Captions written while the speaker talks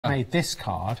Made this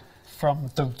card from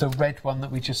the red one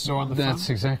that we just saw on the front. That's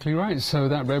exactly right. So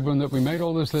that red one that we made,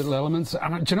 all those little elements,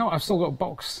 and do you know, I've still got a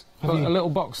box, a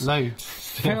little box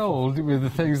filled with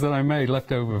the things that I made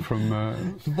left over from...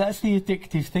 That's the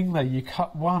addictive thing, though. You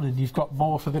cut one and you've got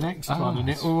more for the next one, and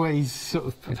it always sort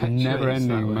of perpetuates. Never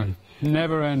ending, man.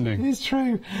 Never ending. It's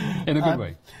true. In a good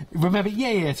way. Remember,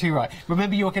 yeah, too right.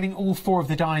 Remember, you're getting all 4 of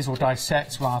the dies, or die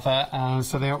sets, rather,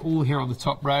 so they're all here on the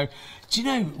top row. Do you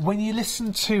know, when you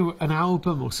listen to an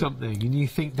album or something, and you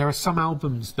think there are some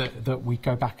albums that we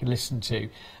go back and listen to,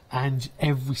 and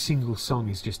every single song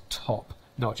is just top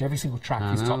notch. Every single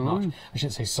track is top notch. I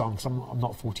shouldn't say songs. I'm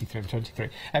not 43. I'm 23.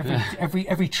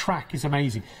 Every track is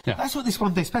amazing. Yeah. That's what this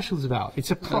One Day Special is about.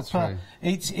 It's a proper. Right.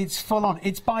 It's full on.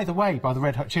 It's by the way by the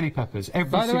Red Hot Chili Peppers.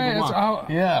 Every single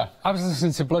one. Yeah. I was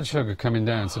listening to Blood Sugar Coming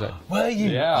Down today. Were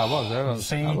you? Yeah, I was. I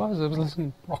was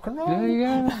listening. Rock and roll. There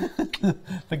you go.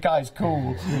 The guy's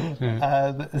cool.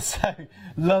 Yeah. So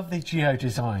lovely geo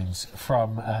designs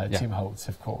from Tim Holtz,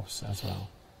 of course, as well.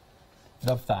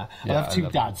 Love that. Yeah, I love two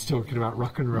dads talking about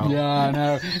rock and roll. Yeah, I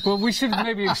know. Well, we should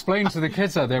maybe explain to the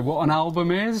kids out there what an album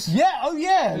is. Yeah, oh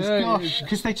yeah, gosh,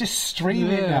 because they just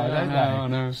stream it now, don't they? I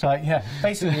know. So, yeah,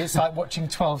 basically it's like watching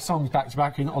 12 songs back to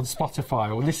back on Spotify,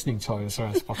 or listening to it, sorry,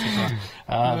 on Spotify.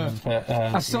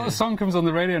 A song comes on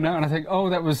the radio now and I think,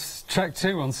 oh, that was track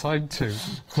 2 on side 2.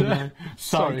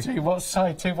 Side 2? What's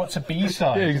side 2? What's a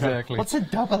B-side? Exactly. What's a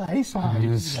double A-side?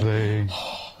 Honestly.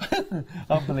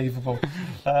 Unbelievable.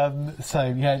 So,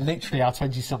 yeah, literally our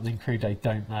 20-something crew, they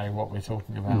don't know what we're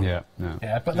talking about. Yeah, no.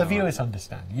 Yeah, but the viewers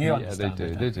understand. You understand.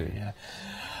 Yeah, they do. Yeah.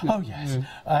 Oh, yes.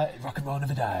 Rock and roll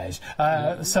never dies.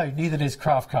 So, neither does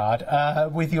Craft Card.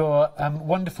 With your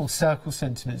wonderful circle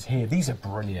sentiments here. These are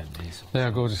brilliant. They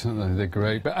are gorgeous, aren't they? They're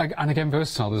great. But, and again,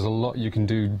 versatile. There's a lot you can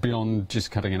do beyond just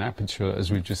cutting an aperture,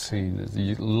 as we've just seen. There's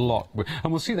a lot.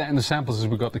 And we'll see that in the samples as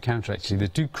we've got the counter, actually. They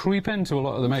do creep into a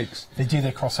lot of the makes. They do.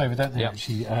 They cross over, don't they,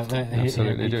 actually?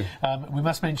 Absolutely do. We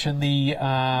must mention the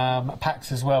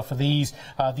packs as well for these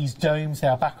domes. They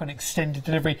are back on extended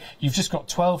delivery. You've just got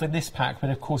 12 in this pack, but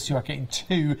of course you are getting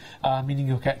 2, meaning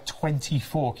you'll get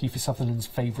 24, Kiefer Sutherland's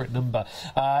favourite number.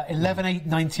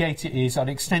 11,898 it is on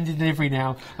extended delivery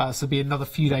now, so there'll be another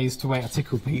few days to wait. I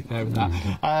tickled Pete there with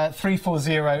that.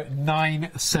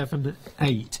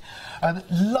 340978.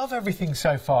 Love everything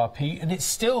so far, Pete, and it's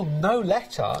still no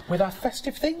let-up with our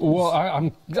festive things. Well, I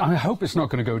hope it's not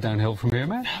going to go downhill from here,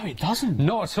 man. No, it doesn't.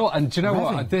 Not at all. And do you know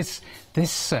what? This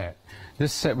set,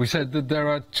 we said that there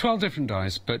are 12 different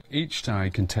dies, but each die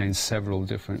contains several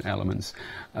different elements.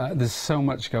 There's so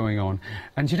much going on.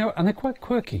 And, you know, and they're quite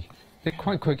quirky. They're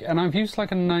quite quick, and I've used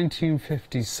like a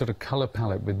 1950s sort of colour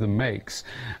palette with the makes,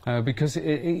 because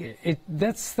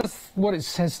that's what it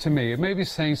says to me. It may be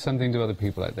saying something to other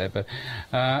people out there, but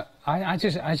I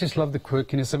just love the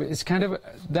quirkiness of it. It's kind of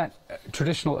that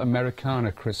traditional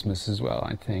Americana Christmas as well,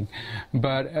 I think.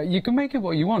 But you can make it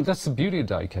what you want. That's the beauty of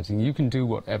die cutting. You can do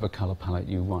whatever colour palette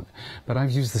you want. But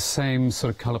I've used the same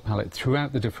sort of colour palette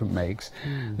throughout the different makes,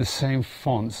 the same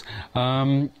fonts.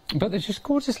 But they're just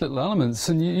gorgeous little elements,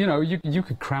 and you know, you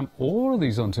could cramp all of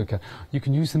these onto a card. You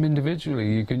can use them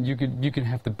individually. You can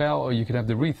have the bell, or you could have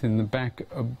the wreath in the back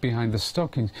behind the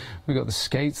stockings. We've got the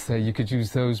skates there. You could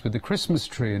use those with the Christmas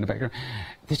tree in the background.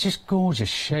 They're just gorgeous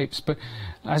shapes, but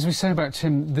as we say about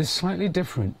Tim, they're slightly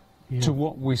different to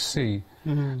what we see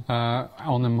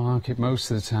on the market most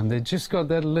of the time. They've just got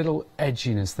that little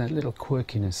edginess, that little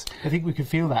quirkiness. I think we can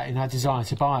feel that in our desire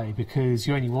to buy, because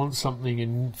you only want something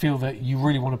and feel that you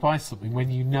really want to buy something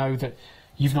when you know that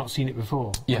you've not seen it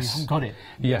before. Yes. You haven't got it.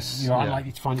 Yes. You're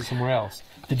unlikely to find it somewhere else.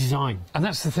 The design. And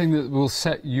that's the thing that will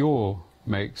set your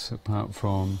makes apart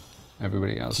from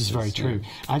everybody else. This is very true.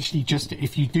 Actually, just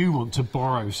if you do want to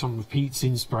borrow some of Pete's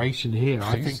inspiration here,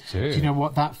 I think, do you know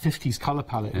what, that 50s colour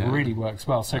palette really works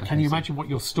well. So can you imagine what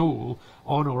your stall,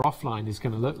 on or offline, is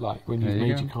going to look like when you've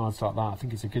made your cards like that? I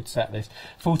think it's a good set list.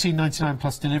 $14.99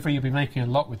 plus delivery. You'll be making a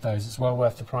lot with those. It's well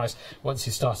worth the price once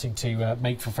you're starting to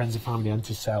make for friends and family and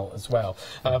to sell as well.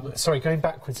 Sorry, going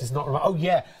backwards is not right. Oh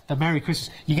yeah, the Merry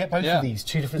Christmas. You get both of these,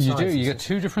 2 different sizes. You do. You get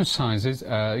 2 different sizes.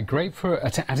 Great for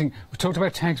adding. We talked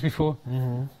about tags before.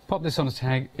 Pop this on a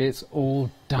tag, it's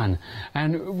all done.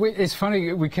 And it's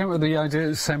funny, we came up with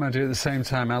the same idea at the same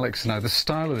time, Alex and I, the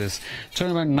style of this,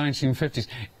 talking about 1950s.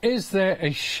 Is there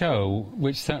a show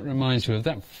which that reminds you of,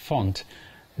 that font?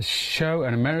 A show,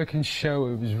 an American show,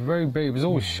 it was very big, it was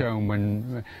always shown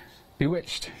when...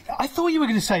 Bewitched. I thought you were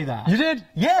going to say that. You did?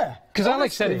 Yeah. Because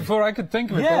Alex said it before I could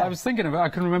think of it, but I was thinking of it, I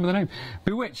couldn't remember the name.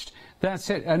 Bewitched. That's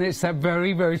it. And it's that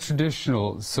very, very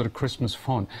traditional sort of Christmas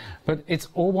font. But it's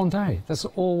all one day. That's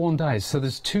all one day. So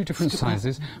there's 2 different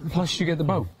sizes, plus you get the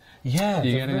bow. Yeah,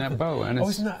 you're getting that bow. And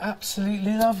isn't that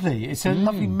absolutely lovely? It's a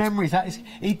lovely memory.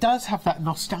 It does have that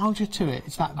nostalgia to it.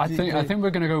 It's that. I think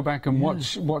we're going to go back and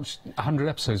watch 100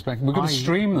 episodes back. We're going to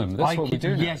stream them. That's what we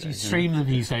do. Yes, you stream them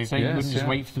these days. You wouldn't just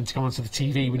wait for them to come onto the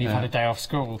TV when you've had a day off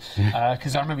school.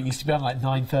 Because I remember it used to be on like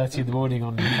 9:30 in the morning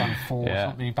on Channel 4 or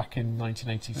something back in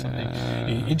 1980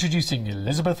 something. Introducing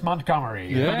Elizabeth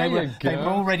Montgomery. They were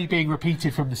already being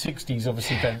repeated from the 60s,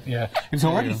 obviously. It was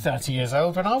already 30 years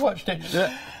old when I watched it.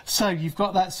 So you've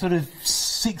got that sort of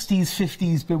 60s,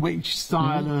 50s bewitched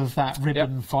style of that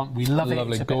ribbon font. We love it.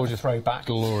 Lovely, it's a gorgeous, bit of a throwback.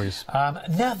 Glorious.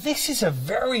 Now this is a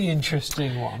very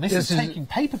interesting one. This is taking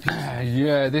paper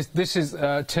pieces. This is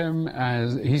Tim.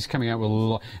 He's coming out with a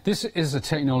lot. This is a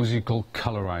technology called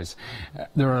Colorize.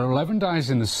 There are 11 dies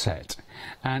in the set,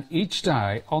 and each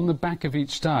die, on the back of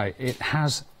each die, it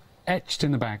has etched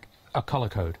in the back a colour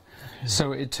code.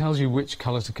 So it tells you which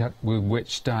colour to cut with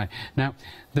which die. Now,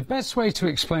 the best way to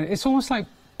explain it, it's almost like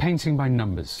painting by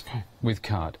numbers with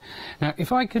card. Now,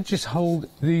 if I could just hold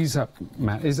these up,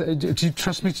 Matt, do you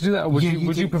trust me to do that, or would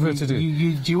you prefer to do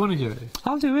it? Do you want to do it?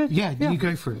 I'll do it. Yeah, you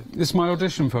go for it. It's my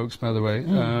audition, folks, by the way.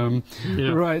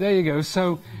 Right, there you go.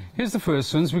 So here's the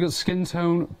first ones. We've got skin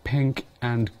tone, pink,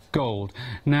 and gold.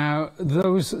 Now,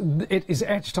 it is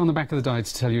etched on the back of the die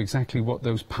to tell you exactly what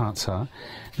those parts are.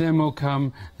 Then will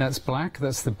come, that's black,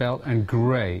 that's the belt, and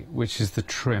grey, which is the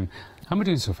trim. How am I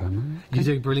doing so far, man? You're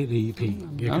doing brilliantly, Pete.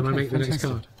 Can I make the next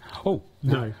card? Oh,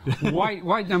 no.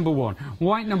 white number one.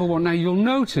 White number one. Now, you'll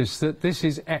notice that this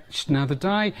is etched. Now, the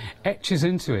die etches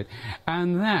into it,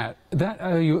 and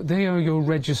they are your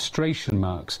registration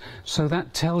marks. So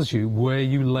that tells you where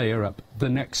you layer up the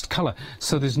next colour.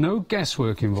 So there's no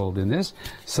guesswork involved in this.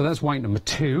 So that's white number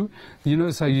two. You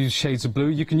notice I use shades of blue.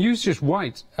 You can use just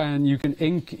white, and you can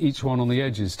ink each one on the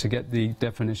edges to get the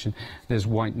definition. There's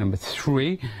white number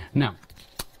three. Now,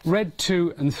 red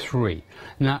 2 and 3.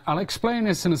 Now, I'll explain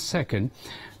this in a second,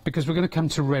 because we're going to come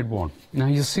to red 1. Now,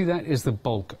 you'll see that is the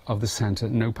bulk of the Santa,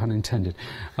 no pun intended.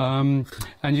 And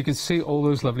you can see all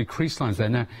those lovely crease lines there.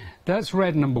 Now, that's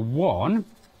red number 1,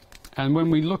 and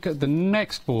when we look at the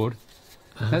next board,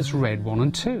 that's red 1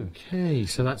 and 2. Okay,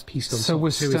 so that's pieced on top. So we're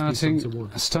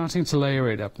starting to layer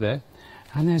it up there,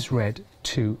 and there's red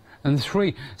 2 and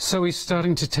 3. So he's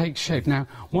starting to take shape. Now,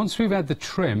 once we've had the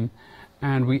trim,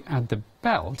 and we add the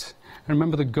belt, and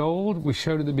remember the gold we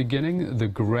showed at the beginning, the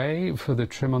grey for the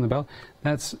trim on the belt,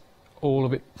 that's all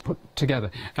of it put together.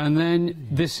 And then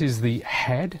this is the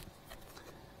head.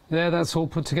 There, that's all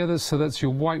put together, so that's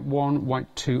your white 1, white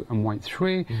 2 and white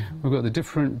 3. We've got the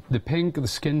pink, the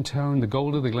skin tone, the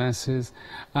gold of the glasses,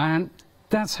 and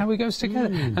that's how it goes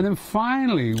together. And then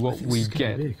finally what we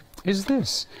get is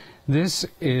this. This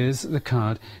is the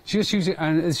card. She's using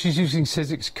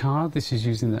Cizik's card. This is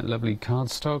using that lovely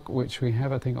cardstock, which we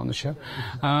have, I think, on the show.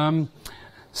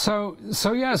 So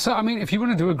I mean, if you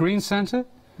want to do a green Santa,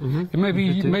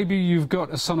 maybe you've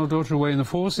got a son or daughter away in the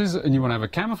forces, and you want to have a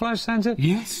camouflage Santa.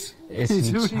 Yes. It's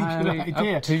entirely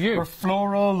up to you. Or a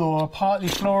floral, or partly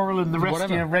floral, and the rest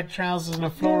of your red trousers and a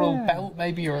floral belt,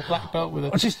 maybe, or a black belt with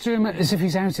a... Or just do him as if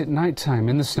he's out at night time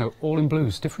in the snow, all in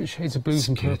blues, different shades of blues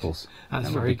and purples. That's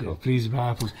very good. Blues and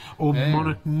purples. Or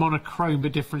monochrome,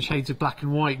 but different shades of black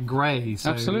and white and grey.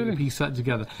 So absolutely. Piece that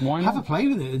together. Why not? Have a play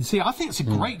with it and see. I think it's a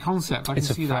great concept. I can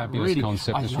see that. It's a fabulous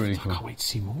concept. It's really cool. I can't wait to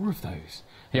see more of those.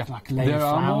 Yeah, like there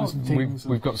are more.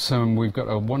 We've got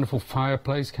a wonderful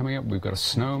fireplace coming up. We've got a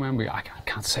snowman. I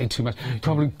can't say too much.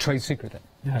 Probably trade secret.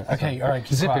 No. Okay, all right.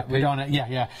 Zip it, Pete. We're on it.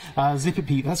 Yeah. Zip it,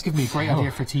 Pete. That's given me a great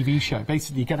idea for a TV show.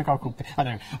 Basically, get a guy called... I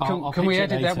don't know. Can we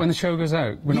edit that when the show goes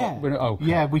out?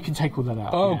 Yeah, we can take all that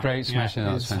out. Oh, great. Smashing.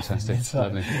 That's fantastic.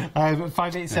 Lovely.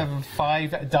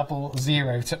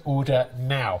 587-500 to order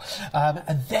now.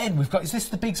 And then we've got... Is this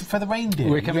the Bigs for the reindeer?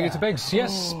 We're coming into Bigs.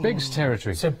 Yes, Bigs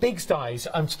territory. So Bigs dies.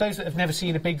 To those that have never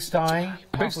seen a Bigs die...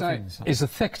 A Bigs die is a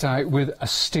thick die with a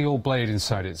steel blade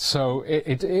inside it. So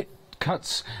it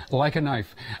cuts like a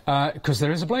knife because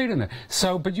there is a blade in there.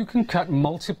 So, but you can cut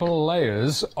multiple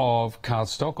layers of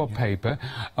cardstock or paper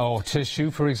or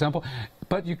tissue, for example.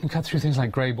 But you can cut through things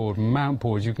like grey board, mount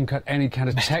board. You can cut any kind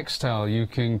of textile. You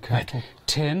can cut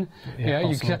tin.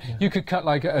 You could cut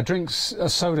like a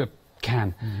soda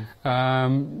can.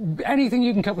 Anything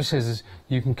you can cut with scissors,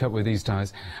 you can cut with these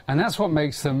dies, and that's what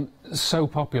makes them so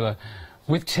popular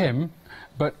with Tim,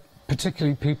 but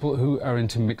particularly people who are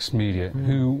into mixed media,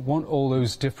 who want all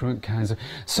those different kinds of...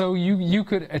 So you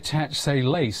could attach, say,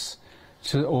 lace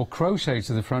or crochet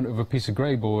to the front of a piece of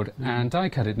grey board and die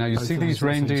cut it. Now, you see these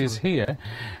reindeers here.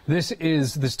 This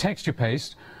texture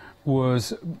paste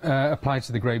was applied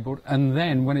to the grey board, and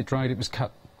then when it dried, it was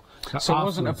cut. So it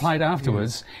wasn't applied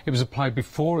afterwards, it was applied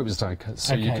before it was die cut.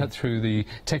 So you cut through the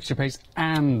texture paste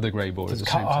and the grey board at the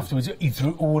same time. Afterwards,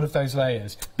 through all of those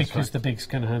layers, because the Bigs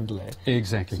can handle it.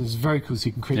 Exactly. So it's very cool, so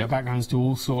you can create backgrounds, do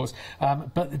all sorts.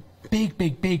 But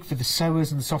big for the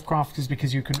sewers and the soft crafters,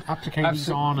 because you can applicate these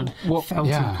on and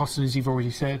felted cotton, as you've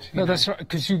already said. No, that's right,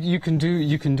 because you can do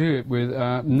it with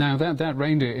now that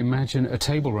reindeer. Imagine a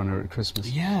table runner at Christmas.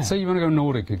 Yeah. So you want to go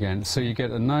Nordic again, so you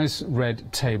get a nice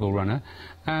red table runner,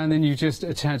 and then you just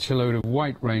attach a load of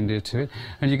white reindeer to it,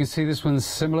 and you can see this one's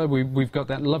similar. We've got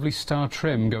that lovely star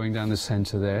trim going down the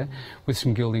centre there, with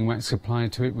some gilding wax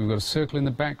applied to it. We've got a circle in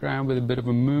the background with a bit of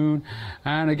a moon,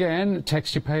 and again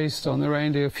texture paste on the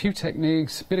reindeer, a few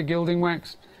techniques, a bit of gilding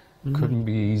wax. Couldn't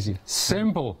be easier.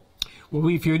 Simple. Well,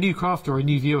 if you're a new crafter or a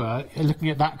new viewer, looking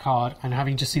at that card and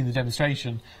having just seen the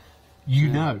demonstration, you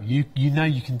know you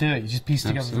can do it. You just piece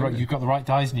together you've got the right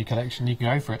dies in your collection, you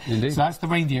can go for it. Indeed. So that's the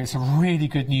reindeer. It's a really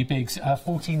good new Bigs.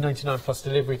 $14.99 plus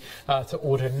delivery to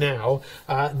order now.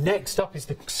 Next up is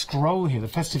the scroll here, the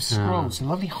festive scroll. It's a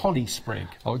lovely holly sprig.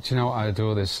 Oh, do you know what? I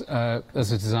adore this.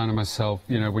 As a designer myself,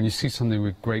 you know, when you see something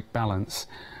with great balance,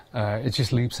 it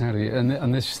just leaps out of you.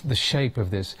 And the shape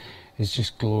of this is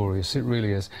just glorious. It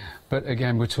really is. But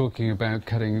again, we're talking about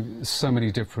cutting so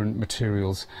many different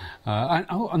materials.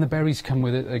 And the berries come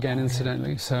with it again,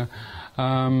 incidentally. So,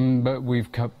 but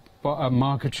we've cut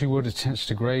marquetry wood attached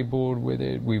to grey board with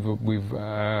it. We've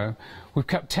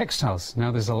cut textiles.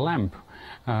 Now there's a lamp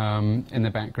in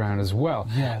the background as well.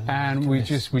 Yeah, and we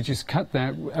just cut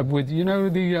that with, you know,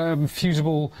 the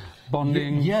fusible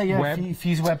bonding web.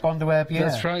 Fuse web, bond web,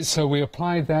 That's right. So we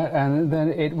applied that, and then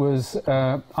it was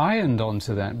ironed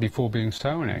onto that before being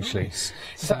sewn, actually. Nice.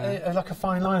 Is that like a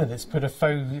fine liner that's put a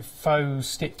faux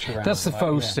stitch around? That's the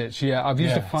faux stitch, yeah. I've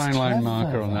used a fine line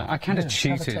marker on that. I kind of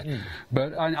cheated,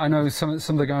 but I know some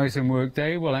of the guys in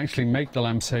Workday will actually make the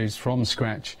lampshades from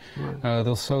scratch. Right.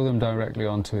 They'll sew them directly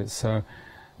onto it. So,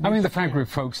 I mean, the fabric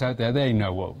folks out there, they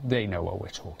know what we're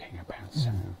talking about. So,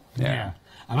 yeah.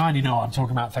 And I only know what I'm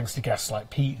talking about thanks to guests like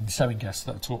Pete and sewing guests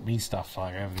that have taught me stuff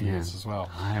over the years as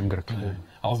well. I haven't got a clue.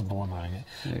 I wasn't born knowing it.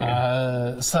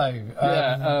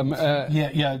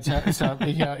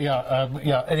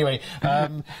 Anyway,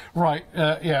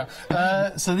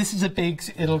 so this is a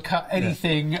Bigs. It'll cut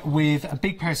anything with a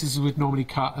big pair of scissors would normally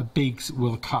cut. A Bigs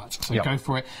will cut. So go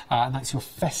for it. And that's your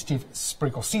festive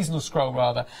sprig, or seasonal scroll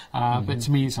rather. But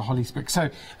to me, it's a holly sprig. So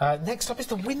next up is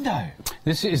the window.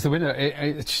 This is the window.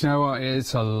 You know what?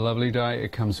 It's a lovely die.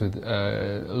 It comes with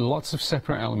lots of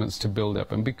separate elements to build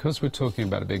up, and because we're talking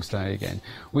about a Bigs die again,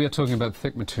 we are talking about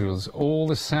thick materials. All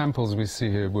the samples we see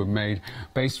here were made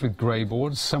based with grey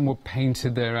board. Some were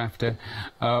painted thereafter.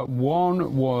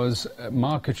 One was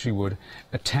marquetry wood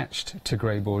attached to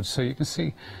grey board. So you can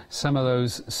see some of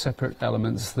those separate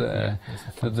elements there,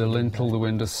 the lintel, the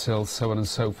windowsill, so on and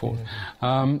so forth.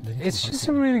 It's just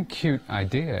a really cute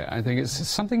idea. I think it's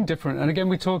something different. And again,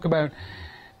 we talk about,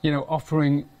 you know,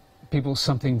 offering people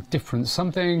something different,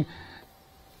 something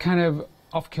kind of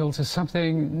off-kilter,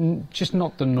 something just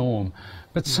not the norm,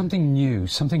 but something new,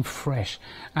 something fresh.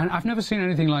 And I've never seen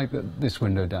anything like this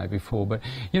window die before. But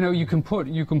you know, you can put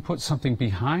something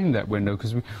behind that window,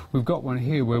 because we've got one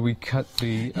here where we cut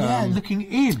the looking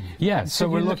in. Yeah, so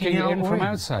we're looking in from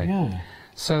outside. Yeah.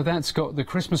 So that's got the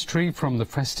Christmas tree from the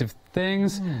festive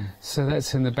things. So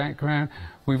that's in the background.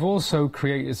 We've also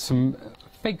created some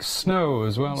fake snow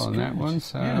as well on that one.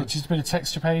 So yeah, just a bit of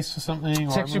texture paste or something.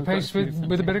 Texture paste with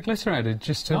a bit of glitter added,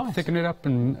 just to thicken it up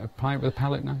and apply it with a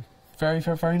palette knife.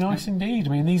 Very nice indeed. I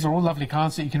mean, these are all lovely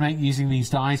cards that you can make using these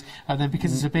dies. And then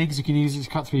because it's a Bigs, you can use it to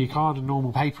cut through your card and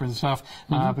normal paper and stuff.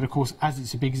 But of course, as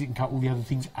it's a Bigs, you can cut all the other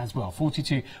things as well.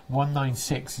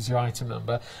 42196 is your item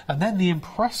number. And then the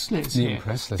impress lists here.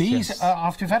 Impress lists, these,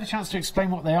 after we've had a chance to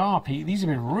explain what they are, Pete, these have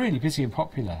been really busy and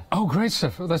popular. Oh, great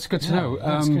stuff. Well, that's good to know.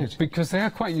 That's good. Because they are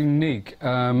quite unique.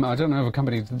 I don't know of a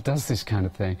company that does this kind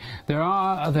of thing. There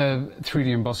are other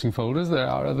 3D embossing folders. There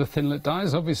are other thinlit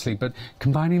dies, obviously. But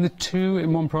combining the two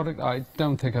in one product, I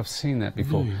don't think I've seen that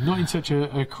before. No, not in such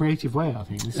a creative way, I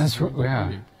think. That's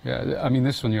right. Yeah. I mean,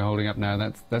 this one you're holding up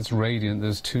now, that's radiant.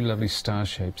 There's two lovely star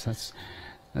shapes.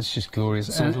 That's just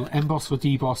glorious. So it'll emboss or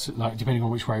deboss, like depending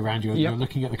on which way around you're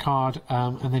looking at the card,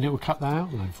 and then it will cut that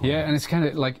outline for you. Yeah, and it's kind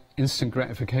of like instant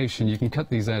gratification. You can cut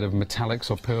these out of metallics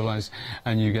or pearlized,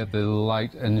 and you get the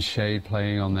light and shade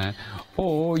playing on that.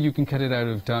 Or you can cut it out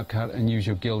of dark cut and use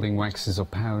your gilding waxes or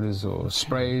powders or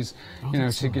sprays, you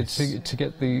know, to get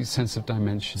the sense of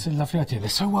dimension. It's a lovely idea. They're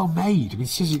so well made. I mean,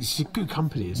 it's a good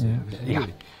company, isn't it? Yeah.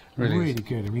 Really. Really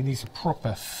good. I mean, these are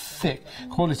proper thick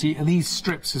quality, and these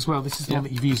strips as well. This is the one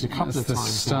that you've used a couple of times. The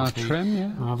star trim,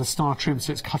 yeah. The star trim,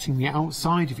 so it's cutting the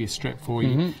outside of your strip for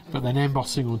you, but then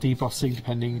embossing or debossing,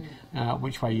 depending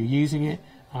which way you're using it.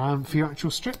 For your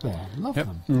actual strip there. Love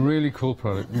them. Really cool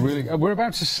product. Really. We're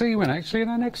about to see one actually in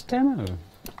our next demo.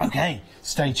 Okay,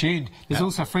 stay tuned. There's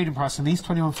also a freedom price, and these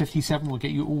 £21.57 will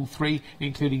get you all three,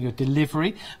 including your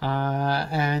delivery,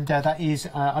 and that is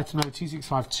item number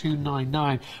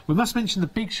 265299. We must mention the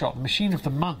Big Shot, the machine of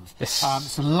the month. Yes.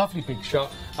 It's a lovely Big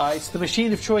Shot. It's the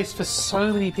machine of choice for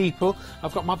so many people.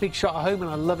 I've got my Big Shot at home,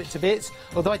 and I love it to bits.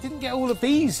 Although I didn't get all of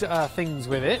these things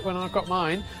with it when I got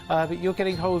mine, but you're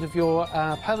getting hold of your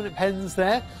permanent pens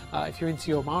there. If you're into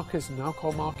your markers and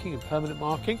alcohol marking and permanent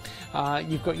marking,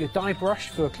 you've got your die brush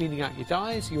for cleaning out your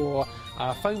dies, your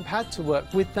foam pad to work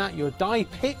with that, your die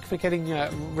pick for getting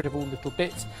rid of all little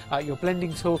bits, your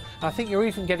blending tool. I think you're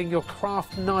even getting your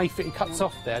craft knife. It cuts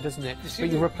off there, doesn't it? But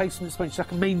your replacement sponge is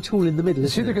like a main tool in the middle,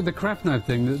 isn't it? See the craft knife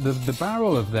thing, the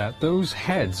barrel of that, those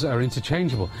heads are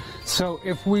interchangeable. So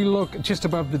if we look just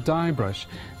above the die brush,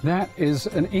 that is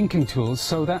an inking tool,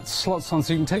 so that slots on,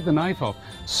 so you can take the knife off,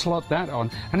 slot that on,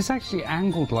 and it's actually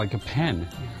angled like a pen.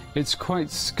 Yeah. It's quite,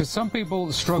 because some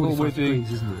people struggle with the,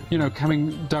 you know,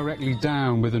 coming directly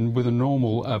down with a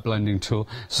normal blending tool.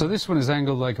 So this one is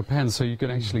angled like a pen, so you can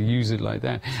actually use it like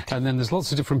that. And then there's lots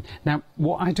of different. Now,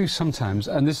 what I do sometimes,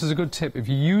 and this is a good tip, if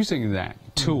you're using that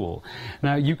tool,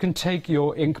 now you can take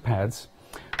your ink pads,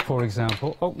 for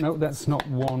example. Oh no, that's not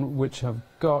one which I've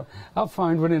got. I'll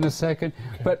find one in a second.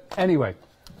 Okay. But anyway.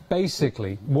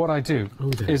 Basically, what I do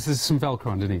is there's some Velcro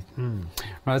underneath.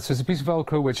 Right, so it's a piece of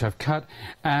Velcro which I've cut,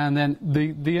 and then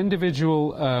the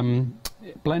individual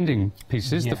blending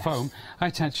pieces, the foam, I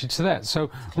attach it to that.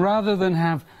 So rather than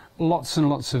have lots and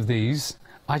lots of these,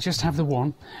 I just have the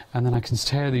one, and then I can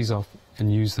tear these off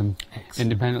and use them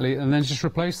independently, and then just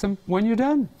replace them when you're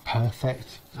done.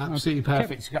 Perfect. Absolutely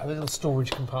perfect. You've got a little storage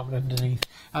compartment underneath.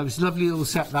 It's a lovely little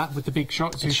set, that, with the Big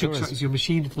Shot. So Big Shot is your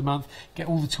machine of the month. Get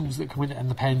all the tools that come with it, and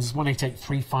the pens.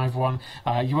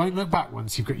 188351. You won't look back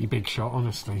once you've got your Big Shot,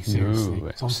 honestly, seriously. No,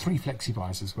 it's on 3 flexi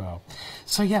buys as well.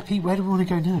 So yeah, Pete, where do we want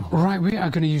to go now? Right, we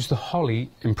are going to use the Holly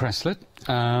impresslet.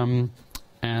 And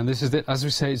this is it. As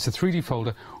we say, it's a 3D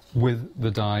folder with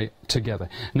the die together.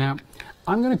 Now,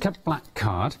 I'm going to cut black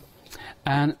card.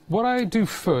 And what I do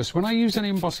first, when I use any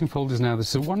embossing folders now, this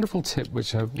is a wonderful tip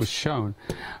which was shown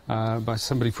by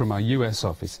somebody from our US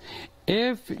office.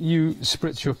 If you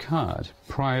spritz your card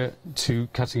prior to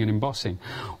cutting and embossing,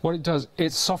 what it does,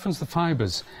 it softens the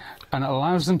fibres and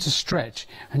allows them to stretch,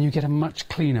 and you get a much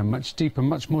cleaner, much deeper,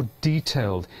 much more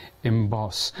detailed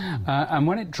emboss. And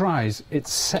when it dries, it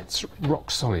sets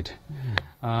rock solid.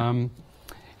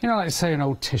 You know, like, say, an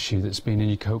old tissue that's been in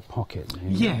your coat pocket.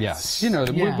 Yes. You know,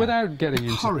 without getting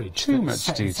into too much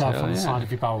detail. On the side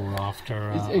of your bowl after.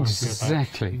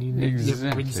 Exactly.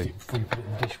 Exactly. Rinsed it before you put it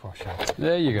in the dishwasher.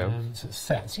 There you go. So it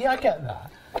sets. Yeah, I get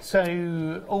that.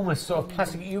 So almost sort of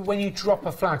plastic. When you drop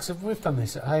a flag, so we've done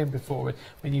this at home before.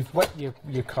 When you've wet your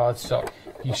cardstock,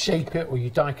 you shape it or you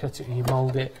die cut it or you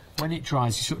mould it. When it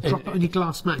dries, you sort of drop it on your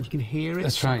glass mat and you can hear it.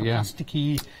 That's right. Yeah.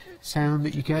 Plasticky sound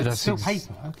that you get. That's still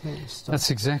paper. Okay, that's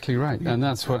exactly right, and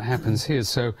that's what happens here.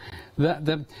 So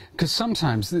because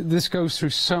sometimes this goes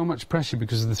through so much pressure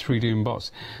because of the 3D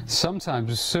emboss. Sometimes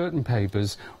with certain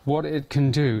papers, what it can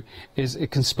do is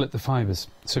it can split the fibres.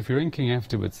 So if you're inking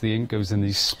afterwards, the ink goes in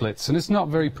these splits, and it's not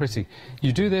very pretty.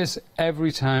 You do this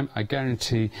every time, I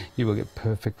guarantee you will get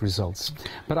perfect results.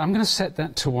 But I'm going to set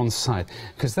that to one side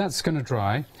because that's going to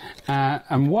dry,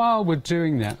 and while we're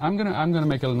doing that, I'm going to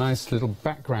make a nice little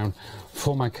background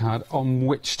for my card on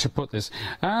which to put this,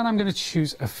 and I'm going to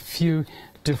choose a few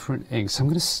different inks. I'm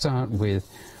going to start with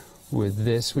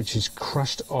this, which is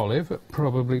crushed olive,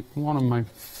 probably one of my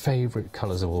favourite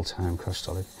colours of all time, crushed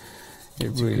olive. It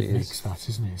really is. Mix, that,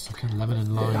 isn't it? It's like a lemon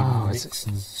and lime mix.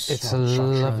 It's a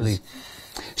lovely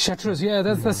chartreuse. Yeah,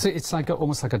 that's it. It's like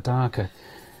almost like a darker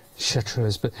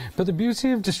chartreuse. But the beauty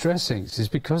of distress inks is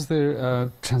because they're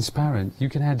transparent, you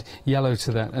can add yellow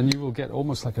to that, and you will get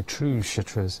almost like a true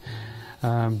chartreuse,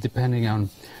 depending on,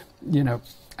 you know,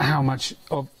 how much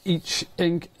of each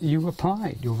ink you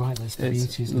apply. You're right, that's the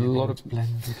beauty, isn't it?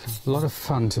 A lot of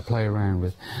fun to play around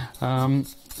with.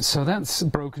 So that's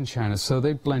broken china, so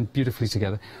they blend beautifully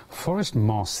together. Forest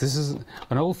moss, this is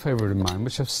an old favourite of mine,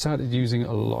 which I've started using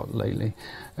a lot lately,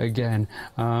 again.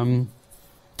 And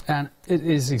it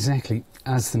is exactly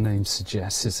as the name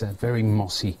suggests, it's a very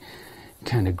mossy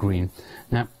kind of green.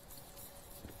 Now,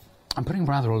 I'm putting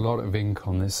rather a lot of ink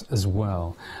on this as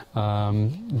well,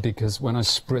 because when I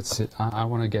spritz it, I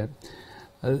want to get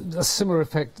a similar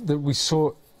effect that we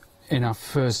saw in our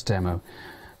first demo,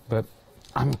 but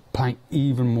I'm applying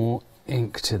even more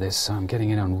ink to this, so I'm getting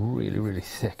it on really, really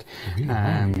thick.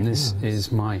 And this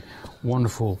is my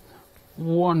wonderful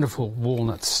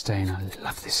walnut stain. I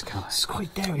love this colour. It's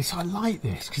quite daring, so I like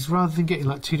this, because rather than getting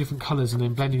like 2 different colours and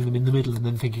then blending them in the middle and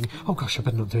then thinking, oh gosh, I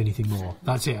better not do anything more.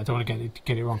 That's it, I don't want to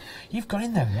get it wrong. You've got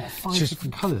in there like 5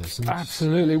 different colours.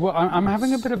 Absolutely. Well, I'm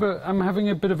having a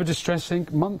bit of a distress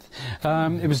ink month.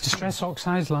 It was distress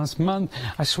oxides last month.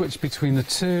 I switched between the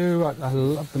two. I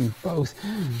love them both.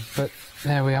 But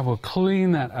there we are. We'll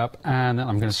clean that up, and then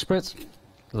I'm going to spritz.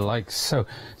 Like so.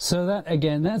 So that,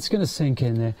 again, that's going to sink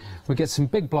in there. We'll get some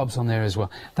big blobs on there as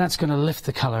well. That's going to lift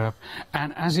the colour up,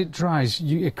 and as it dries,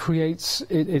 it creates,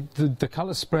 the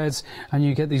colour spreads, and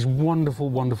you get these wonderful,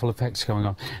 wonderful effects going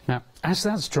on. Now, as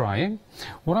that's drying,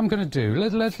 what I'm going to do,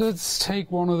 let's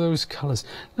take one of those colours.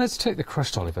 Let's take the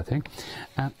crushed olive, I think,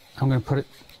 and I'm going to put it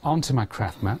onto my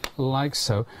craft mat, like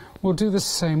so. We'll do the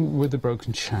same with the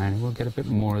broken china. We'll get a bit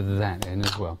more of that in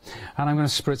as well. And I'm going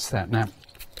to spritz that. Now,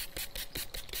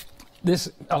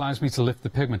 this allows me to lift the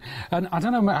pigment. And I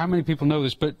don't know how many people know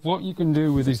this, but what you can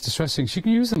do with these distress inks, you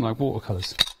can use them like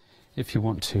watercolours if you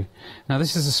want to. Now,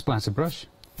 this is a splatter brush,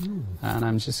 and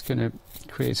I'm just going to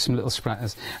create some little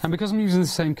splatters. And because I'm using the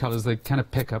same colours, they kind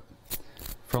of pick up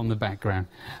from the background.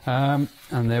 And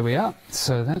there we are.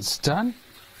 So that's done.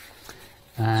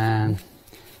 And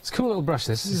it's a cool little brush,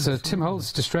 this. It's a Tim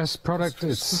Holtz Distress product.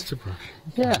 It's a brush.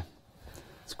 Yeah.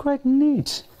 It's quite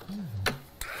neat.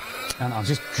 And I'll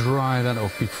just dry that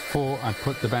off before I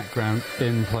put the background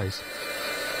in place.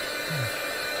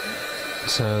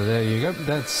 So there you go.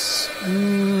 That's,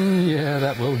 yeah,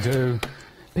 that will do.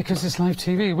 Because it's live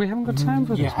TV, we haven't got time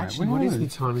for this. Yeah, actually, what is the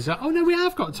time? Is that? Oh no, we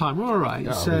have got time. We're all right.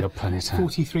 It's we've got plenty of time.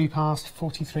 43 past,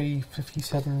 43,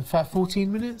 57,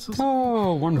 14 minutes or something.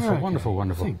 Oh, wonderful, okay. Wonderful,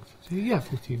 wonderful. Yeah,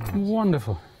 14 minutes.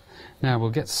 Wonderful. Now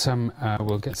we'll get some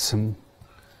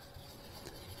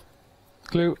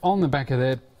glue on the back of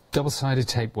there, double-sided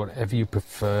tape, whatever you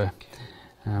prefer,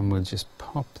 and we'll just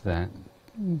pop that,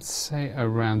 say,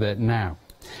 around there. Now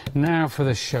for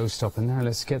the showstopper. Now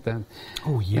let's get that.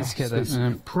 Oh yes, let's get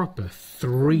that proper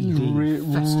 3D.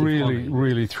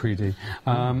 Really 3D.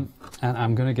 And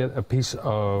I'm going to get a piece of.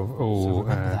 So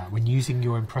remember that when using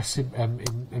your impresslet,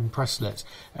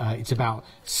 it's about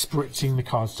spritzing the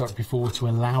cardstock before to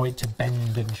allow it to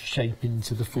bend and shape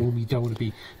into the form you don't want to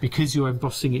be, because you're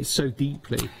embossing it so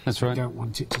deeply. That's right. You don't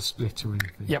want it to split or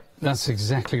anything. Yep, that's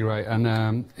exactly right. And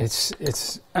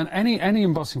and any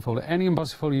embossing folder,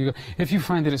 you go, if you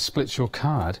find that it splits your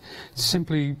card,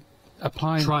 simply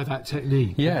apply. Try that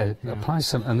technique. Yeah, apply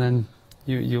some, and then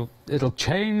it'll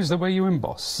change the way you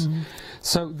emboss.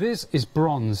 So this is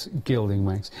bronze gilding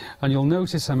wax, and you'll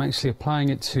notice I'm actually applying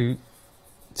it to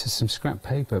some scrap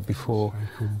paper before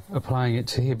applying it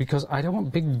to here, because I don't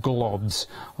want big globs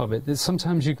of it.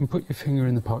 Sometimes you can put your finger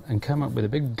in the pot and come up with a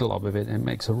big glob of it, and it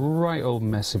makes a right old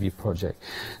mess of your project.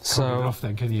 So can't get off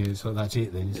then, can you? So that's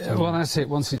it then. Well, that's it.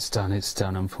 Once it's done, it's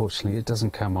done. Unfortunately, it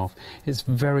doesn't come off. It's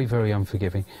very, very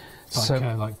unforgiving.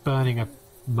 Like burning a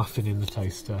muffin in the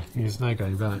toaster. There's no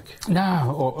going back.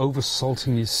 No, or over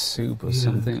salting your soup or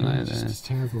something like that. It's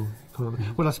terrible.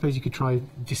 Well, I suppose you could try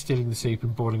distilling the soup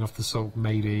and boiling off the salt,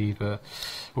 maybe,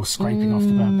 or scraping off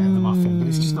the burnt bit of the muffin. But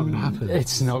it's just not going to happen.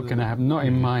 It's not going to happen. Not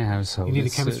in my household. You need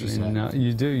a chemistry set. No,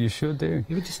 you do. You sure do.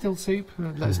 You ever distilled soup?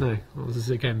 Let us know.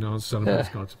 Again, answers on a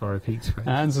postcard to borrow Pete's.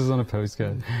 Answers on a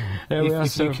postcard.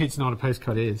 If your kid's not, a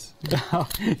postcard is.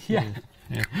 Yeah.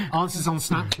 Yeah. Answers on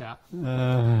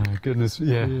Snapchat. Goodness,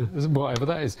 yeah. Whatever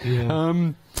that is.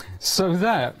 Yeah. So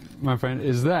that, my friend,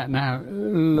 is that. Now,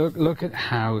 look at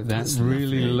how that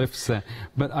really lifts that.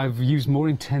 But I've used more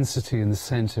intensity in the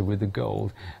centre with the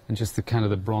gold and just the kind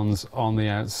of the bronze on the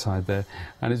outside there.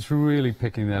 And it's really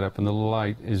picking that up, and the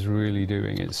light is really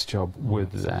doing its job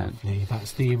with that. Lovely.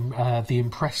 That's the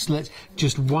impresslet,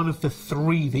 just one of the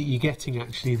 3 that you're getting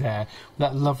actually there.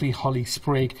 That lovely holly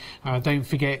sprig. Don't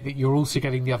forget that you're also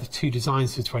getting the other 2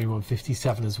 designs for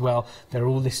 2157 as well. They're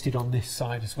all listed on this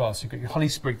side as well. So you've got your holly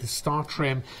sprig, the star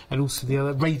trim, and also the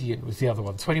other radiant was the other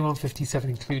one. 2157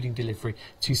 including delivery,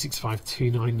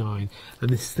 265,299. And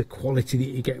this is the quality that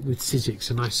you get with Sigix,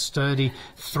 a nice sturdy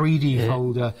 3D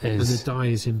folder, and the die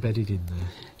is embedded in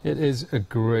there. It is a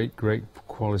great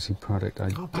quality product.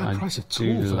 Not bad price at all.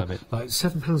 Do love it. Like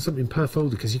 £7 something per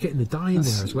folder, because you're getting the die in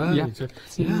there as well. Yeah, it's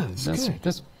good.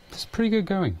 That's pretty good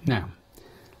going. Now,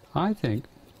 I think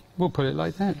we'll put it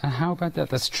like that. And how about that?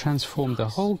 That's transformed the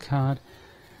whole card.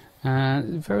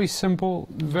 Very simple,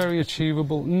 very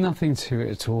achievable, nothing to it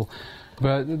at all.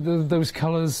 But those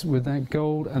colours with that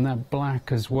gold and that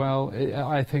black as well,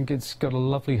 I think it's got a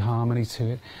lovely harmony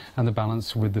to it, and the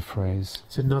balance with the phrase.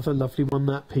 It's another lovely one,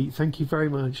 that, Pete. Thank you very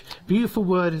much. Beautiful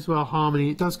word as well, harmony.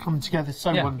 It does come together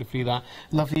so wonderfully, that.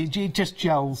 Lovely. It just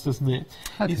gels, doesn't it?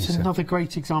 It's another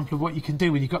great example of what you can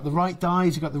do when you've got the right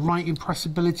dyes, you've got the right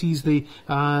impressibilities, the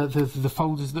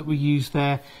folders that we use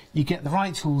there. You get the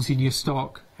right tools in your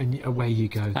stock, and away you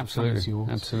go. Absolutely,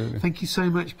 absolutely. Thank you so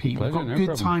much, Pete. Pleasure, We've got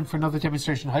good time for another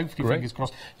demonstration, hopefully, fingers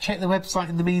crossed. Check the website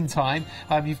in the meantime.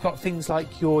 You've got things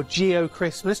like your Geo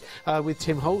Christmas with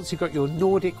Tim Holtz. You've got your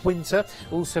Nordic Winter,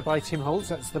 also by Tim Holtz.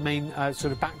 That's the main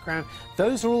sort of background.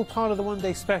 Those are all part of the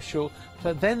one-day special.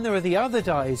 But then there are the other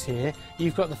dies here.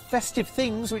 You've got the Festive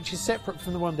Things, which is separate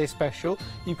from the one-day special.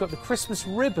 You've got the Christmas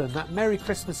ribbon, that Merry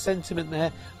Christmas sentiment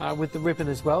there with the ribbon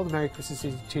as well. The Merry Christmas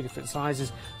is in 2 different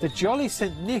sizes. The Jolly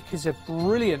St Nick is a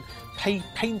brilliant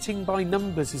painting by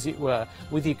numbers, as it were,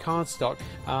 with your cardstock.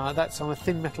 That's on a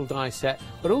thin metal die set.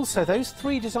 But also those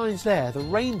 3 designs there, the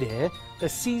reindeer, the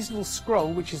seasonal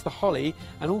scroll, which is the holly,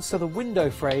 and also the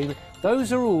window frame,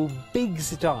 those are all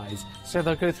Biggs dies. So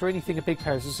they'll go through anything a big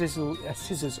pair of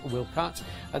scissors will cut.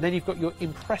 And then you've got your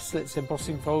Impresslets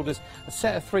embossing folders, a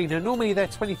set of 3. Now normally they're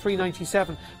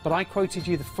 £23.97, but I quoted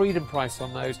you the freedom price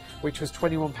on those, which was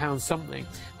 £21 something.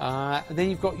 And then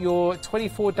you've got your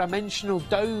 24-dimensional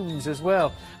domes as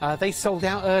well. They sold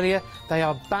out earlier. They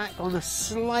are back on a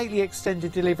slightly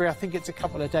extended delivery. I think it's a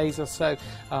couple of days or so.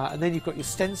 And then you've got your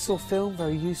stencil film,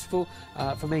 very useful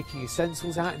for making your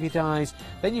stencils out of your dies.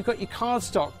 Then you've got your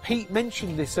cardstock. Pete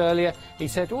mentioned this earlier. He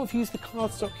said, oh, I've used the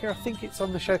cardstock here. I think it's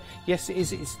on the show. Yes, it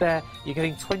is. It's there. You're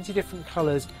getting 20 different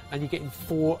colours, and you're getting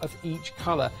 4 of each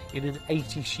colour in an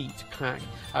 80-sheet pack.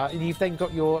 And you've then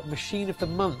got your machine of the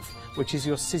month, which is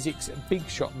your Sizzix Big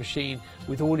Shot machine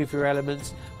with all of your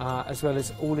elements, as well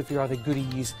as all of your other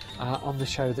goodies on the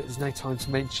show that there's no time to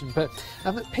mention. But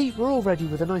Pete, we're all ready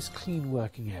with a nice clean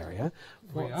working area.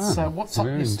 What's up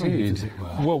your sleeve, as it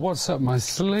were? Well, what's up my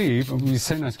sleeve? You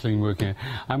say nice clean working.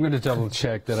 I'm going to double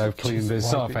check that I've cleaned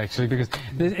this off, actually, because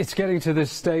it's getting to this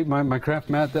state, my craft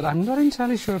mat, that I'm not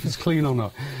entirely sure if it's clean or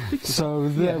not. So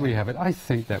there we have it. I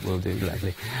think that will do,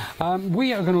 lovely.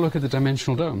 We are going to look at the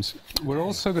dimensional domes. We're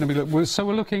also going to be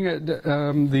we're looking at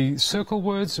the circle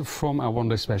words from our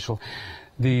one-day special,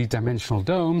 the dimensional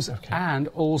domes, and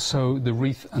also the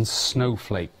wreath and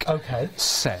snowflake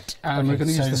set. And we're going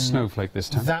to use the snowflake this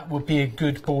time. That would be a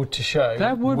good board to show.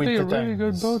 That would be a really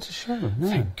good board to show. Yeah.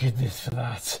 Thank goodness for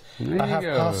that. I have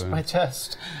passed my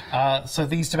test. So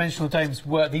these dimensional domes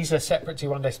these are separate to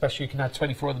your one-day special. You can add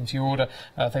 24 of them to your order.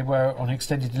 They were on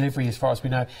extended delivery, as far as we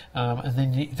know, and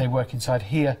then they work inside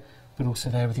here, but also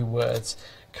there with your words.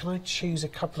 Can I choose a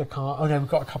couple of cards? Oh no, we've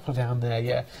got a couple down there,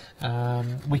 yeah.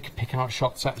 We can pick out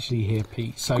shots actually here,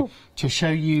 Pete. So to show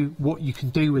you what you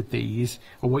can do with these,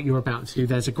 or what you're about to do,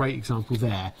 there's a great example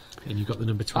there. And you've got the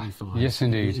number 25. Yes,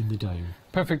 indeed. In the dome.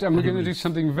 Perfect, and we're going to do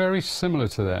something very similar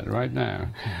to that right now.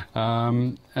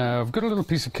 I've got a little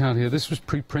piece of card here. This was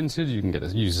pre-printed. You can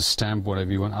use a stamp,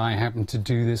 whatever you want. I happen to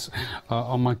do this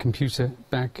on my computer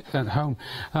back at home.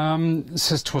 It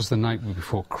says 'twas the night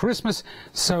before Christmas.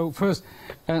 So first,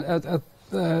 I'm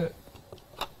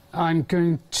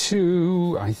going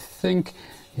to, I think,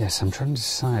 yes, I'm trying to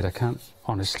decide. I can't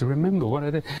honestly remember what I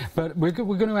did, but we're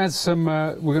going to add some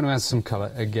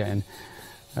colour again.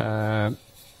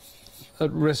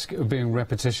 At risk of being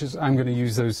repetitious, I'm going to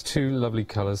use those 2 lovely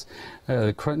colours,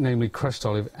 namely crushed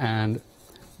olive and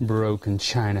broken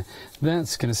china.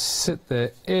 That's going to sit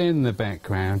there in the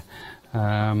background,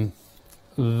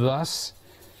 thus,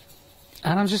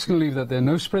 and I'm just going to leave that there.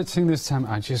 No spritzing this time.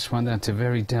 I just want that to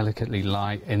very delicately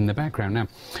lie in the background. Now,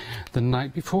 the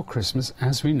night before Christmas,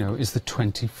 as we know, is the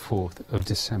 24th of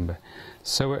December.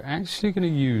 So we're actually going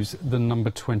to use the number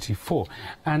 24.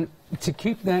 And to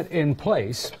keep that in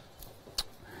place,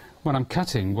 when I'm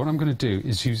cutting, what I'm going to do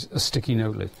is use a sticky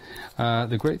notelet.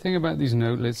 The great thing about these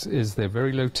notelets is they're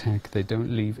very low tech. They don't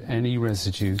leave any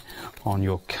residue on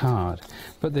your card,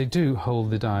 but they do hold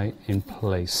the die in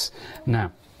place.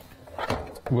 Now,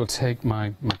 we'll take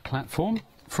my platform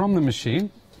from the machine.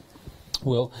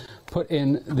 We'll put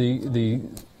in the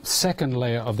second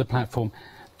layer of the platform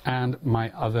and my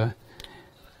other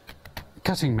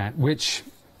cutting mat, which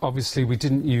obviously we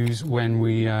didn't use when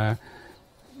we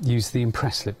use the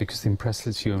Impresslet, because the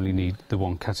Impresslets you only need the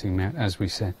one cutting mat, as we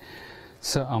said.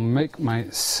 So I'll make my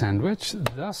sandwich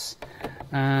thus,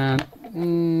 and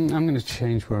I'm going to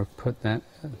change where I put that.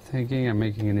 Thinking I'm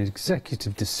making an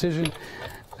executive decision,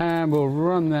 and we'll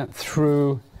run that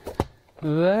through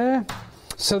there.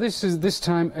 So this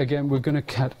time again we're going to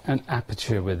cut an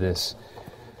aperture with this.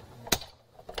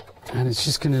 And it's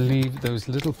just going to leave those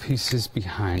little pieces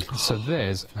behind. So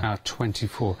there's our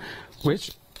 24,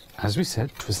 which, as we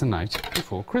said, was the night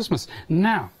before Christmas.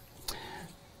 Now,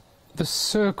 the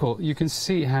circle, you can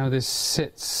see how this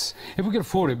sits. If we could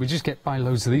afford it, we'd just buy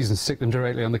loads of these and stick them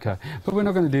directly on the car. But we're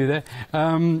not going to do that,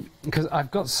 because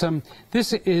I've got some.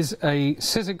 This is a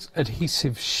Sizzix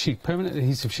adhesive sheet, permanent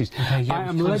adhesive sheet. Okay, yeah, I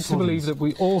am led to believe that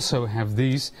we also have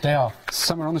these. They are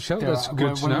somewhere on the show. That's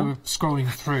good to know. When we were scrolling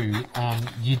through,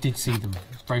 you did see them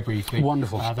very briefly.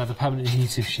 Wonderful. They're the permanent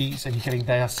adhesive sheets, and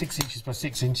they are 6 inches by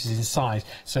 6 inches in size.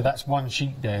 So that's one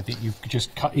sheet there that you've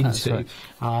just cut into. Right.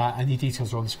 And the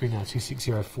details are on the screen now.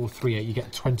 260438. You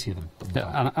get 20 of them.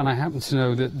 Yeah, and I happen to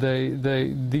know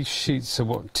that these sheets are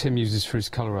what Tim uses for his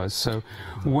colorise. So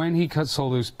when he cuts all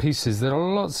those pieces, there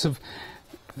are lots of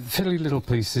fiddly little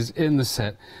pieces in the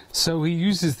set. So he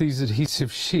uses these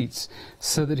adhesive sheets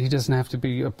so that he doesn't have to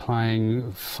be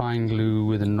applying fine glue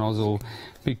with a nozzle,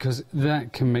 because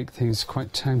that can make things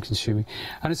quite time-consuming.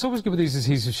 And it's always good with these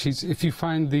adhesive sheets if you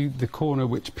find the corner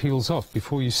which peels off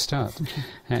before you start,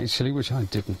 actually, which I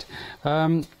didn't.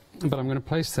 But I'm going to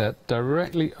place that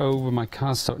directly over my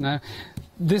cardstock. Now,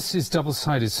 this is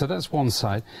double-sided, so that's one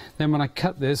side. Then when I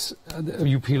cut this,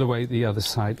 you peel away the other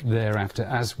side thereafter,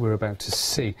 as we're about to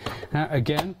see. Now,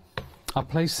 again, I'll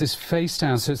place this face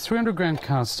down. So it's 300 gram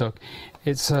cardstock.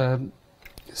 It's a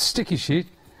sticky sheet,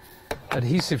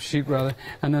 adhesive sheet rather,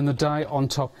 and then the die on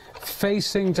top,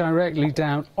 facing directly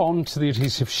down onto the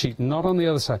adhesive sheet, not on the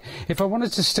other side. If I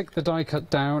wanted to stick the die cut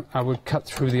down, I would cut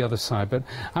through the other side, but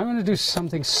I'm going to do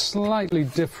something slightly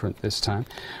different this time.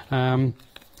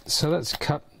 So let's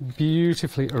cut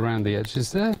beautifully around the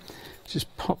edges there.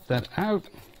 Just pop that out.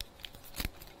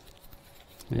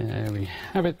 There we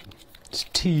have it.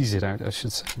 Just tease it out, I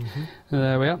should say.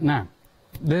 There we are. Now,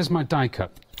 there's my die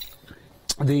cut.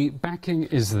 The backing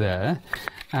is there,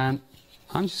 and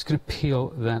I'm just going to peel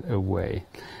that away.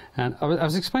 And I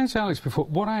was explaining to Alex before,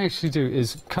 what I actually do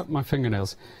is cut my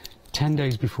fingernails 10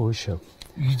 days before a show.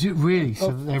 You do, really? So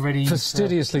that they're ready?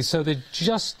 Fastidiously, so they're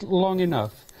just long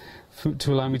enough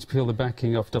to allow me to peel the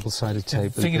backing off double-sided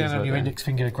tape. The fingernail on your index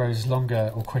finger grows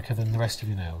longer or quicker than the rest of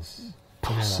your nails.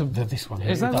 Possibly. This one.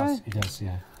 Is that right? It does,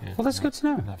 yeah. Well, that's good to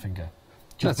know. That finger.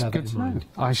 That's good to know.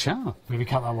 I shall. Maybe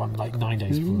cut that one like 9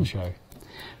 days before the show.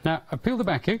 Now, I peel the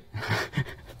backing.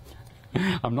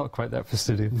 I'm not quite that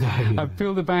fastidious. No. I've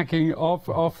peeled the backing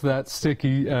off that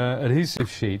sticky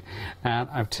adhesive sheet, and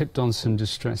I've tipped on some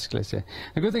distress glitter.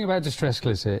 The good thing about distress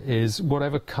glitter is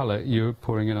whatever colour you're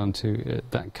pouring it onto,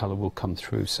 that colour will come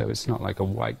through, so it's not like a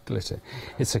white glitter.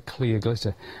 It's a clear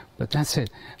glitter. But that's it,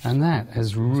 and that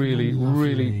has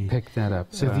really picked that up.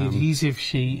 So the adhesive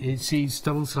sheet, it's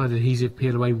double-sided adhesive,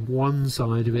 peel away one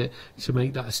side of it to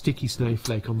make that a sticky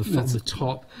snowflake on the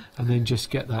top, and then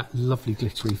just get that lovely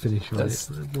glittery finish on it.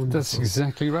 That's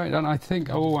exactly right, and I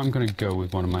think, I'm going to go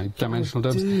with one of my dimensional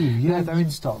domes. Yeah, they're in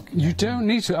stock. You don't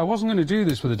need to. I wasn't going to do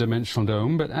this with a dimensional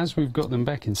dome, but as we've got them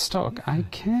back in stock, I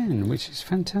can, which is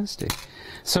fantastic.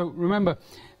 So remember,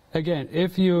 again,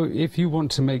 if you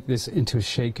want to make this into a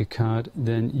shaker card,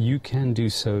 then you can do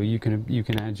so. You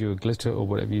can add your glitter or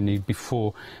whatever you need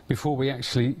before we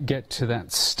actually get to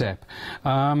that step.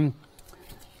 And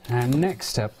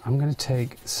next up, I'm going to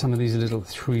take some of these little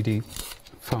 3D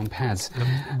foam pads.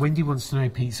 Wendy wants to know,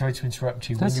 Pete, sorry to interrupt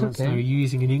you. That's Wendy wants to know, are you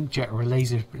using an inkjet or a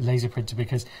laser printer,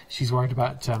 because she's worried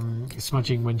about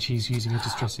smudging when she's using her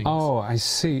distressing. Oh, I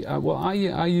see. Well,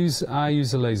 I use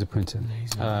a laser printer.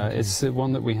 It's the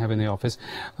one that we have in the office.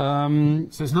 So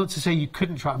it's not to say you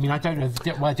couldn't try. I mean, I don't know.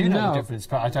 Well, I do know the difference,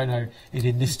 but I don't know it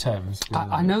in this terms.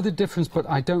 I know the difference, but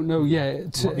I don't know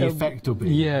yet what the effect will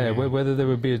be. Yeah, whether there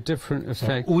would be a different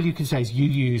effect. So all you can say is you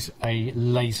use a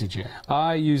laser jet.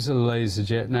 I use a laser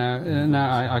jet.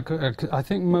 Now, I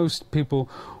think most people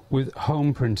with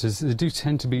home printers, they do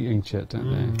tend to be inkjet,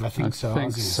 don't they? I think so.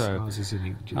 Ours is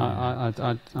an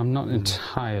inkjet. I'm not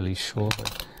entirely sure,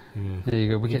 but there you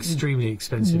go. We get extremely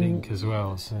expensive ink as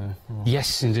well. So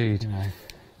yes, indeed.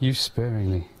 Use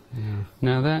sparingly.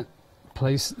 Now that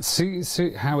place,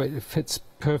 see how it fits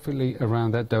perfectly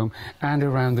around that dome and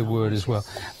around the word as well.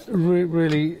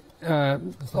 Really. A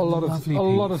lot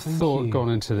of thought gone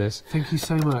into this. Thank you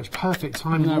so much. Perfect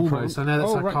timing almost. I know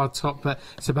that's our card top, but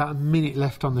it's about a minute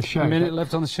left on the show. A minute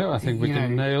left on the show. I think we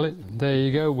can nail it. There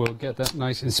you go. We'll get that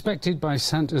nice inspected by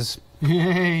Santa's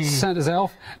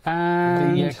elf,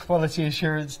 and the quality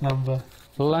assurance number.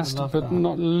 Last but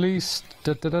not least,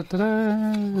 a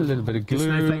little bit of glue. The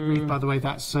snowflake wreath, by the way,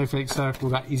 that snowflake circle,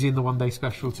 that is in the one-day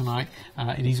special tonight.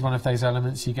 It is one of those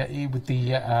elements you get with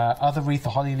the other wreath, the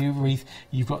holly wreath.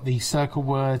 You've got the circle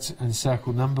words and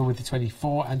circle number with the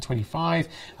 24 and 25,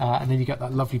 and then you get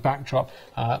that lovely backdrop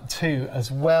too,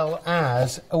 as well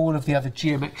as all of the other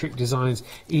geometric designs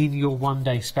in your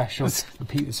one-day special. And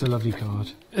Pete, it's a lovely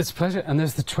card. It's a pleasure. And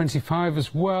there's the 25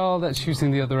 as well. That's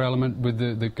using the other element with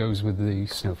that goes with the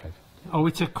snowflake. Oh,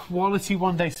 it's a quality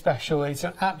one-day special. It's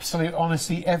an absolute,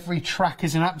 honestly, every track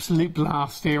is an absolute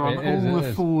blast here on all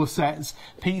the 4 sets.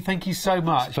 Pete, thank you so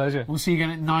much. It's a pleasure. We'll see you again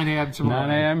at 9 a.m. tomorrow.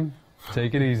 9 a.m.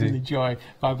 Take it easy. Enjoy.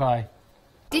 Bye-bye.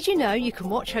 Did you know you can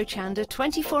watch Hochanda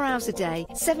 24 hours a day,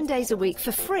 7 days a week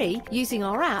for free using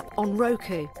our app on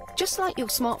Roku? Just like your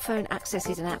smartphone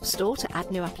accesses an app store to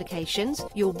add new applications,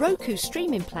 your Roku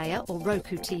streaming player or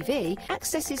Roku TV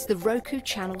accesses the Roku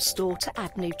channel store to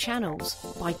add new channels.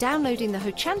 By downloading the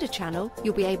Hochanda channel,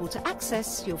 you'll be able to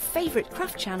access your favourite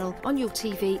craft channel on your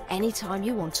TV anytime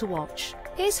you want to watch.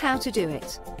 Here's how to do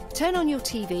it. Turn on your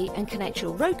TV and connect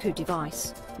your Roku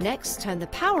device. Next, turn the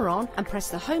power on and press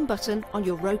the home button on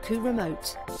your Roku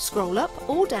remote. Scroll up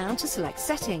or down to select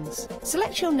settings.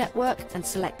 Select your network and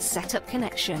select setup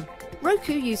connection.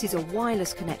 Roku uses a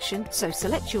wireless connection, so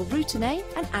select your router name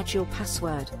and add your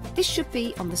password. This should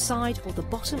be on the side or the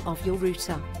bottom of your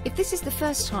router. If this is the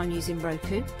first time using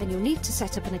Roku, then you'll need to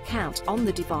set up an account on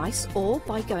the device or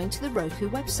by going to the Roku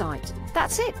website.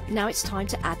 That's it. Now it's time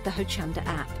to add the Hochanda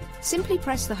app. Simply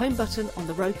press the home button on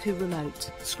the Roku remote.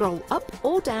 Scroll up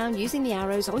or down using the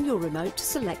arrows on your remote to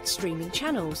select streaming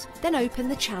channels. Then open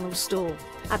the channel store.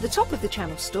 At the top of the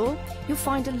channel store, you'll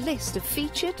find a list of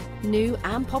featured, new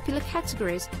and popular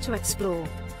categories to explore.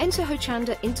 Enter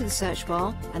Hochanda into the search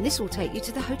bar and this will take you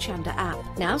to the Hochanda app.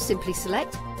 Now simply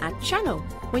select Add Channel.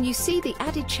 When you see the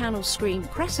added channel screen,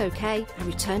 press OK and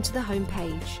return to the home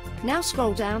page. Now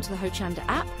scroll down to the Hochanda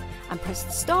app and press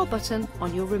the star button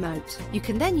on your remote. You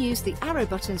can then use the arrow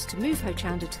buttons to move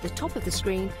Hochanda to the top of the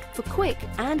screen for quick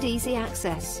and easy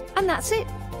access. And that's it!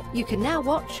 You can now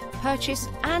watch, purchase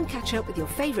and catch up with your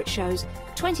favourite shows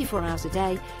 24 hours a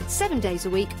day, 7 days a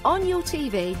week on your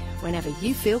TV whenever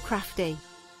you feel crafty.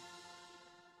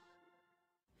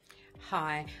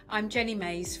 Hi, I'm Jenny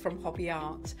Mays from Hobby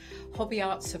Art. Hobby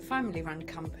Art's a family-run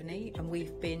company and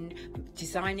we've been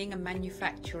designing and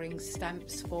manufacturing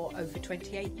stamps for over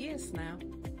 28 years now.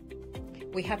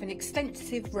 We have an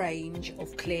extensive range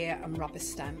of clear and rubber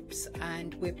stamps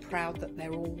and we're proud that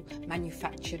they're all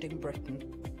manufactured in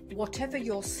Britain. Whatever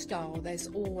your style, there's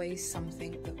always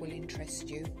something that will interest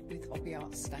you with Hobby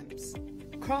Art stamps.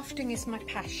 Crafting is my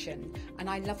passion and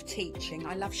I love teaching.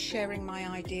 I love sharing my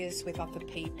ideas with other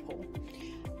people.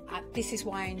 This is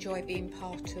why I enjoy being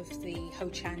part of the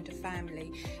Hochanda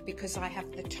family, because I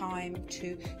have the time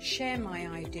to share my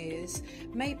ideas,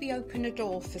 maybe open a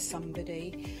door for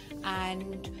somebody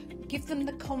and give them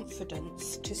the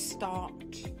confidence to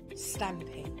start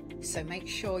stamping. So make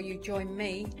sure you join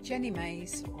me, Jenny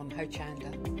Mays, on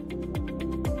Hochanda.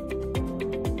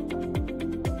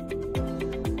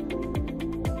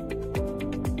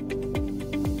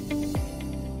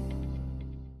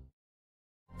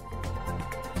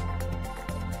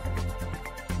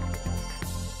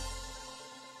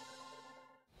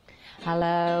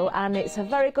 Hello, and it's a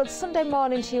very good Sunday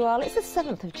morning to you all. It's the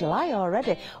 7th of July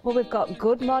already. Well, we've got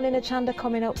Good Morning Hochanda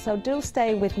coming up, so do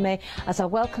stay with me as I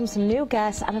welcome some new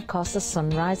guests and, of course, the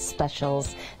Sunrise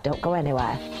Specials. Don't go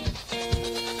anywhere.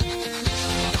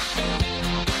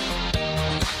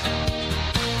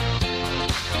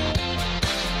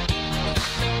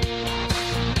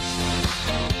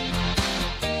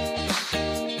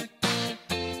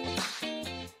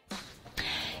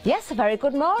 Yes, a very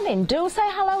good morning. Do say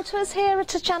hello to us here at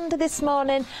Hochanda this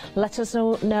morning. Let us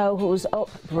know who's up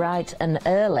bright and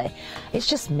early. It's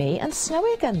just me and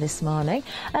Snowy again this morning.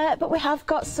 But we have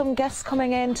got some guests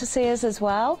coming in to see us as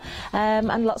well.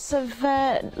 And lots of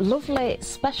lovely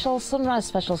special sunrise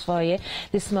specials for you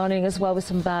this morning as well, with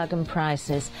some bargain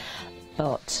prices.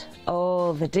 But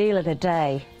oh, the deal of the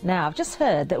day. Now, I've just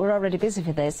heard that we're already busy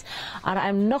for this, and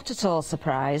I'm not at all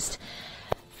surprised.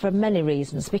 For many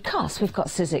reasons, because we've got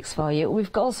Sizzix for you,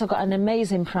 we've also got an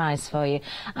amazing prize for you,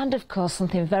 and of course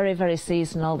something very, very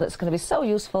seasonal that's going to be so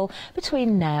useful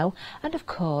between now and of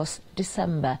course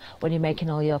December, when you're making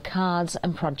all your cards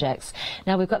and projects.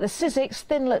 Now we've got the Sizzix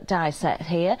Thinlet die set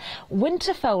here,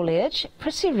 winter foliage,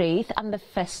 pretty wreath and the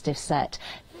festive set.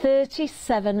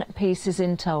 37 pieces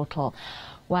in total.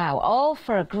 Wow, all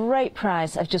for a great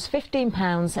price of just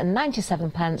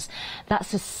 £15.97.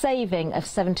 That's a saving of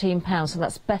 £17, so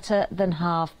that's better than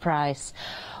half price.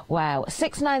 Wow,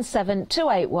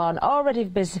 697-281, already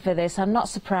busy for this. I'm not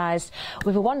surprised.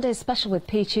 We've a one-day special with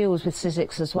PTUs with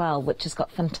Sizzix as well, which has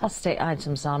got fantastic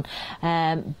items on.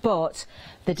 But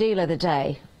the deal of the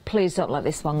day, please don't let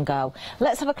this one go.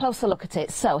 Let's have a closer look at it.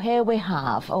 So here we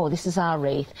have, oh, this is our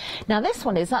wreath. Now this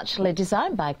one is actually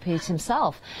designed by Pete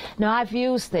himself. Now I've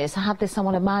used this, I had this on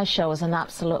one of my shows and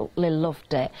absolutely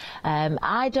loved it.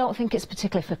 I don't think it's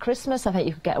particularly for Christmas. I think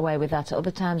you could get away with that at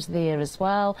other times of the year as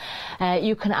well.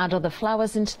 You can add other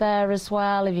flowers into there as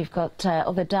well. If you've got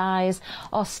other dies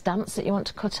or stamps that you want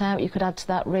to cut out, you could add to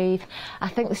that wreath. I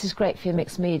think this is great for your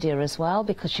mixed media as well,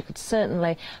 because you could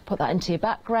certainly put that into your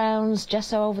backgrounds,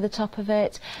 gesso over the top of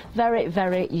it. Very,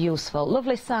 very useful.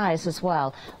 Lovely size as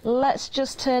well. Let's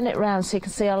just turn it round so you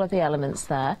can see all of the elements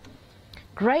there.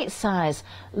 Great size,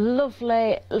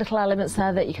 lovely little elements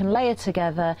there that you can layer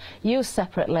together, use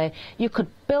separately. You could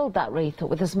build that wreath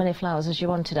up with as many flowers as you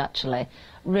wanted, actually.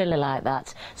 Really like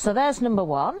that. So there's number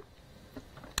one.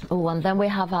 Oh, and then we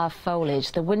have our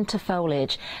foliage, the winter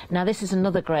foliage. Now this is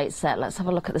another great set. Let's have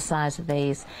a look at the size of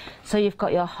these. So you've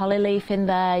got your holly leaf in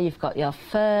there, you've got your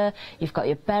fir, you've got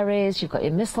your berries, you've got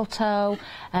your mistletoe,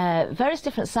 various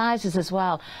different sizes as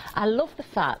well. I love the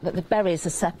fact that the berries are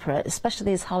separate, especially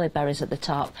these holly berries at the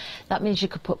top. That means you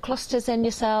could put clusters in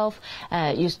yourself,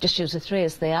 just use the three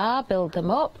as they are, build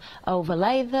them up,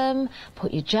 overlay them,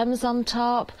 put your gems on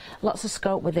top. Lots of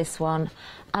scope with this one.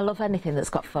 I love anything that's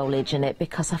got foliage in it,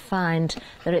 because I find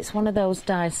that it's one of those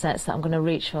die sets that I'm going to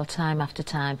reach for time after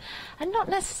time, and not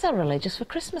necessarily just for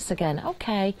Christmas again.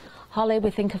 Okay, holly, we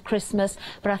think of Christmas,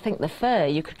 but I think the fir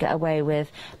you could get away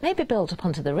with, maybe build up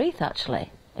onto the wreath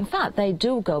actually. In fact, they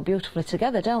do go beautifully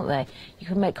together, don't they? You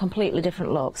can make completely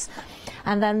different looks.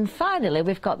 And then finally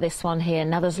we've got this one here.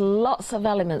 Now there's lots of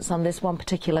elements on this one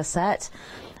particular set.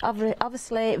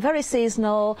 Obviously very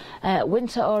seasonal,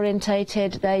 winter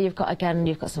orientated. There you've got, again,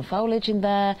 you've got some foliage in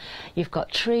there, you've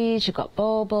got trees, you've got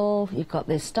bauble, you've got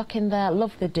this stock in there.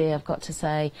 Love the deer, I've got to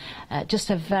say. Just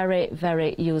a very,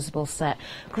 very usable set.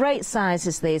 Great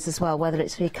sizes these as well, whether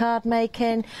it's for your card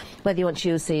making, whether you want to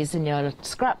use these in your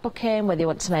scrapbooking, whether you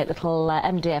want to make little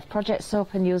MDF projects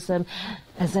up and use them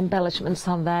as embellishments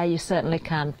on there, you certainly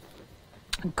can.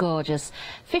 Gorgeous.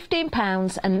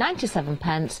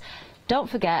 £15.97. Don't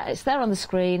forget, it's there on the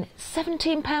screen,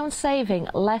 £17 saving,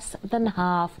 less than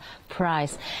half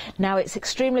price. Now, it's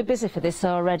extremely busy for this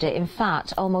already. In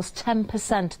fact, almost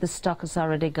 10% of the stock has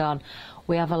already gone.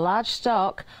 We have a large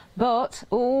stock, but,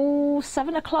 oh,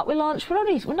 7 o'clock we launched. We're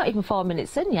not even 4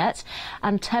 minutes in yet,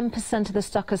 and 10% of the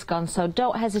stock has gone. So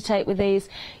don't hesitate with these.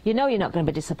 You know you're not going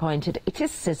to be disappointed. It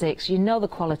is Sizzix. You know the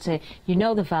quality. You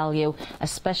know the value,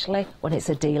 especially when it's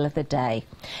a deal of the day.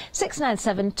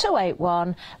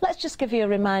 697-281. Let's just give you a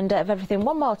reminder of everything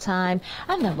one more time,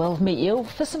 and then we'll meet you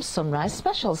for some sunrise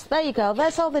specials. There you go.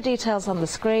 There's all the details on the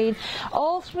screen.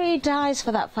 All three dies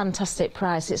for that fantastic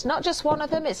price. It's not just one of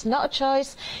them. It's not a choice.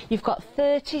 You've got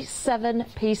 37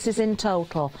 pieces in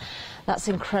total. That's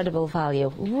incredible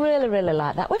value. Really, really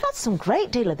like that. We've had some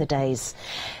great deal of the days.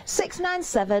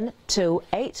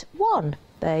 697-281.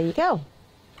 There you go.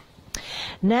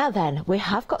 Now then, we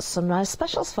have got sunrise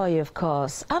specials for you, of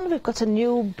course, and we've got a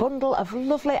new bundle of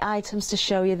lovely items to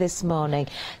show you this morning,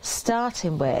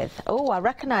 starting with, oh, I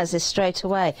recognise this straight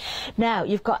away. Now,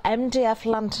 you've got MDF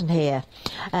lantern here.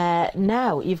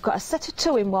 Now, you've got a set of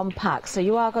 2 in one pack, so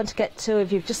you are going to get 2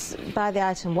 if you just buy the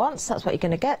item once. That's what you're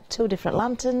going to get, 2 different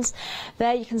lanterns.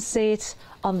 There you can see it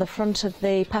on the front of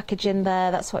the packaging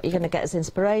there. That's what you're going to get as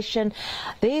inspiration.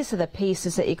 These are the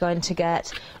pieces that you're going to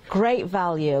get. Great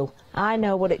value. I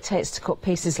know what it takes to cut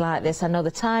pieces like this. I know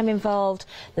the time involved,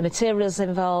 the materials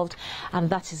involved, and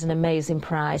that is an amazing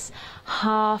price.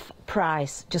 Half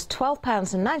price, just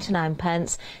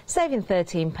 £12.99, saving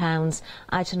 £13.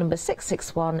 Item number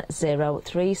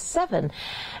 661037.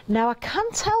 Now I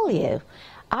can tell you,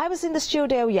 I was in the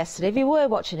studio yesterday. If you were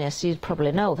watching this, you'd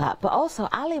probably know that. But also,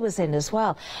 Ali was in as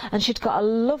well. And she'd got a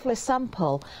lovely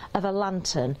sample of a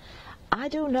lantern. I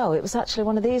don't know, it was actually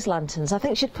one of these lanterns. I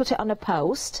think she'd put it on a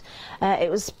post. It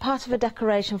was part of a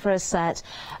decoration for a set.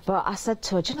 But I said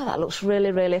to her, do you know, that looks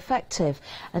really, really effective.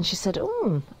 And she said,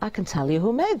 I can tell you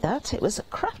who made that. It was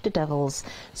Crafter Devils.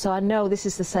 So I know this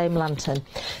is the same lantern.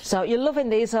 So you're loving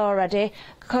these already.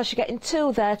 Of course, you're getting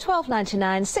 2 there,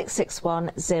 £12.99,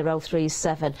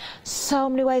 661037. So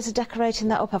many ways of decorating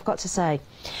that up, I've got to say.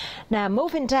 Now,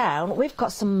 moving down, we've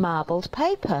got some marbled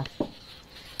paper.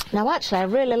 Now actually I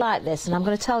really like this, and I'm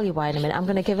going to tell you why in a minute. I'm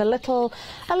going to give a little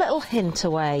hint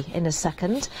away in a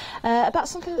second about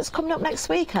something that's coming up next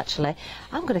week actually.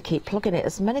 I'm going to keep plugging it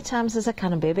as many times as I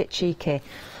can and be a bit cheeky.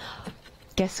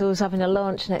 Guess who's having a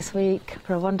launch next week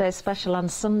for a one-day special on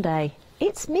Sunday?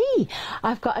 It's me!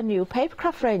 I've got a new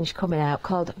papercraft range coming out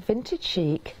called Vintage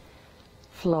Chic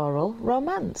Floral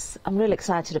Romance. I'm really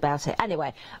excited about it.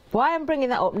 Anyway, why I'm bringing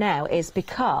that up now is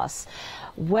because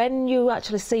when you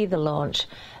actually see the launch,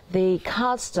 the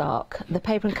cardstock, the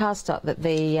paper and cardstock that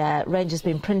the range has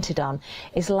been printed on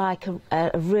is like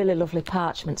a really lovely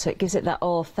parchment, so it gives it that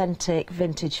authentic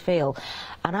vintage feel.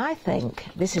 And I think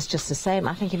this is just the same.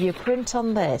 I think if you print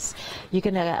on this, you're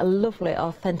going to get a lovely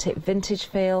authentic vintage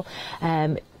feel.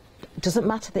 Doesn't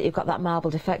matter that you've got that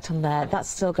marbled effect on there, that's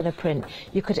still going to print.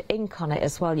 You could ink on it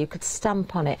as well, you could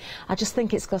stamp on it. I just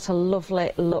think it's got a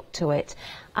lovely look to it.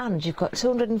 And you've got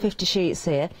 250 sheets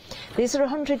here. These are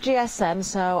 100 GSM,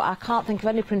 so I can't think of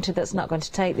any printer that's not going to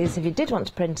take these if you did want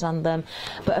to print on them.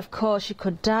 But of course you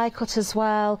could die cut as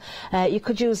well. You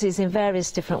could use these in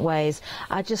various different ways.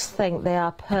 I just think they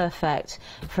are perfect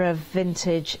for a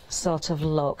vintage sort of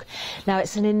look. Now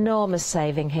it's an enormous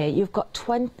saving here. You've got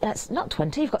you've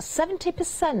got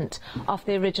 70% off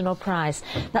the original price.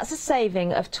 That's a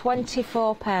saving of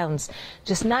 £24.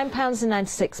 Just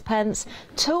 £9.96,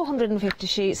 250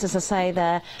 sheets, as I say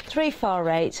there,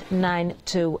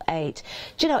 348928.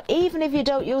 Do you know, even if you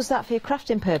don't use that for your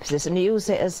crafting purposes and you use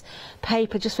it as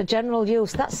paper just for general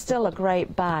use, that's still a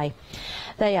great buy.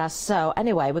 There you are. So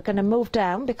anyway, we're going to move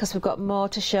down because we've got more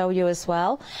to show you as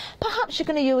well. Perhaps you're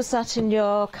going to use that in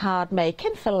your card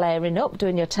making for layering up,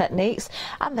 doing your techniques,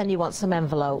 and then you want some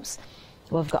envelopes.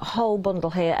 We've got a whole bundle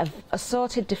here of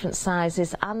assorted different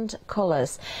sizes and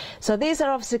colours. So these are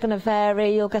obviously going to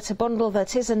vary. You'll get a bundle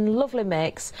that is a lovely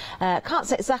mix. Can't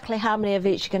say exactly how many of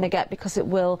each you're going to get because it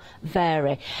will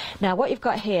vary. Now what you've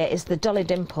got here is the Dolly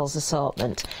Dimples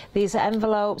assortment. These are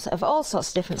envelopes of all sorts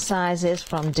of different sizes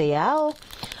from DL.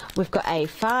 We've got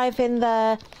A5 in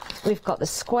there. We've got the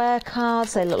square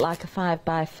cards. They look like a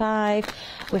 5x5.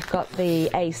 We've got the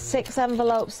A6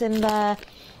 envelopes in there.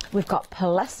 We've got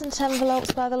pearlescent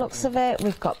envelopes by the looks of it.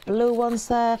 We've got blue ones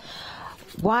there,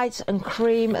 white and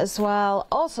cream as well,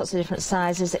 all sorts of different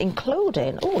sizes,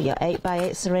 including, oh, your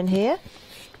 8x8s are in here.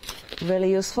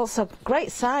 Really useful. So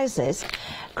great sizes,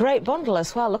 great bundle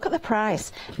as well. Look at the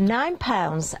price,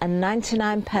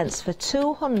 £9.99 for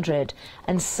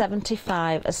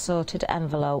 275 assorted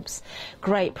envelopes.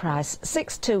 Great price,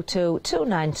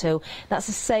 622,292. That's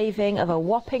a saving of a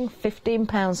whopping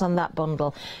 £15 on that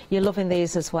bundle. You're loving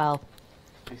these as well.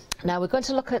 Now we're going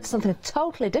to look at something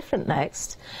totally different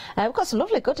next. We've got some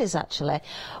lovely goodies actually.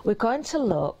 We're going to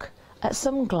look at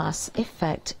some glass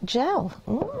effect gel.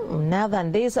 Now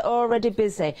then, these are already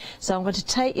busy, so I'm going to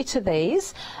take you to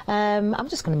these. I'm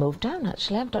just going to move down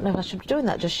actually. I don't know if I should be doing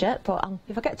that just yet, but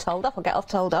if I get told off, I'll get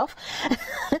told off.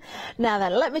 Now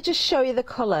then, let me just show you the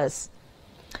colours,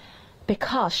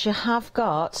 because you have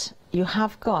got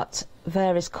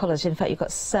various colours. In fact, you've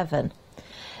got 7.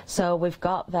 So we've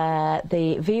got there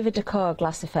the Viva Decor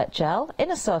Glass Effect Gel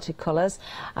in assorted colours,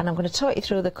 and I'm going to talk you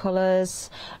through the colours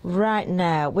right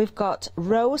now. We've got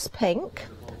rose pink.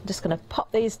 I'm just going to pop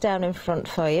these down in front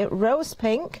for you. Rose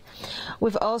pink.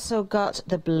 We've also got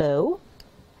the blue.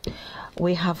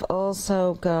 We have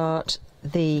also got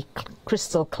the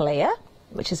crystal clear,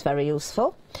 which is very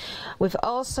useful. We've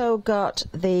also got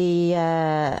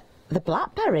the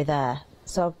blackberry there,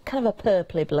 so kind of a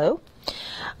purpley blue.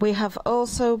 We have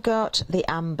also got the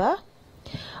amber,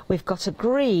 we've got a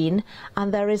green,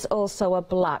 and there is also a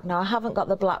black. Now I haven't got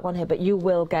the black one here, but you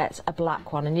will get a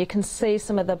black one, and you can see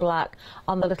some of the black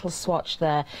on the little swatch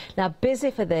there. Now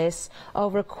busy for this,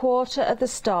 over a quarter of the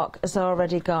stock has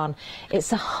already gone.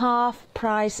 It's a half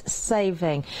price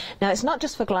saving. Now it's not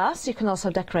just for glass, you can also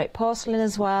decorate porcelain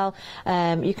as well.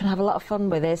 You can have a lot of fun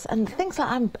with this, and things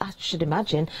like I should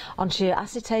imagine onto your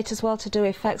acetate as well to do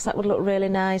effects. That would look really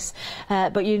nice.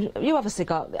 But you obviously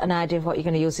got an idea of what you're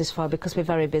going to use this for, because we're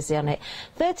very busy on it.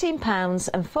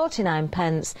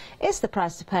 £13.49 is the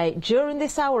price to pay during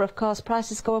this hour. Of course,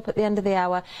 prices go up at the end of the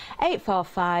hour.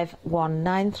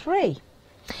 845193.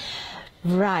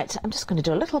 Right, I'm just going to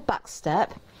do a little back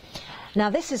step. Now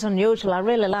this is unusual, I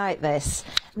really like this.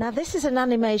 Now this is an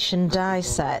animation die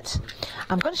set.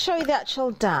 I'm going to show you the actual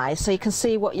die so you can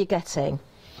see what you're getting,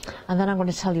 and then I'm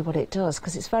going to tell you what it does,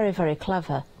 because it's very, very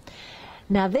clever.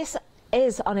 Now this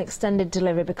is on extended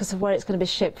delivery because of where it's going to be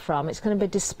shipped from. It's going to be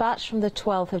dispatched from the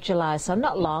 12th of July, so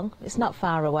not long, it's not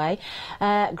far away.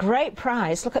 Great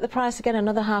price. Look at the price again,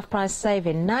 another half price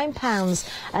saving,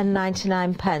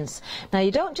 £9.99. Now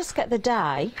you don't just get the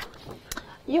die,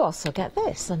 you also get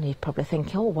this, and you're probably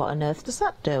thinking, oh, what on earth does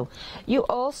that do? You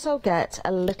also get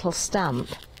a little stamp.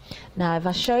 Now, if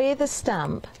I show you the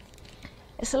stamp,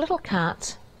 it's a little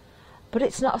cat, but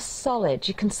it's not a solid.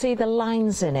 You can see the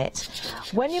lines in it.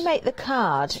 When you make the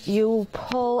card, you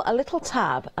pull a little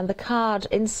tab, and the card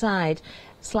inside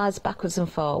slides backwards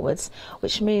and forwards,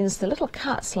 which means the little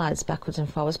cat slides backwards and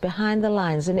forwards behind the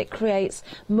lines, and it creates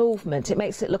movement. It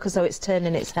makes it look as though it's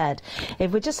turning its head.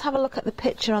 If we just have a look at the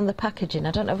picture on the packaging,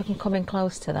 I don't know if we can come in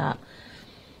close to that.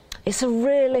 It's a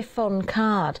really fun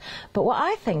card, but what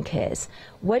I think is,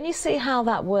 when you see how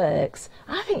that works,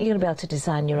 I think you're going to be able to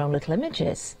design your own little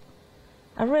images.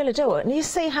 I really do. And you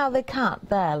see how the cat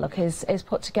there, look, is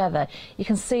put together. You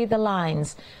can see the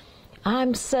lines.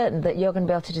 I'm certain that you're going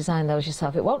to be able to design those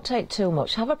yourself. It won't take too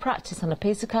much. Have a practice on a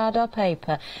piece of card or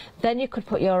paper. Then you could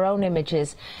put your own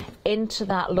images into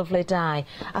that lovely die.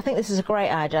 I think this is a great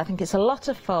idea. I think it's a lot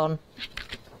of fun.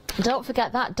 Don't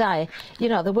forget that die, you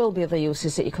know, there will be other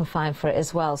uses that you can find for it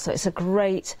as well. So it's a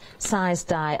great size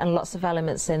die and lots of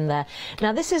elements in there.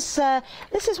 Now this is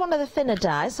one of the thinner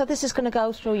dies, so this is going to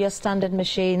go through your standard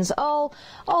machines, all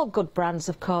good brands,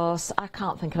 of course. I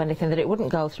can't think of anything that it wouldn't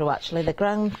go through, actually. The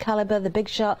Grand Caliber, the Big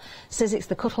Shot, Sizzix,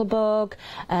 the Cuttlebug.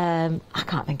 I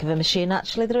can't think of a machine,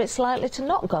 actually, that it's likely to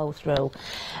not go through.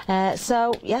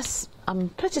 So, yes, I'm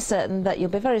pretty certain that you'll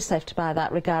be very safe to buy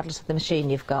that regardless of the machine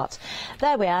you've got.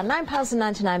 There we are,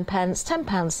 £9.99,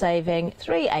 £10 saving,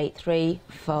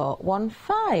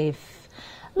 383415.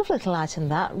 Lovely little item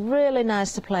that, really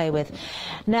nice to play with.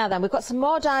 Now then, we've got some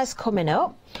more dies coming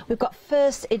up. We've got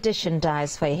first edition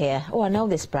dies for you here. Oh, I know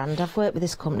this brand, I've worked with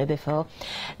this company before.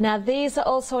 Now these are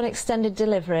also an extended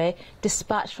delivery,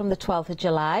 dispatched from the 12th of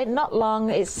July. Not long,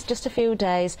 it's just a few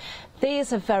days.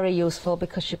 These are very useful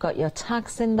because you've got your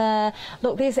tags in there.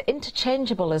 Look, these are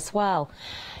interchangeable as well.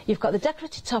 You've got the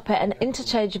decorative topper and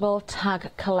interchangeable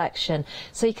tag collection.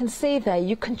 So you can see there,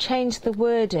 you can change the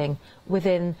wording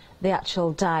within the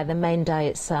actual die, the main die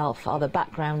itself, or the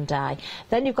background die.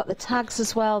 Then you've got the tags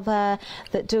as well there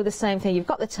that do the same thing. You've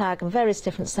got the tag and various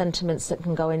different sentiments that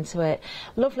can go into it.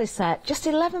 Lovely set, just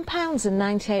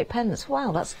 £11.98.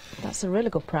 Wow, that's a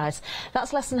really good price.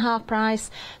 That's less than half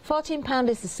price. £14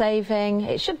 is the saving.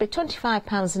 It should be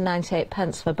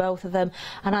 £25.98 for both of them,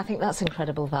 and I think that's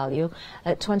incredible value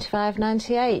at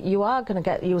 £25.98. You are going to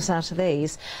get use out of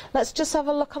these. Let's just have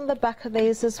a look on the back of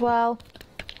these as well.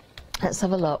 Let's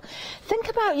have a look. Think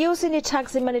about using your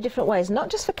tags in many different ways, not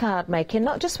just for card making,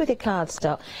 not just with your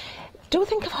cardstock. Do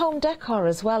think of home decor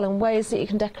as well, and ways that you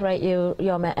can decorate your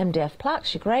MDF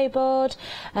plaques, your grey board,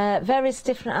 various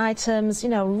different items. You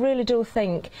know, really do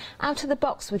think out of the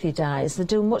box with your dies. They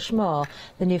do much more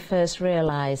than you first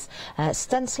realise.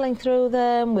 Stenciling through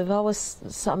them, we've always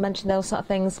sort of mentioned those sort of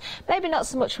things. Maybe not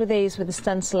so much with these, with the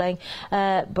stenciling,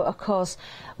 but of course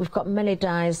we've got many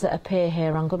dies that appear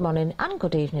here on Good Morning and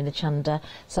Good Evening Hochanda.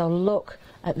 So look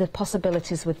at the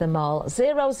possibilities with them all.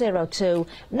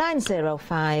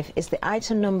 002905 is the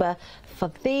item number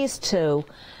for these two,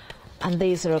 and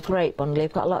these are a great bundle.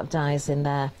 You've got a lot of dies in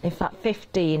there, in fact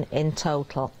 15 in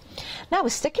total. Now we're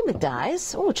sticking with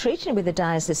dies. Oh, we're treating you with the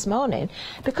dies this morning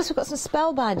because we've got some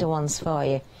spellbinder ones for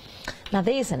you. Now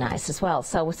these are nice as well,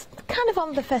 so we're kind of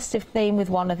on the festive theme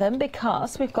with one of them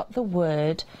because we've got the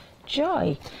word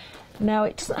joy. Now,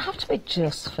 it doesn't have to be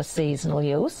just for seasonal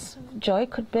use. Joy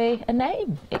could be a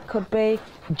name. It could be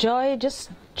joy,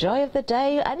 just joy of the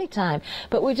day, anytime.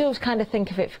 But we do kind of think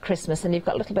of it for Christmas, and you've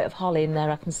got a little bit of holly in there,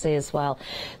 I can see as well.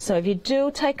 So if you do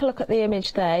take a look at the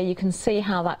image there, you can see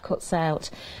how that cuts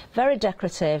out. Very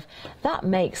decorative. That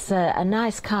makes a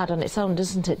nice card on its own,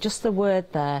 doesn't it? Just the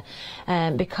word there,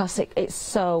 because it's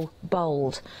so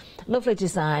bold. Lovely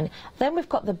design. Then we've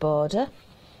got the border.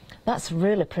 That's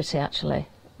really pretty, actually.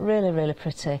 Really, really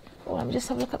pretty. Oh, let me just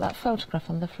have a look at that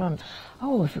photograph on the front.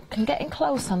 Oh, if we can get in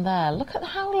close on there. Look at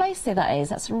how lacy that is.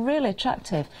 That's really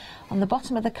attractive. On the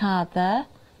bottom of the card there.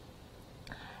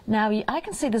 Now, I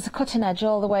can see there's a cutting edge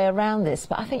all the way around this,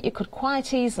 but I think you could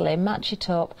quite easily match it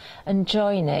up and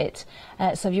join it.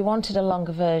 So if you wanted a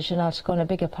longer version or to go on a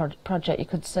bigger project, you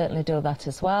could certainly do that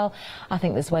as well. I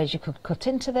think there's ways you could cut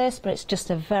into this, but it's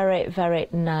just a very, very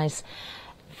nice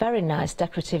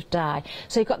decorative die.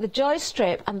 So you've got the Joy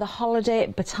strip and the Holiday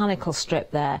Botanical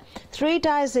strip there. 3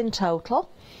 dies in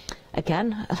total.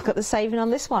 Again, I've got the saving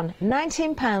on this one.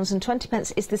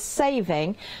 £19.20 is the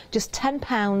saving, just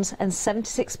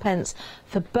 £10.76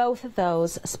 for both of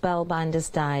those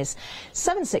Spellbinders dies.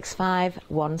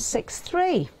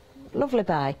 765163. Lovely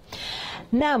buy.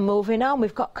 Now moving on,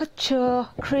 we've got Couture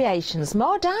Creations.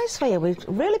 More dies for you. We're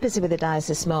really busy with the dies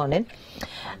this morning.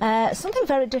 Something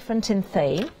very different in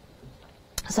theme.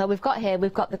 So we've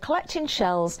got the collecting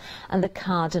shells and the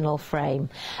cardinal frame.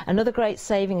 Another great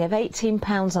saving of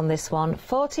 £18 on this one,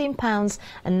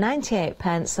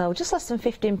 £14.98, so just less than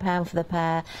 £15 for the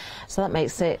pair. So that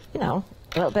makes it, you know,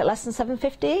 a little bit less than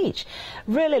 £7.50 each.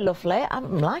 Really lovely.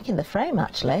 I'm liking the frame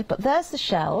actually, but there's the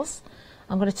shells.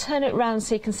 I'm going to turn it round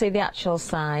so you can see the actual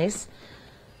size.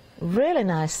 Really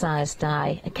nice size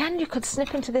die. Again, you could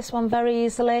snip into this one very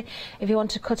easily if you want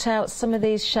to cut out some of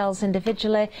these shells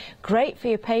individually. Great for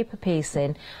your paper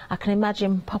piecing. I can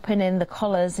imagine popping in the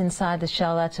colours inside the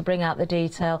shell there to bring out the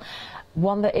detail.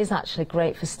 One that is actually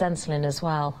great for stenciling as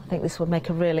well. I think this would make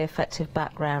a really effective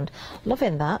background.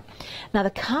 Loving that. Now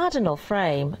the cardinal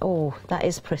frame, oh, that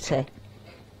is pretty.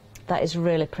 That is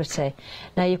really pretty.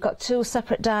 Now you've got two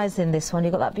separate dies in this one.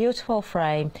 You've got that beautiful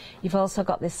frame. You've also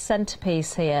got this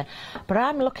centrepiece here. But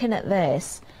I'm looking at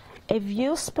this. If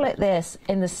you split this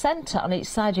in the centre on each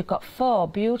side, you've got 4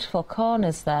 beautiful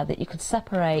corners there that you could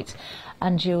separate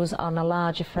and use on a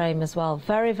larger frame as well.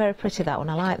 Very, very pretty, that one.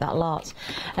 I like that a lot.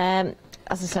 As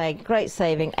I say, great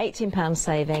saving, £18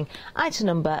 saving. Item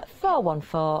number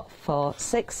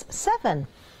 414467.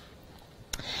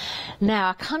 Now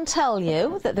I can tell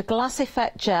you that the glass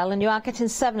effect gel, and you are getting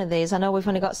 7 of these. I know we've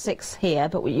only got 6 here,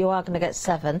 but you are going to get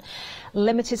 7.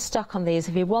 Limited stock on these.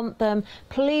 If you want them,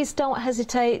 please don't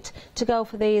hesitate to go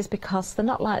for these because they're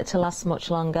not likely to last much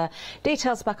longer.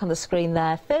 Details back on the screen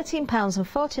there.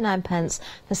 £13.49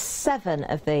 for 7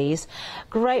 of these.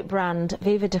 Great brand,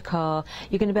 Viva Decor.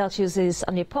 You're going to be able to use these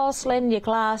on your porcelain, your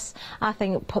glass. I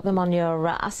think put them on your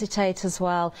acetate as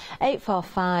well.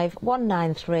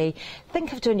 845193.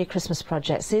 Think of doing your Christmas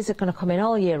projects. These are going to come in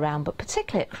all year round, but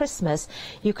particularly at Christmas,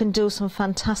 you can do some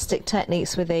fantastic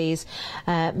techniques with these.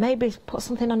 Maybe put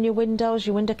something on your windows,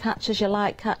 your window catchers, your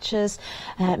light catchers.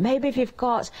 Maybe if you've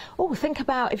got, think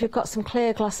about if you've got some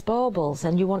clear glass baubles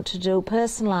and you want to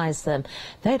personalise them.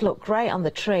 They'd look great on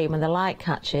the tree when the light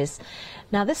catches.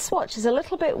 Now this swatch is a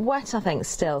little bit wet, I think,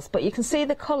 still, but you can see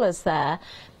the colours there.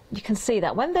 You can see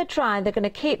that when they're dry, they're going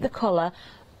to keep the colour,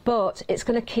 but it's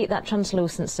going to keep that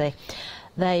translucency.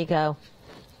 There you go.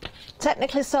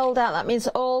 Technically sold out. That means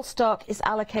all stock is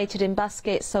allocated in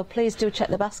baskets, so please do check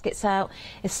the baskets out.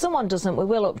 If someone doesn't, we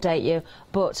will update you,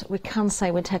 but we can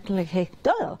say we're technically can't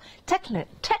get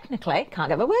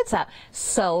my words out,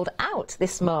 sold out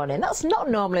this morning. That's not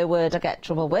normally a word I get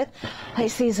trouble with.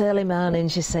 It's these early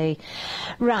mornings, you see.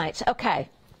 Right, okay.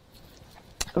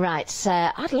 Right,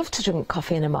 I'd love to drink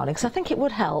coffee in the morning because I think it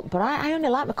would help, but I only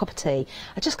like my cup of tea.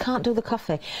 I just can't do the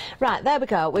coffee. Right, there we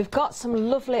go. We've got some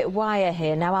lovely wire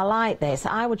here. Now, I like this.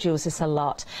 I would use this a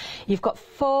lot. You've got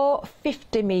 4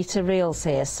 50-metre reels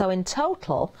here. So in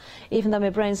total, even though my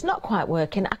brain's not quite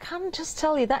working, I can just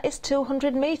tell you that is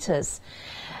 200 metres.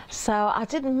 So I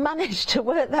didn't manage to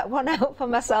work that one out for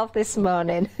myself this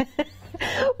morning.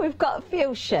 We've got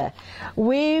fuchsia,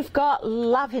 we've got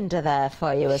lavender there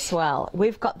for you as well,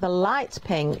 we've got the light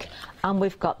pink, and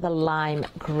we've got the lime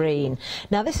green.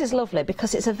 Now this is lovely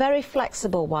because it's a very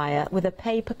flexible wire with a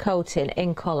paper coating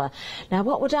in colour. Now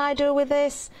what would I do with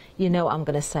this? You know what I'm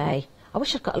going to say. I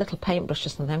wish I'd got a little paintbrush or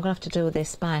something. I'm going to have to do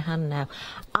this by hand now.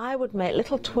 I would make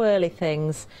little twirly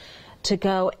things to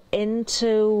go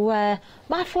into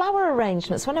my flower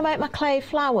arrangements. When I make my clay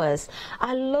flowers,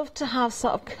 I love to have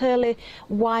sort of curly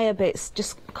wire bits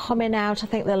just coming out. I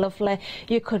think they're lovely.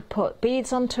 You could put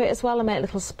beads onto it as well and make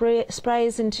little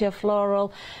sprays into your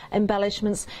floral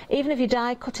embellishments. Even if you're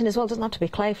die cutting as well, it doesn't have to be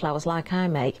clay flowers like I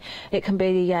make. It can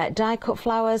be die cut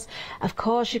flowers. Of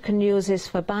course, you can use this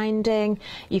for binding.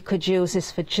 You could use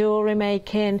this for jewellery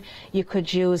making. You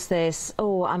could use this,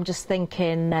 I'm just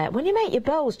thinking, when you make your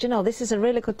bows, do you know, this is a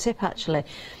really good tip actually.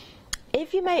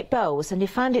 If you make bows and you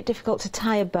find it difficult to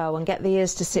tie a bow and get the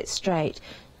ears to sit straight,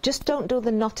 just don't do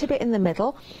the knotty bit in the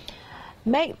middle.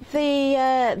 Make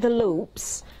the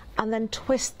loops and then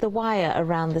twist the wire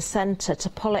around the centre to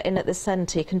pull it in at the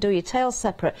centre. You can do your tail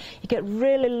separate. You get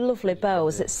really lovely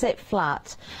bows that sit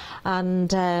flat.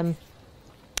 And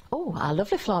our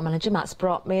lovely floor manager Matt's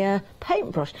brought me a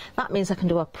paintbrush. That means I can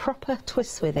do a proper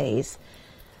twist with these.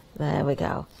 There we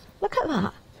go. Look at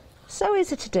that. So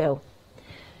easy to do.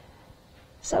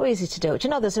 So easy to do. Do you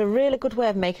know, there's a really good way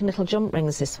of making little jump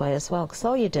rings this way as well, because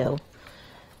all you do,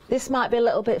 this might be a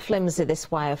little bit flimsy, this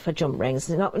wire for jump rings.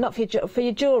 Not for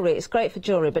your jewellery, it's great for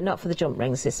jewellery, but not for the jump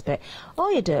rings, this bit.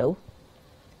 All you do,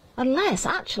 unless,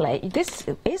 actually, this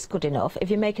is good enough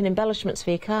if you're making embellishments for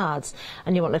your cards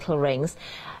and you want little rings.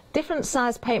 Different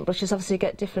size paintbrushes obviously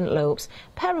get different loops.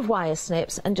 Pair of wire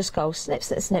snips and just go snip,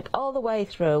 snip, snip all the way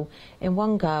through in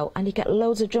one go, and you get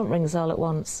loads of jump rings all at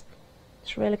once.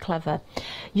 It's really clever.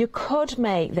 You could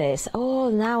make this. Oh,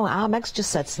 now Meg's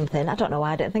just said something. I don't know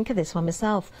why I didn't think of this one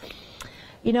myself.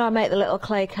 You know, I make the little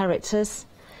clay characters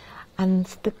and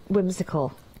the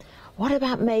whimsical. What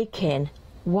about making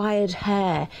wired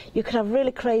hair? You could have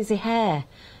really crazy hair.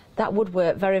 That would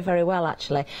work very, very well,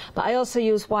 actually. But I also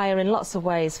use wire in lots of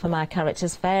ways for my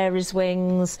characters. Fairies'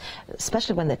 wings,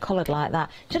 especially when they're coloured like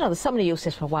that. Do you know, there's so many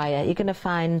uses for wire. You're going to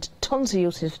find tons of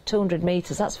uses for 200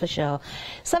 metres, that's for sure.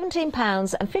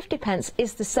 £17.50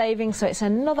 is the saving, so it's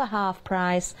another half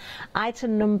price.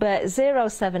 Item number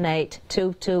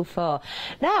 078224.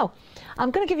 Now,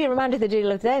 I'm going to give you a reminder of the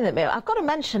deal of the day in a minute. I've got to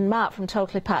mention Mark from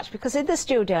Totally Patched, because in the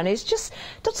studio, and he's just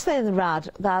not saying the rad,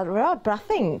 but I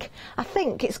think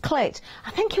it's clicked.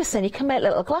 I think you were saying you can make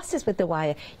little glasses with the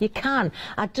wire. You can.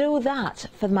 I do that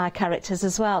for my characters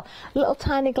as well. Little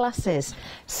tiny glasses.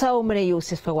 So many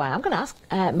uses for wire. I'm going to ask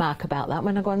Mark about that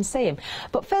when I go and see him.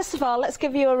 But first of all, let's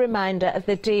give you a reminder of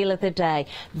the deal of the day.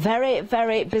 Very,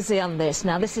 very busy on this.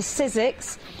 Now, this is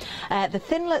Sizzix. The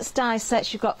Thinlets die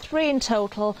sets, you've got 3 in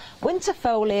total. Winter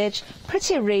foliage,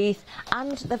 pretty wreath,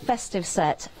 and the festive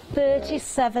set.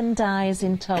 37 dies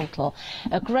in total.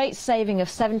 A great saving of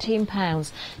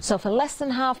 £17. So for less than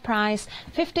half price,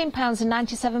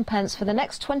 £15.97 for the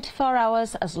next 24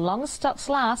 hours, as long as stocks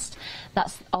last.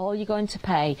 That's all you're going to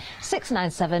pay.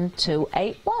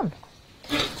 697281.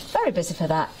 Very busy for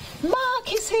that.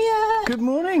 Mark is here. Good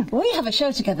morning. We have a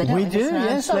show together, don't we? We do,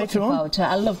 yes, so later on. Forward to it.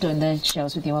 I love doing the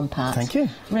shows with you and Pat. Thank you.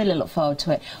 Really look forward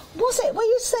to it. Was it, were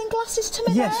you saying glasses to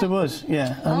me Yes, there? it was,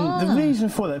 yeah. The reason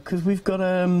for that, because we've got,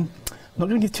 I'm not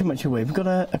going to give too much away, we've got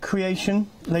a creation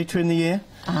later in the year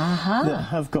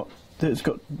that's got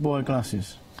wire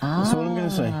glasses. That's all I'm going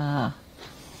to say.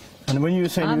 And when you were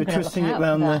saying you were twisting it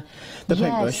around the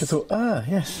paintbrush, I thought,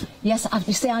 yes. Yes,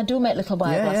 you see, I do make little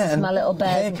wire glasses for my little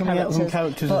bears and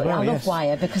characters but as well, I love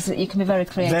wire because you can be very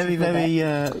creative. Very, very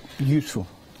useful.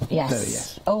 Yes. Very,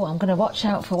 yes. Oh, I'm going to watch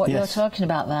out for what you're talking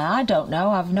about there. I don't know.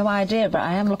 I've no idea, but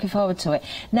I am looking forward to it.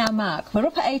 Now, Mark, we're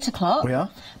up at 8 o'clock. We are.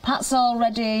 Pat's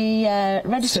already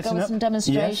ready to go with some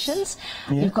demonstrations. Yes.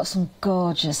 Yeah. You've got some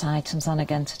gorgeous items on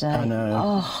again today. I know.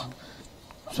 Oh,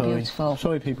 sorry. Beautiful.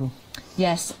 Sorry, people.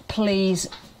 Yes, please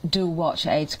do watch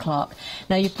at 8 o'clock.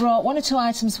 Now, you've brought 1 or 2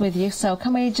 items with you, so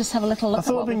can we just have a little look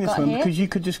at what we've got here? I thought I'd bring this one because you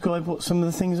could describe what some of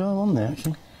the things are on there,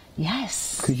 actually.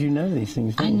 Yes. Because you know these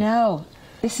things, don't you? I know.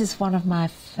 This is one of my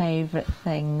favourite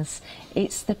things.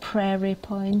 It's the prairie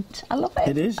point. I love it.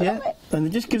 It is, yeah. And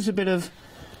it just gives a bit of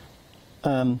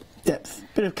depth, a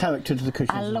bit of character to the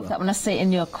cushions. I love that when I see it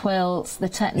in your quilts. The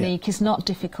technique is not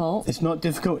difficult. It's not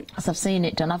difficult. As I've seen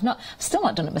it done. I've still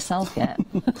not done it myself yet.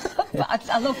 But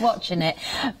I love watching it.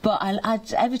 But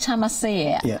every time I see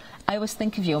it, I always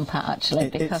think of you and Pat, actually,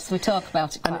 because we talk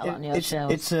about it quite a lot on your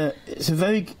shows. It's a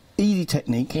very easy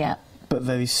technique, yeah, but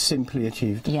very simply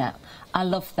achieved. Yeah. I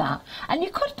love that. And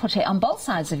you could put it on both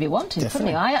sides if you wanted,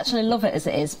 Definitely. couldn't you? I actually love it as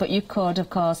it is, but you could, of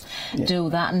course, do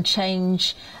that and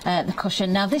change the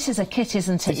cushion. Now, this is a kit,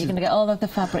 isn't it? You're going to get all of the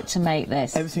fabric to make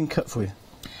this. Everything cut for you.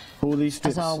 All these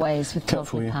strips. As always, with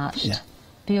Totally Patched. Yeah.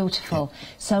 Beautiful. Yeah.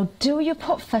 So, do you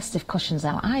put festive cushions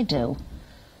out? I do.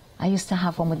 I used to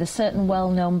have one with a certain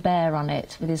well-known bear on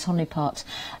it, with his honey pot,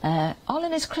 all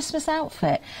in his Christmas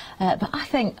outfit. But I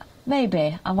think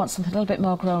maybe I want something a little bit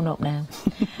more grown-up now.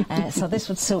 So this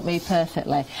would suit me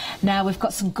perfectly. Now, we've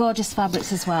got some gorgeous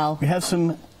fabrics as well. We have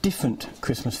some different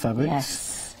Christmas fabrics.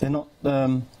 Yes. They're not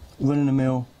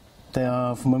run-of-the-mill. They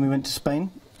are from when we went to Spain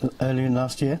earlier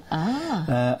last year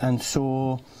and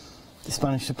saw the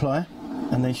Spanish supplier,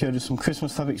 and they showed us some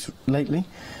Christmas fabrics lately.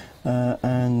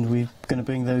 And we're going to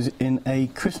bring those in a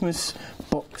Christmas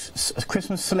box, a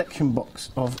Christmas selection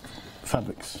box of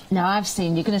fabrics. Now, I've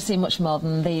seen, you're going to see much more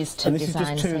than these two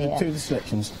designs here. And this is just two of the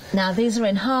selections. Now, these are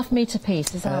in half-metre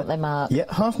pieces, aren't they, Mark?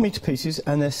 Yeah, half-metre pieces,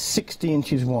 and they're 60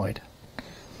 inches wide.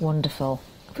 Wonderful.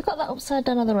 Have we got that upside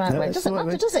down on the right way? It doesn't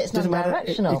matter, does it? It's not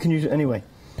directional. You can use it anyway.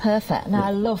 Perfect. Now,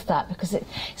 I love that because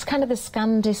it's kind of the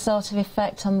Scandi sort of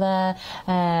effect on there.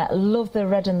 Love the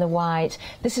red and the white.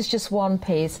 This is just one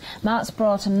piece. Mark's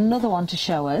brought another one to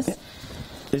show us. Yeah.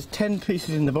 There's 10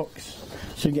 pieces in the box,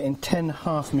 so you're getting 10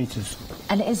 half metres.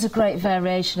 And it is a great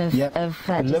variation of designs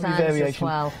variation as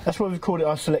well. That's why we've called it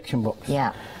our selection box.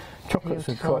 Yeah. Chocolates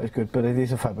are quite as good, but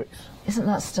these are fabrics. Isn't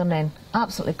that stunning?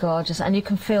 Absolutely gorgeous. And you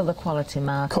can feel the quality,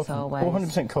 Mark, cotton, as always.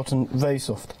 100% cotton, very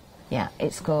soft. Yeah,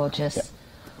 it's gorgeous. Yeah.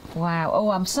 Wow.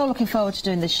 Oh, I'm so looking forward to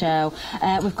doing the show.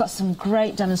 We've got some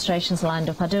great demonstrations lined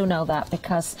up. I do know that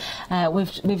because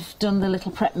we've done the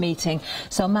little prep meeting.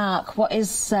 So, Mark, what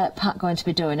is Pat going to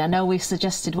be doing? I know we've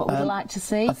suggested what we'd like to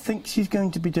see. I think she's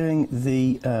going to be doing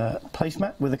the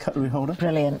placemat with a cutlery holder.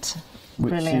 Brilliant.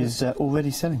 which Brilliant. is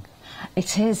already selling.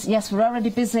 It is, yes, we're already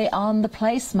busy on the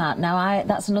placemat. Now,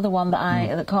 that's another one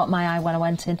that caught my eye when I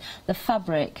went in. The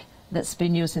fabric that's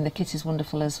been used in the kit is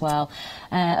wonderful as well.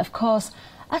 Of course,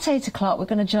 at 8 o'clock, we're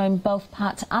going to join both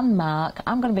Pat and Mark.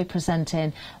 I'm going to be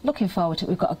presenting. Looking forward to it.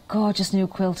 We've got a gorgeous new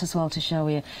quilt as well to show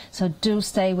you. So do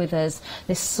stay with us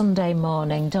this Sunday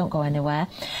morning. Don't go anywhere.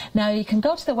 Now, you can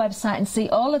go to the website and see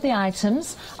all of the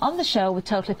items on the show with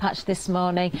Totally Patched this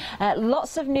morning.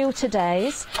 Lots of new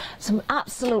todays. Some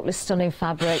absolutely stunning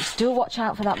fabrics. Do watch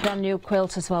out for that brand new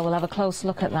quilt as well. We'll have a close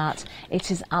look at that.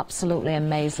 It is absolutely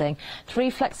amazing. 3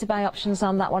 flexi-buy options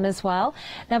on that one as well.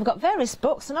 Now, we've got various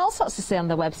books and all sorts to see on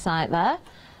the website there.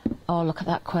 Oh, look at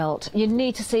that quilt. You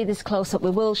need to see this close up.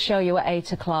 We will show you at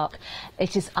 8 o'clock.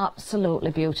 It is absolutely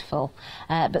beautiful.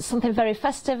 But something very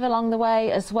festive along the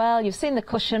way as well. You've seen the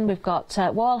cushion. We've got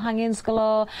wall hangings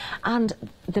galore and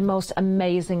the most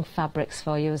amazing fabrics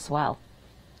for you as well.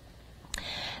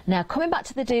 Now, coming back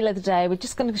to the deal of the day, we're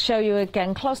just going to show you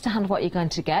again close to hand what you're going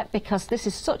to get, because this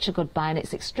is such a good buy and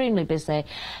it's extremely busy.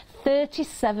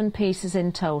 37 pieces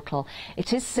in total.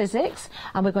 It is Sizzix,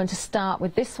 and we're going to start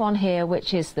with this one here,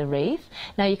 which is the wreath.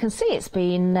 Now you can see it's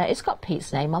got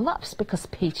Pete's name on that because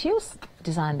Pete Hughes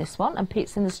designed this one, and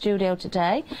Pete's in the studio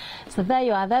today. So there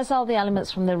you are, there's all the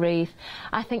elements from the wreath.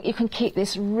 I think you can keep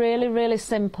this really, really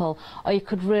simple, or you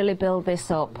could really build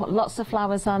this up. Put lots of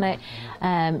flowers on it,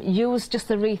 use just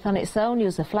the wreath on its own,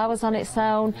 use the flowers on its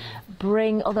own,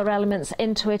 bring other elements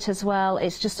into it as well.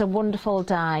 It's just a wonderful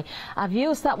die. I've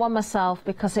used that one myself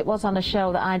because it was on a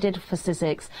show that I did for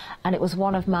Sizzix, and it was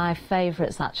one of my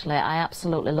favourites actually. I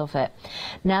absolutely love it.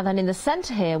 Now then, in the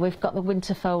centre here we've got the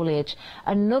winter foliage,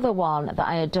 another one that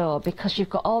I adore because you've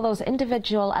got all those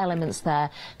individual elements there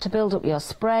to build up your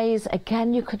sprays.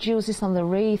 Again, you could use this on the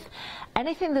wreath.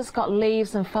 Anything that's got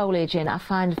leaves and foliage in I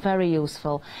find very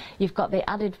useful. You've got the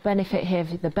added benefit here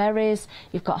of the berries,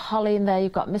 you've got holly in there,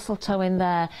 you've got mistletoe in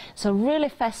there, so really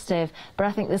festive, but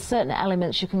I think there's certain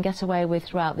elements you can get away with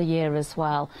throughout the year as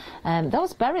well.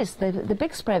 Those berries, the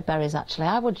big spray of berries actually,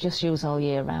 I would just use all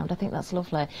year round. I think that's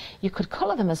lovely. You could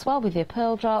colour them as well with your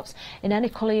pearl drops in any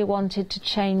colour you wanted to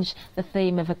change the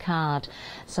theme of a card.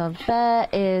 So there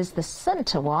is the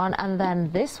centre one, and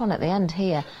then this one at the end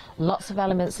here. Lots of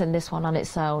elements in this one on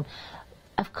its own.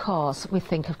 Of course, we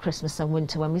think of Christmas and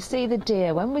winter when we see the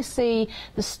deer, when we see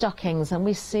the stockings, and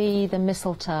we see the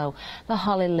mistletoe, the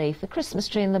holly leaf, the Christmas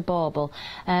tree and the bauble.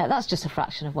 That's just a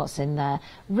fraction of what's in there.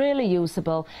 Really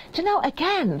usable. Do you know,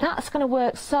 again, that's going to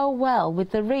work so well with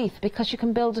the wreath because you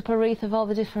can build up a wreath of all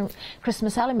the different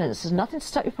Christmas elements. There's nothing to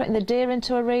stop you putting the deer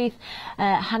into a wreath,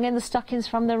 hanging the stockings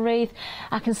from the wreath.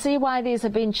 I can see why these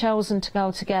have been chosen to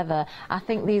go together. I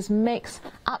think these mix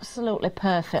absolutely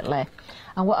perfectly.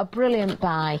 And what a brilliant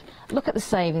buy. Look at the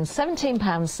savings,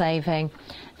 £17 saving.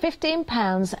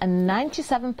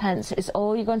 £15.97 is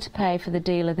all you're going to pay for the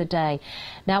deal of the day.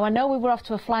 Now, I know we were off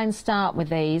to a flying start with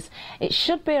these. It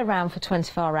should be around for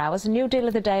 24 hours. A new deal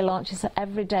of the day launches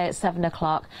every day at 7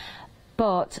 o'clock.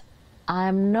 But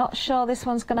I'm not sure this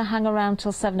one's going to hang around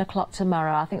till 7 o'clock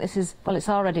tomorrow. I think this is, well, it's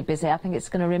already busy. I think it's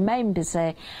going to remain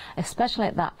busy, especially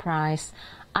at that price.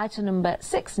 Item number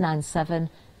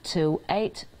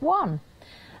 697281.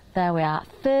 There we are,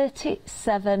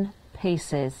 37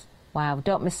 pieces. Wow,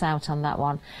 don't miss out on that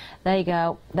one. There you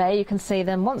go. There you can see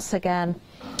them once again.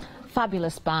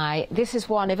 Fabulous buy. This is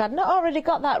one, if I'd not already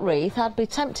got that wreath, I'd be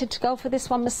tempted to go for this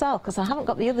one myself because I haven't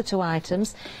got the other 2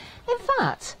 items. In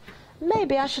fact,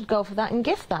 maybe I should go for that and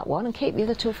gift that one and keep the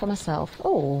other 2 for myself.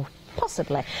 Oh,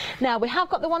 possibly. Now, we have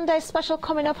got the one-day special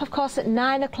coming up, of course, at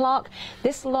 9 o'clock.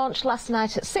 This launched last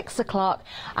night at 6 o'clock.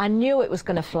 I knew it was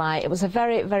going to fly. It was a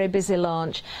very, very busy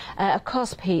launch. Of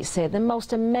course, Pete's here. The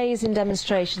most amazing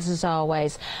demonstrations, as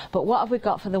always. But what have we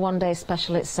got for the one-day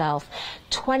special itself?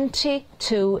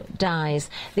 22 dies.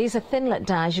 These are Thinlet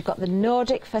dies. You've got the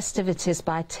Nordic Festivities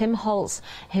by Tim Holtz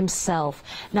himself.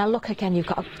 Now, look again. You've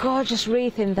got a gorgeous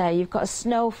wreath in there. You've got a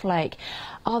snowflake.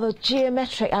 All the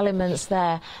geometric elements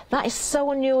there. That is so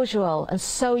unusual and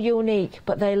so unique,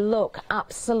 but they look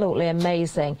absolutely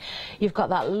amazing. You've got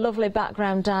that lovely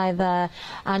background die there,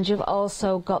 and you've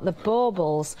also got the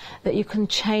baubles that you can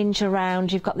change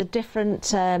around. You've got the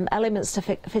different elements to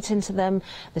fit into them.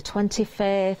 The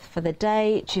 25th for the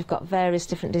date. You've got various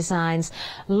different designs.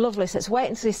 Lovely. So let's wait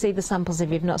until you see the samples if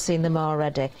you've not seen them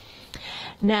already.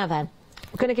 Now then,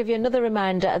 I'm going to give you another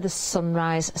reminder of the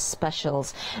Sunrise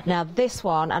specials. Now this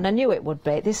one, and I knew it would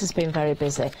be, this has been very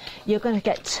busy. You're going to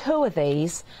get 2 of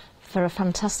these for a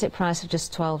fantastic price of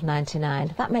just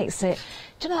 $12.99. That makes it,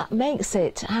 do you know, that makes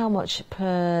it how much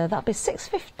per, that'd be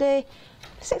 $6.50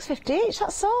 £6.50 each,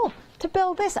 that's all, to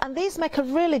build this. And these make a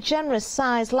really generous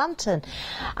size lantern.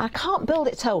 I can't build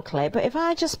it totally, but if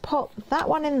I just put that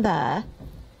one in there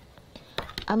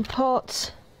and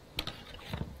put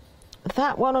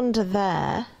that one under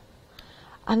there,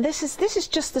 and this is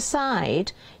just the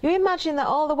side. You imagine that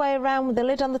all the way around with the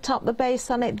lid on the top, the base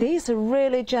on it. These are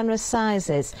really generous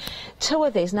sizes. 2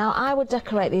 of these. Now, I would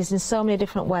decorate these in so many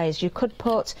different ways. You could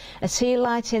put a tea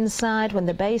light inside when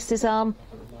the base is on.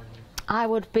 I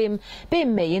would, being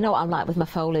me, you know what I'm like with my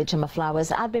foliage and my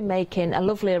flowers, I'd be making a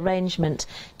lovely arrangement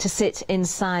to sit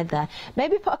inside there.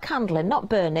 Maybe put a candle in, not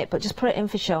burn it, but just put it in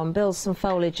for show and build some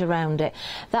foliage around it.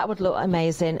 That would look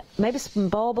amazing. Maybe some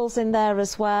baubles in there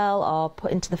as well, or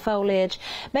put into the foliage.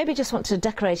 Maybe just want to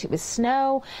decorate it with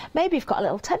snow. Maybe you've got a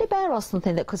little teddy bear or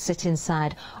something that could sit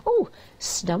inside. Oh,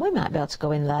 Snowy might be able to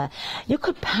go in there. You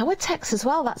could power text as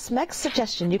well. That's Meg's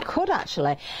suggestion. You could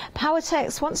actually power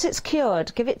text once it's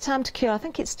cured. Give it time to cure. I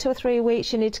think it's 2 or 3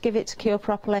 weeks you need to give it to cure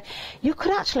properly. You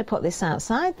could actually put this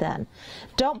outside then.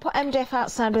 Don't put MDF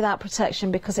outside without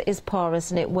protection, because it is porous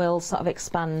and it will sort of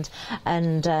expand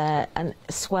and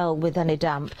swell with any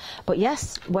damp. But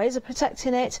yes, ways of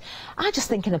protecting it. I just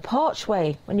think in a porch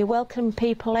way, when you welcome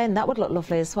people in, that would look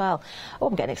lovely as well. Oh,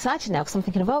 I'm getting excited now because I'm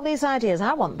thinking of all these ideas.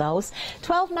 I want those.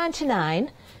 £12.99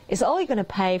 is all you're going to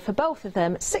pay for both of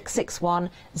them.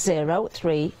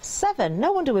 661037.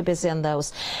 No wonder we're busy on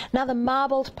those. Now, the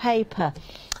marbled paper.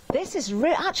 This is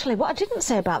actually what I didn't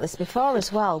say about this before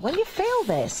as well. When you feel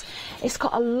this, it's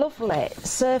got a lovely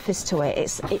surface to it.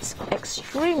 It's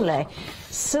extremely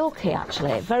silky,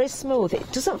 actually, very smooth. It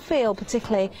doesn't feel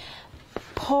particularly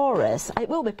porous. It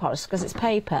will be porous because it's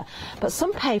paper, but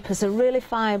some papers are really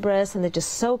fibrous and they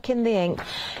just soak in the ink.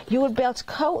 You would be able to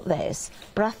coat this,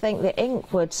 but I think the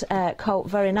ink would coat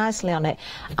very nicely on it.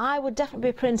 I would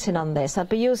definitely be printing on this. I'd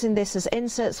be using this as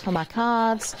inserts for my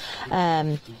cards,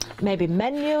 maybe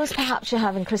menus. Perhaps you're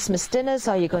having Christmas dinners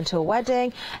or you're going to a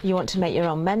wedding, you want to make your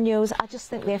own menus. I just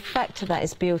think the effect of that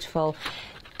is beautiful.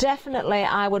 Definitely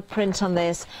I would print on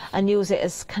this and use it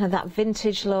as kind of that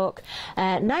vintage look.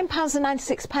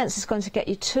 £9.96 is going to get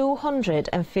you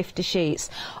 250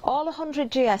 sheets, all 100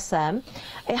 GSM.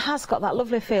 It has got that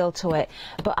lovely feel to it,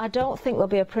 but I don't think there'll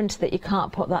be a printer that you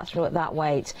can't put that through at that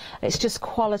weight. It's just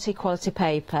quality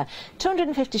paper.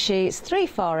 250 sheets,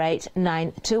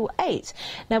 348928.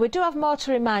 Now, we do have more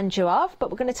to remind you of, but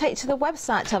we're going to take you to the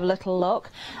website to have a little look,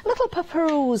 a little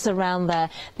peruse around there.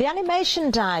 The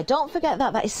animation die, don't forget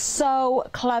that. That is so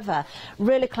clever,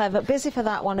 really clever. Busy for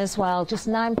that one as well. Just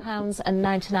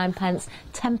 £9.99,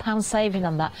 £10 saving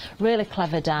on that. Really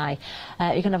clever die.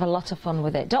 You can have a lot of fun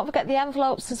with it. Don't forget the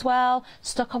envelopes as well.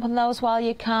 Stock up on those while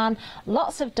you can.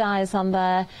 Lots of dies on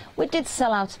there. We did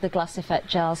sell out of the glass effect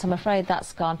gels. I'm afraid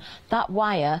that's gone. That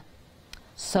wire,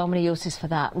 so many uses for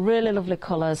that. Really lovely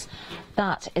colours.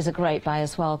 That is a great buy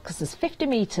as well, because there's 50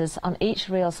 metres on each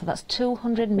reel, so that's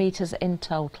 200 metres in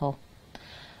total.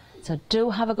 So do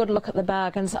have a good look at the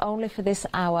bargains, only for this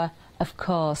hour, of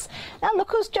course. Now look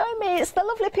who's joined me, it's the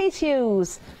lovely Pete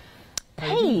Hughes.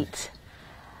 Pete,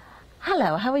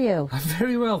 hello, how are you? I'm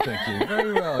very well, thank you.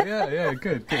 Very well, yeah,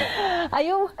 good. Are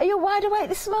you wide awake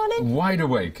this morning? Wide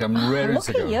awake, I'm ready to go. Look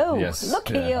at you, yes,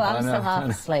 look at you, I'm still half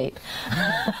asleep.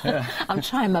 I'm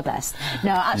trying my best.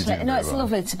 No, actually, no, it's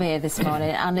lovely to be here this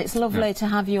morning, and it's lovely to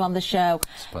have you on the show.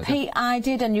 Pete, I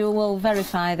did, and you will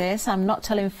verify this, I'm not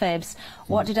telling fibs.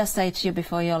 What did I say to you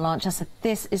before your launch? I said,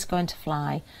 this is going to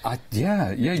fly.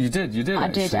 Yeah, you did. I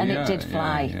actually. did, and it did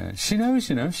fly. Yeah. She knows,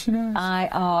 she knows. You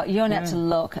only have to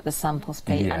look at the samples,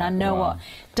 Pete, and I know what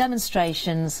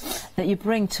demonstrations that you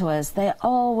bring to us, they're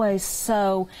always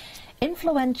so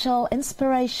influential,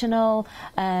 inspirational.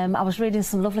 I was reading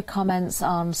some lovely comments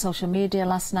on social media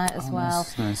last night as well.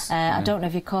 Nice. I don't know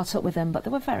if you caught up with them, but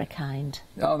they were very kind.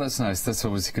 Oh, that's nice. That's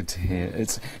always good to hear.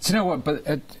 Do you know what?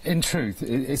 But in truth,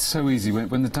 it's so easy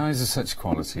when the dies are such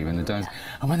quality, when the dies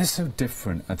and when they're so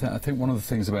different. I think one of the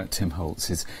things about Tim Holtz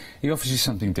is he offers you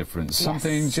something different,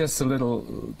 something just a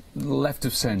little left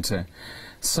of centre.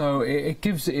 So it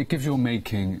gives your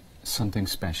making something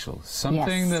special,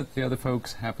 something that the other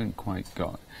folks haven't quite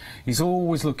got. He's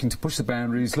always looking to push the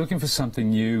boundaries, looking for something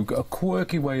new, a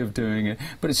quirky way of doing it,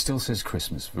 but it still says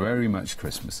Christmas, very much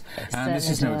Christmas. And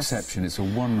this is no exception. It's a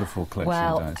wonderful collection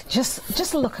of dies.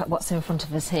 Just look at what's in front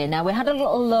of us here. Now, we had a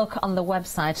little look on the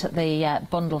website at the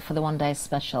bundle for the one-day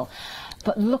special,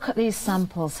 but look at these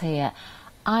samples here.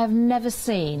 I've never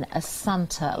seen a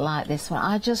Santa like this one.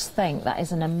 I just think that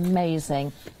is an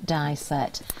amazing die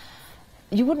set.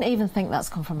 You wouldn't even think that's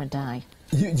come from a die.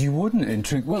 You wouldn't, in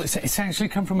truth. Well, it's actually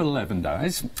come from 11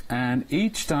 dies, and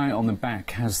each die on the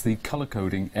back has the colour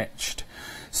coding etched.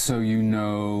 so you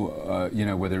know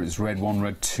whether it's red 1,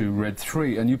 red 2, red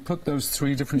 3, and you put those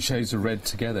 3 different shades of red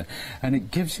together, and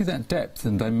it gives you that depth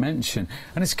and dimension.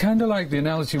 And it's kind of like the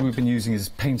analogy we've been using is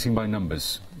painting by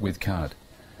numbers with card.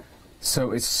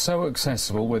 So it's so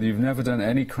accessible, whether you've never done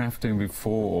any crafting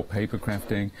before or paper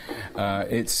crafting.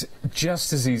 It's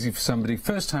just as easy for somebody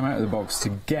first time out of the box to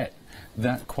get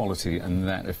that quality and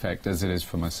that effect as it is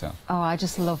for myself. Oh, I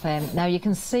just love him. Now you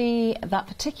can see that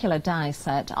particular die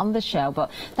set on the show,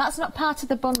 but that's not part of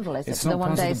the bundle, is it? It's not the part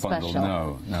one-day of the bundle.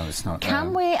 special. No, it's not.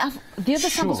 Can we have the other sure.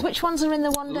 samples? Which ones are in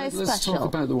the one-day special? Let's talk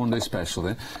about the one-day special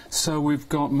then. So we've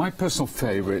got, my personal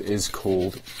favourite is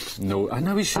called, I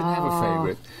know we shouldn't have a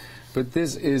favourite, but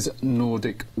this is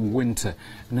Nordic Winter.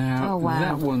 Now,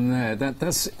 that one there,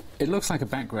 that's it looks like a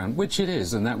background, which it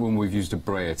is, and that one we've used a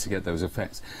brayer to get those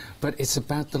effects. But it's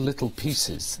about the little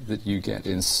pieces that you get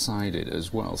inside it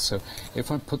as well. So if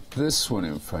I put this one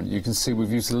in front, you can see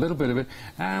we've used a little bit of it,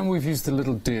 and we've used a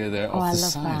little deer there off the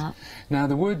side. That. Now,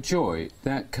 the word joy,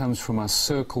 that comes from our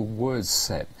circle words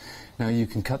set. Now, you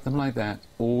can cut them like that,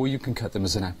 or you can cut them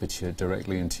as an aperture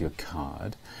directly into your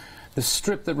card. The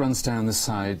strip that runs down the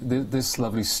side, this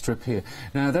lovely strip here.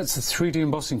 Now, that's a 3D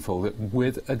embossing folder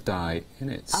with a die in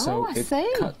it. So it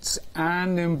cuts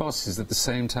and embosses at the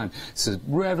same time. It's a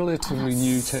relatively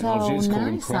new technology. It's called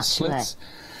impress slits.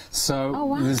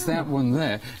 So there's that one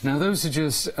there. Now, those are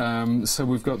just, so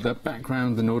we've got that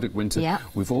background, the Nordic Winter. Yep.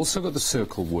 We've also got the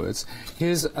circle words.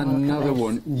 Here's another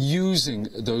one using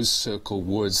those circle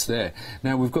words there.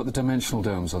 Now, we've got the dimensional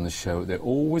domes on the show. They're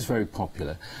always very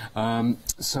popular.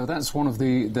 So that's one of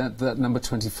the, that number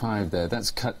 25 there. That's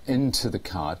cut into the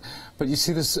card. But you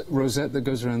see this rosette that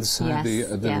goes around the side,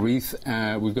 the wreath.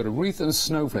 We've got a wreath and a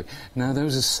snowflake. Now,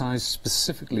 those are sized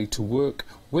specifically to work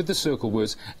with the circle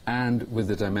words and with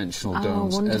the dimensional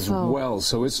domes as well.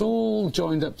 So it's all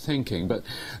joined up thinking. But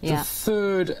the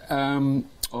third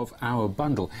of our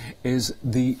bundle is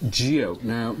the Geo.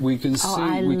 Now we can see.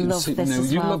 I love this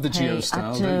as you well, love the Geo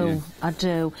style, don't you? I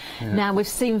do. Yeah. Now we've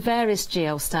seen various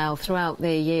Geo style throughout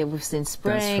the year. We've seen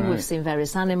spring. We've seen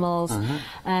various animals.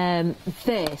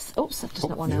 This. Oops, I've just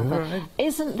not one over.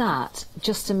 Isn't that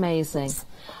just amazing?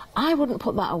 I wouldn't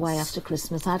put that away after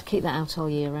Christmas. I'd keep that out all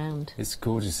year round. It's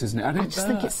gorgeous, isn't it? I just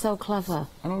think it's so clever.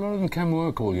 And a lot of them can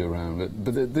work all year round,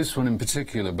 but this one in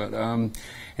particular. But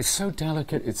it's so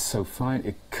delicate, it's so fine,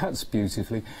 it cuts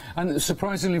beautifully, and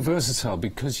surprisingly versatile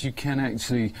because you can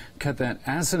actually cut that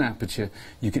as an aperture.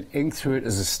 You can ink through it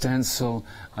as a stencil,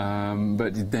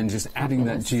 but then just adding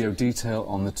that geo detail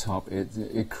on the top,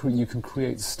 you can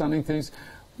create stunning things.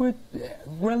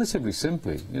 Relatively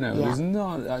simply, you know, there's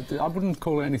not. I wouldn't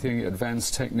call it anything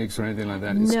advanced techniques or anything like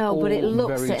that. It's but it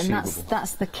looks very it, and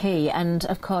that's the key. And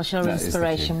of course, your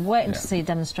inspiration. Waiting to see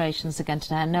demonstrations again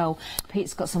today. I know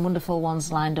Pete's got some wonderful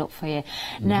ones lined up for you.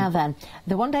 Now then,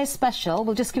 the one-day special.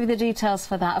 We'll just give you the details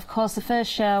for that. Of course, the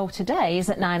first show today is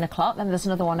at 9 o'clock. Then there's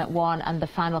another one at 1, and the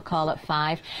final call at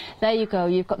 5. There you go.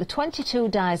 You've got the 22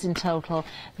 dies in total.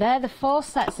 They're the 4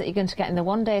 sets that you're going to get in the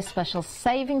one-day special,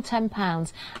 saving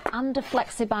 £10. And a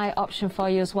flexi-buy option for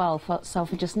you as well. So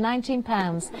for just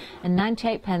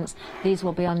 £19.98, these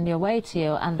will be on your way to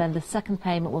you, and then the second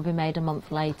payment will be made a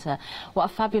month later. What a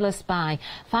fabulous buy.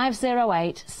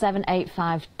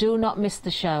 508-785. Do not miss the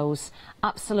shows.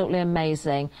 Absolutely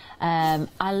amazing.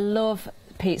 I love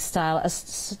Pete's style,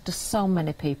 as just so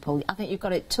many people. I think you've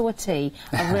got it to a T.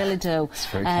 I really do.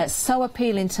 So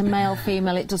appealing to male,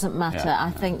 female, it doesn't matter.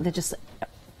 I think they're just...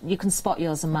 You can spot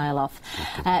yours a mile off.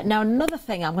 Now, another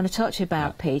thing I'm going to talk to you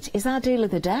about, Pete, is our deal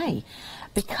of the day.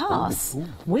 Because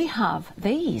we have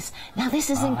these. Now,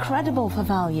 this is incredible for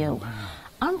value. Wow.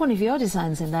 And one of your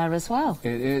designs in there as well.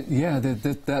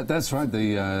 That's right.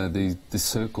 The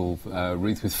circle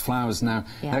wreath with flowers. Now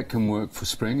that can work for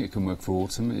spring. It can work for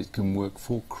autumn. It can work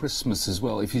for Christmas as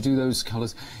well. If you do those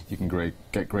colours, you can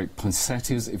get great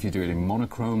poinsettias. If you do it in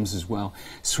monochromes as well,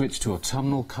 switch to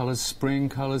autumnal colours, spring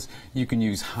colours. You can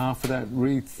use half of that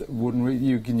wreath, wooden wreath.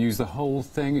 You can use the whole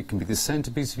thing. It can be the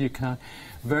centrepiece of your card.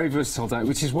 Very versatile die,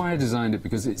 which is why I designed it,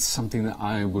 because it's something that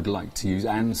I would like to use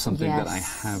and something that I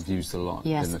have used a lot.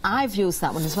 Yes, I've used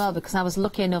that one as well, because I was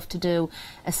lucky enough to do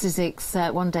a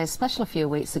Sizzix one-day special a few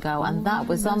weeks ago, and that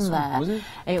was on there. Was it?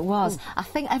 It was. I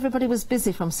think everybody was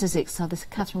busy from Sizzix, so they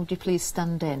said, Catherine, would you please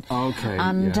stand in? Okay.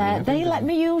 And they let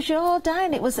me use your die,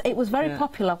 and it was very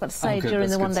popular, I've got to say,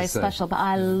 during the one-day special, but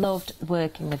I loved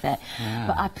working with it.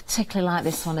 But I particularly like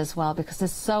this one as well, because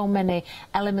there's so many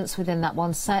elements within that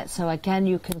one set, so again,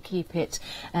 you can keep it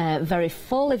very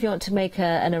full if you want to make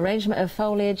an arrangement of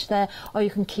foliage there, or you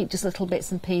can keep just little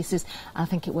bits and pieces. I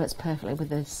think it works perfectly with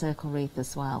the circle wreath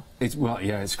as well. Well,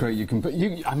 yeah, it's great. You can,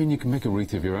 I mean, you can make a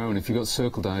wreath of your own. If you've got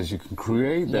circle dies, you can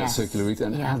create that circular wreath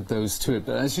and add those to it.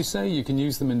 But as you say, you can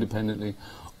use them independently,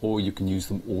 or you can use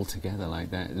them all together like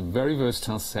that. It's a very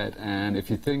versatile set, and if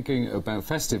you're thinking about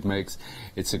festive makes,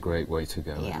 it's a great way to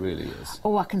go. It really is.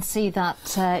 Oh, I can see that,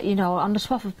 you know, on the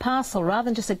top of parcel, rather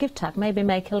than just a gift tag, maybe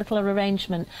make a little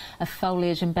arrangement of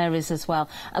foliage and berries as well.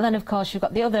 And then, of course, you've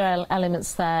got the other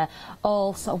elements there,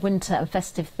 all sort of winter and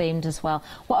festive themed as well.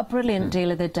 What a brilliant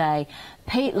deal of the day.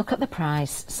 Pete, look at the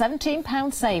price.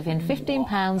 £17 saving,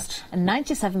 £15 and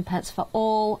 97 pence for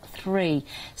all three.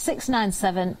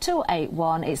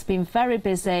 697-281. It's been very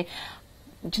busy.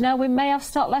 Do you know, we may have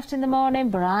stock left in the morning,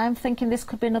 but I'm thinking this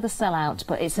could be another sellout.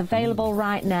 But it's available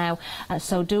right now,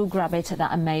 so do grab it at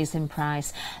that amazing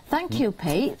price. Thank you,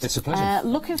 Pete. It's a pleasure.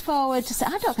 Looking forward to...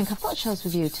 I don't think I've got shows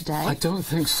with you today. I don't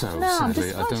think so, no,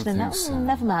 sadly. I'm I don't think so.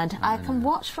 Never mind. I can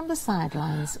watch from the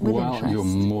sidelines with interest. Well, you're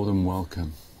more than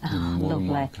welcome.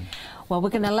 Lovely. Well, we're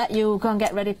going to let you go and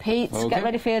get ready, Pete. Okay. Get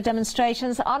ready for your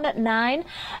demonstrations on at 9.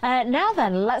 Now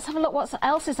then, let's have a look what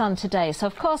else is on today. So,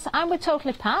 of course, I'm with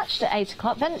Totally Patched at 8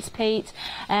 o'clock. Then it's Pete.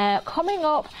 Coming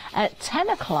up at 10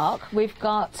 o'clock, we've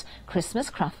got Christmas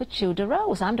Craft with Tudor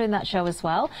Rose. I'm doing that show as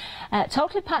well.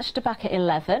 Totally Patched are back at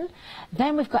 11.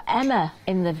 Then we've got Emma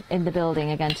in the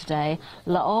building again today.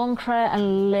 L'Ancre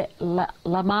and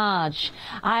La Marge.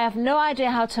 I have no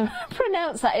idea how to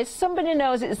pronounce that. If somebody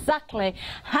knows exactly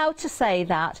how to say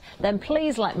that, then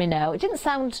please let me know. It didn't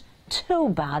sound too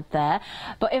bad there,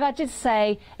 but if I did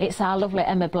say it's our lovely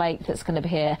Emma Blake that's going to be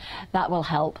here, that will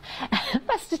help.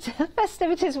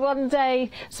 Festivities one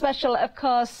day special, of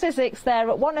course. Sizzix there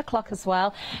at 1 o'clock as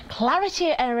well.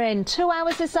 Clarity are in 2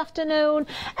 hours this afternoon.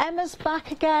 Emma's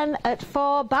back again at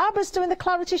 4. Barbara's doing the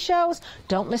Clarity shows.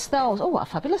 Don't miss those. Oh, what a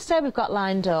fabulous day we've got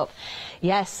lined up.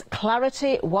 Yes,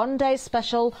 Clarity one day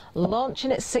special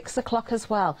launching at 6 o'clock as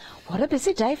well. What a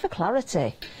busy day for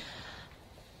Clarity.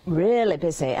 Really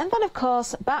busy. And then, of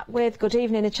course, back with Good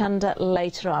Evening Hochanda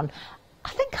later on. I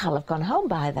think I'll have gone home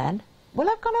by then. Will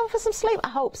I have gone home for some sleep? I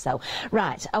hope so.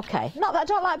 Right, OK. Not that I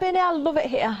don't like being here. I love it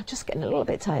here. I'm just getting a little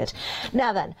bit tired.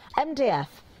 Now then, MDF.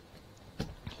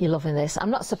 You're loving this. I'm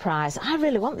not surprised. I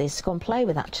really want these to go and play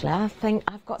with, actually. I think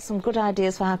I've got some good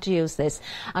ideas for how to use this.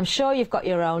 I'm sure you've got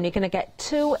your own. You're going to get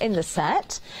 2 in the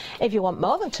set. If you want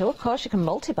more than 2, of course, you can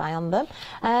multi-buy on them.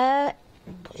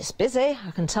 It's busy.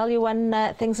 I can tell you when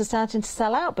things are starting to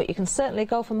sell out, but you can certainly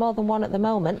go for more than 1 at the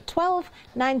moment.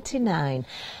 £12.99.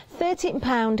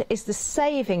 £13 is the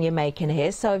saving you're making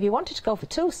here, so if you wanted to go for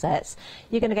 2 sets,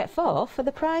 you're going to get 4 for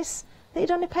the price that you'd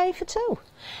only pay for 2.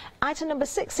 Item number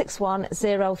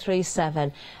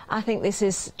 661037. I think this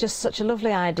is just such a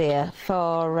lovely idea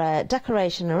for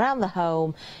decoration around the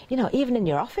home, you know, even in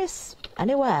your office,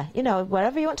 anywhere, you know,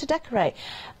 wherever you want to decorate.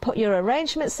 Put your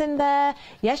arrangements in there.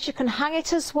 Yes, you can hang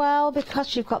it as well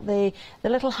because you've got the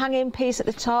little hanging piece at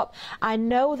the top. I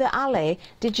know that Ali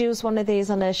did use one of these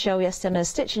on her show yesterday, on her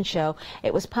stitching show.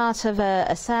 It was part of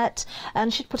a set,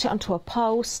 and she'd put it onto a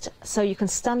post so you can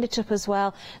stand it up as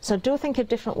well. So do think of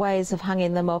different ways of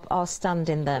hanging them up or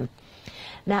standing them.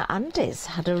 Now, Andy's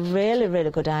had a really,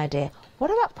 really good idea. What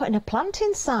about putting a plant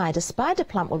inside? A spider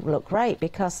plant would look great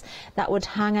because that would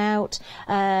hang out.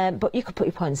 But you could put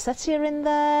your poinsettia in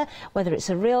there, whether it's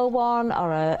a real one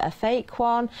or a fake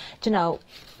one. Do you know,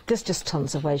 there's just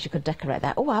tons of ways you could decorate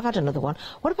that. Oh, I've had another one.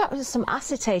 What about some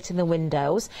acetate in the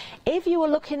windows? If you were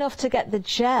lucky enough to get the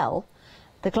gel,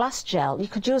 the glass gel, you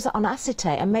could use it on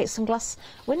acetate and make some glass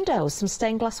windows, some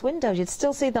stained glass windows. You'd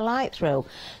still see the light through.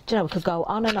 Do you know, we could go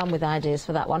on and on with ideas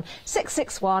for that one.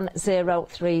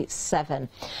 661037.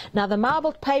 Now, the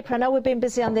marbled paper, I know we've been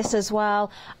busy on this as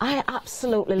well. I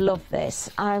absolutely love this.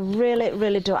 I really,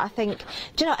 really do. I think,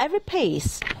 do you know, every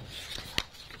piece,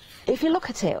 if you look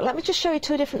at it, let me just show you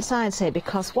 2 different sides here,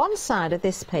 because one side of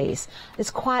this piece is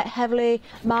quite heavily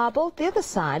marbled. The other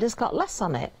side has got less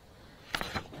on it.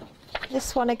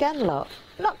 This one again, look,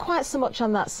 not quite so much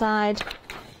on that side,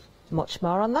 much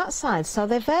more on that side, so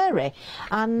they vary.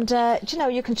 And do you know,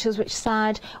 you can choose which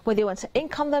side, whether you want to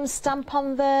ink on them, stamp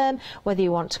on them, whether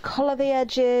you want to colour the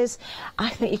edges. I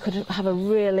think you could have a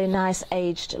really nice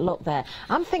aged look there.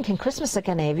 I'm thinking Christmas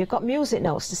again here. If you've got music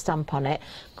notes to stamp on it,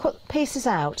 cut pieces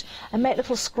out and make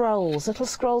little scrolls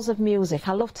of music.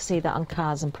 I love to see that on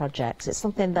cards and projects. It's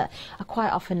something that I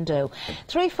quite often do.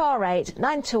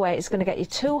 348928 is going to get you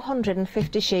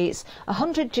 250 sheets,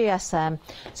 100 GSM,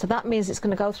 so that means it's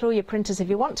going to go through your your printers if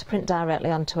you want to print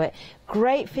directly onto it.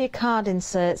 Great for your card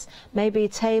inserts, maybe your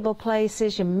table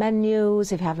places, your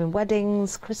menus, if you're having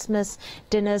weddings, Christmas,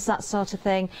 dinners, that sort of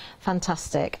thing.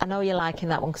 Fantastic. I know you're liking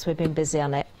that one because we've been busy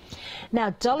on it.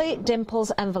 Now, Dolly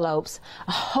Dimples envelopes,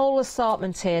 a whole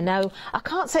assortment here. Now, I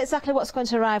can't say exactly what's going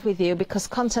to arrive with you because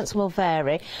contents will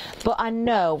vary, but I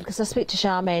know, because I speak to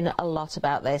Charmaine a lot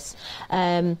about this,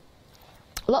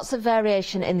 lots of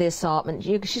variation in the assortment.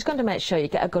 She's going to make sure you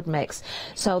get a good mix.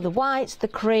 So the white, the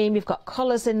cream, you've got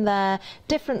colours in there,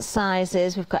 different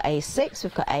sizes. We've got A6,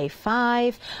 we've got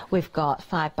A5, we've got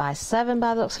 5x7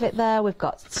 by the looks of it there. We've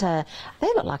got, they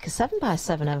look like a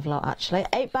 7x7 envelope actually.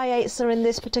 8x8s are in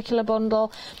this particular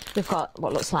bundle. We've got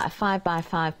what looks like a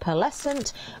 5x5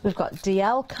 pearlescent. We've got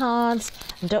DL cards.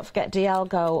 And don't forget DL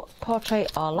go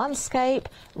portrait or landscape.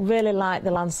 Really like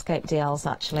the landscape DLs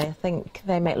actually. I think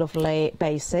they make lovely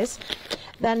bases.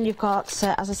 Then you've got,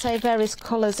 as I say, various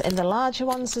colours in the larger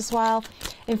ones as well.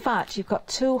 In fact, you've got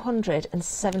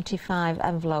 275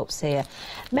 envelopes here.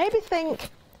 Maybe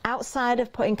think outside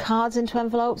of putting cards into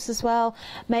envelopes as well.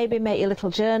 Maybe make your little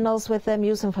journals with them,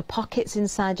 use them for pockets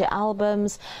inside your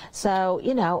albums. So,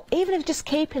 you know, even if just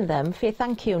keeping them for your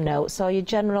thank you notes or your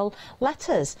general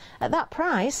letters. At that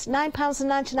price,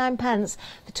 £9.99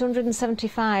 for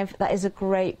 275, that is a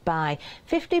great buy.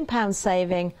 £15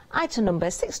 saving, item number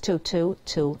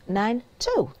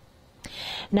 622292.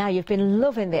 Now, you've been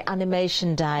loving the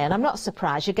animation die, and I'm not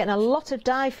surprised. You're getting a lot of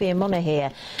die for your money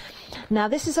here. Now,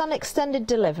 this is on extended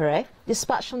delivery,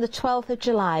 dispatched from the 12th of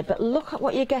July, but look at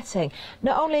what you're getting.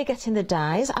 Not only are you getting the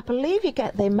dies, I believe you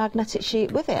get the magnetic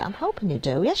sheet with it. I'm hoping you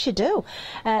do. Yes, you do.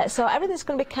 So everything's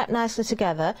going to be kept nicely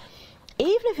together.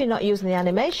 Even if you're not using the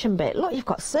animation bit, look, you've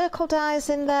got circle dies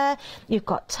in there, you've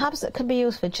got tabs that can be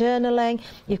used for journaling,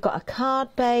 you've got a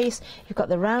card base, you've got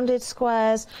the rounded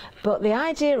squares, but the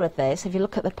idea of this, if you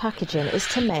look at the packaging, is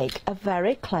to make a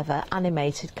very clever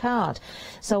animated card.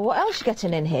 So what else you're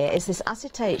getting in here is this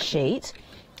acetate sheet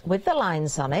with the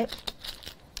lines on it.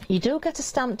 You do get a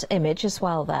stamped image as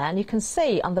well there, and you can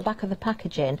see on the back of the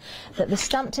packaging that the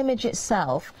stamped image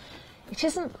itself, it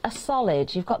isn't a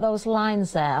solid, you've got those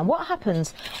lines there. And what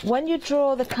happens when you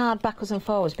draw the card backwards and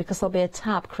forwards, because there'll be a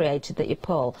tab created that you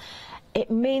pull, it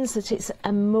means that it's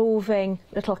a moving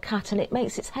little cat and it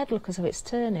makes its head look as if it's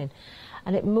turning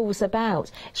and it moves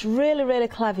about. It's really, really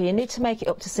clever. You need to make it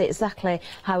up to see exactly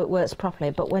how it works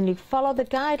properly. But when you follow the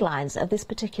guidelines of this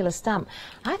particular stamp,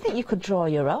 I think you could draw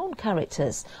your own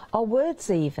characters or words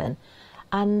even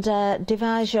and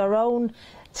devise your own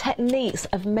techniques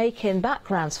of making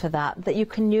backgrounds for that you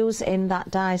can use in that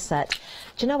die set.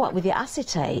 Do you know what, with your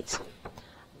acetate,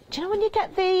 do you know when you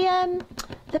get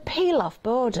the peel off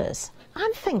borders,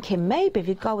 I'm thinking maybe if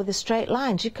you go with the straight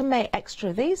lines you can make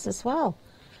extra of these as well.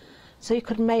 So you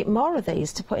could make more of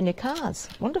these to put in your cards.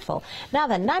 Wonderful. Now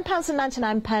then,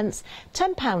 £9.99,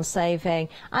 £10 saving,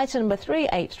 item number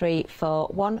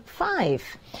 383415.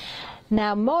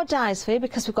 Now, more dies for you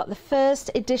because we've got the first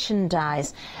edition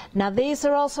dies. Now, these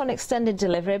are also on extended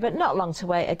delivery, but not long to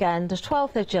wait again. The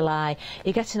 12th of July,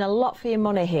 you're getting a lot for your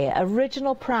money here.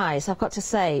 Original price, I've got to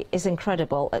say, is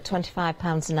incredible at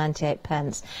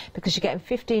 £25.98 because you're getting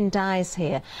 15 dies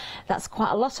here. That's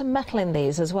quite a lot of metal in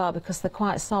these as well because they're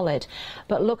quite solid.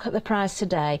 But look at the price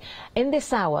today. In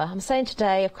this hour, I'm saying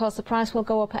today, of course, the price will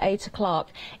go up at 8 o'clock.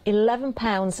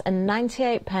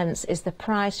 £11.98 is the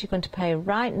price you're going to pay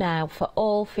right now for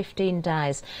all 15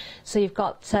 dies. So you've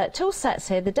got two sets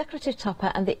here, the decorative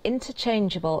topper and the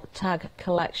interchangeable tag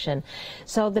collection.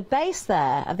 So the base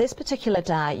there of this particular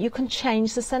die, you can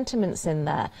change the sentiments in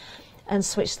there and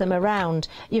switch them around.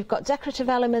 You've got decorative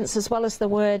elements as well as the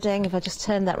wording. If I just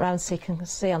turn that round so you can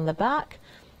see on the back,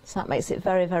 so that makes it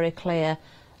very, very clear.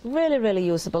 Really, really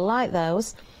usable, like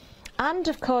those. And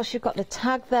of course you've got the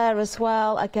tag there as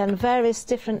well. Again, various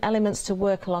different elements to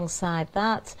work alongside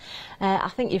that. I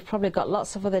think you've probably got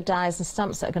lots of other dies and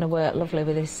stamps that are going to work lovely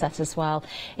with this set as well.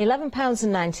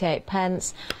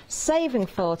 £11.98, saving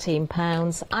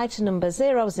 £14, item number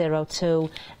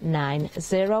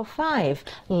 002905.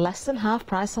 Less than half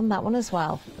price on that one as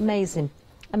well. Amazing,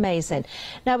 amazing.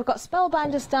 Now we've got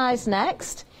Spellbinders dies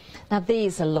next. Now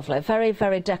these are lovely, very,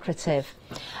 very decorative.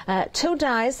 Two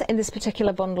dies in this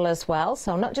particular bundle as well,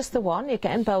 so not just the one, you're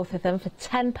getting both of them for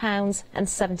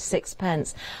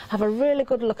 £10.76. Have a really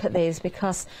good look at these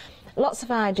because lots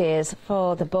of ideas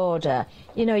for the border.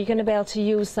 You know, you're going to be able to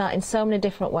use that in so many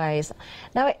different ways.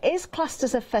 Now it is classed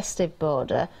as a festive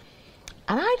border,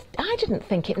 and I didn't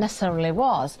think it necessarily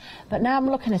was, but now I'm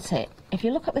looking at it. If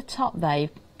you look at the top there,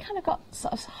 you've kind of got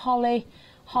sort of holly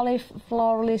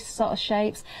florally sort of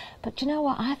shapes, but do you know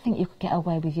what, I think you could get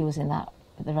away with using that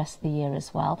at the rest of the year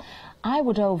as well. I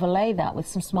would overlay that with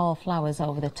some small flowers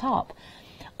over the top,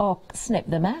 or snip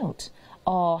them out,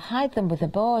 or hide them with a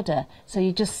border so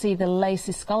you just see the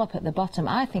lacy scallop at the bottom.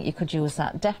 I think you could use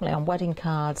that definitely on wedding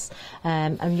cards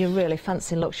and your really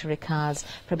fancy luxury cards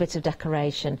for a bit of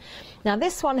decoration. Now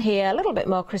this one here, a little bit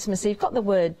more Christmassy. You've got the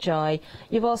word joy,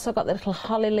 you've also got the little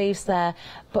holly leaves there,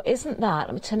 but isn't that,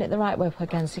 let me turn it the right way up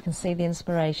again so you can see the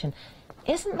inspiration.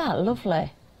 Isn't that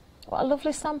lovely? What a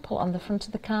lovely sample on the front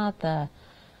of the card there.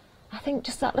 I think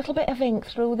just that little bit of ink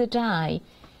through the die,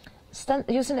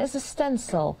 using it as a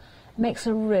stencil, makes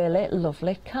a really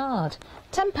lovely card.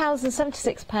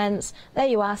 £10.76. There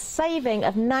you are, saving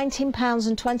of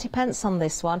 £19.20 on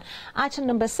this one. Item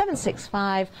number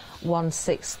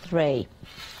 765163.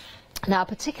 Now, I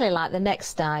particularly like the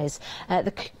next dies,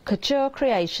 the Couture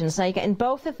Creations. Now, you're getting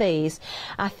both of these.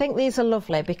 I think these are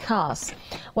lovely because,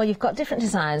 well, you've got different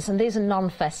designs, and these are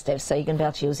non-festive, so you're going to be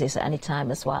able to use these at any time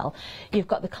as well. You've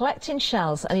got the collecting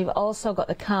shells, and you've also got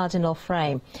the cardinal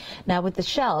frame. Now, with the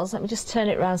shells, let me just turn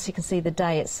it around so you can see the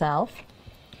die itself.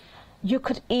 You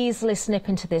could easily snip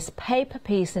into this, paper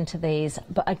piece into these,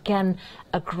 but again,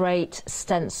 a great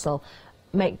stencil.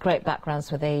 Make great backgrounds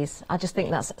with these. I just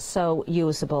think that's so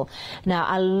usable. Now,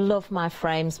 I love my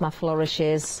frames, my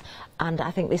flourishes, and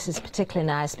I think this is particularly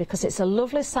nice because it's a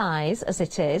lovely size as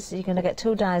it is. You're going to get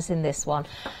 2 dies in this one,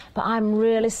 but I'm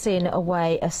really seeing a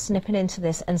way of snipping into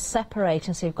this and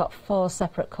separating, so you've got 4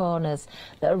 separate corners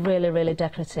that are really, really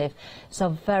decorative. So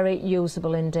very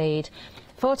usable indeed.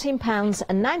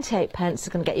 £14.98 is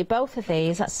going to get you both of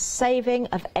these. That's a saving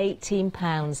of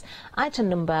 £18. Item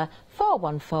number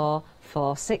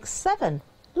 414467.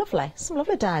 Lovely, some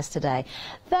lovely dies today.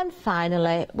 Then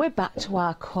finally, we're back to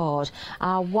our cord,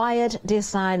 our wired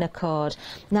designer cord.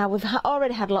 Now, we've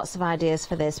already had lots of ideas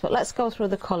for this, but let's go through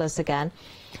the colours again.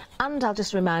 And I'll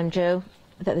just remind you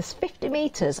that there's 50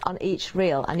 metres on each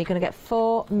reel, and you're going to get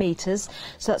 4 metres,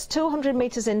 so that's 200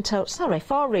 metres in total. Sorry,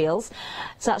 4 reels,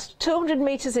 so that's 200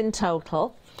 metres in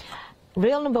total.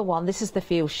 Reel number 1, this is the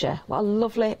fuchsia. What a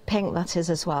lovely pink that is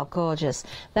as well, gorgeous.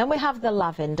 Then we have the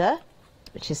lavender,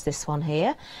 which is this one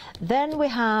here. Then we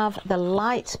have the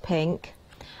light pink,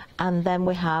 and then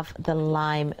we have the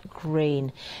lime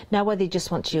green. Now, whether you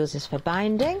just want to use this for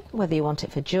binding, whether you want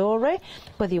it for jewellery,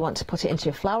 whether you want to put it into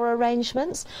your flower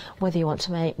arrangements, whether you want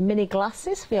to make mini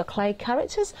glasses for your clay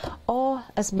characters, or,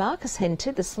 as Marcus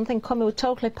hinted, there's something coming with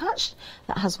Totally Patched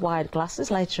that has wide glasses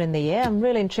later in the year. I'm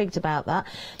really intrigued about that.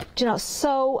 Do you know,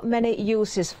 so many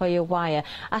uses for your wire.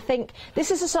 I think this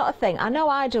is the sort of thing, I know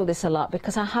I do this a lot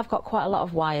because I have got quite a lot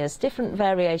of wires, different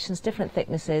variations, different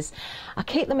thicknesses. I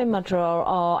keep them in my drawer,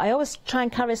 or I always try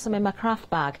and carry some in my craft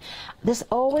bag. There's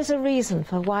always a reason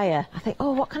for wire. I think,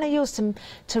 oh, what can I use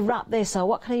to wrap this, or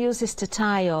what can I use this to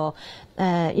tie, or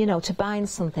you know, to bind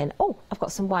something. Oh, I've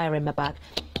got some wire in my bag.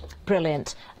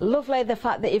 Brilliant. Lovely the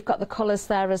fact that you've got the colours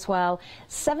there as well.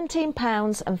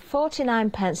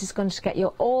 £17.49 is going to get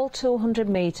you all 200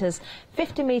 metres,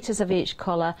 50 metres of each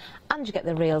colour, and you get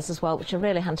the reels as well, which are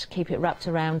really handy to keep it wrapped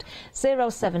around.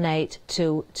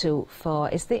 078224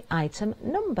 is the item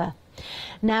number.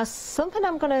 Now, something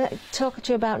I'm going to talk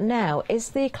to you about now is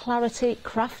the Clarity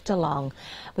Craft Along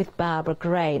with Barbara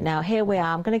Gray. Now, here we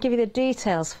are. I'm going to give you the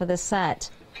details for the set.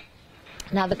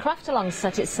 Now, the Craft Along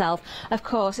set itself, of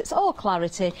course, it's all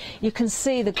Clarity. You can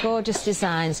see the gorgeous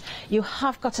designs. You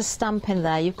have got a stamp in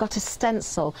there, you've got a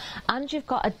stencil, and you've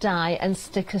got a die and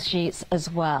sticker sheets as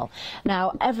well.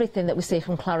 Now, everything that we see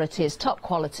from Clarity is top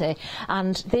quality,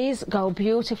 and these go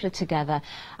beautifully together.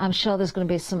 I'm sure there's going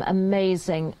to be some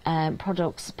amazing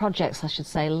projects, I should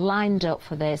say, lined up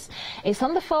for this. It's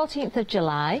on the 14th of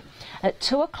July at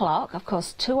 2 o'clock, of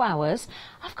course, 2 hours.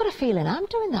 I've got a feeling I'm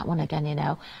doing that one again, you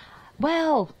know.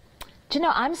 Well, do you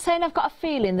know, I'm saying I've got a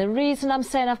feeling. The reason I'm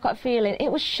saying I've got a feeling,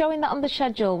 it was showing that on the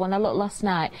schedule when I looked last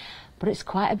night. But it's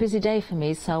quite a busy day for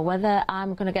me, so whether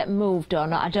I'm going to get moved or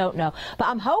not, I don't know. But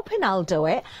I'm hoping I'll do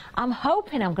it. I'm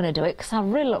hoping I'm going to do it, because I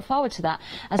really look forward to that,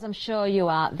 as I'm sure you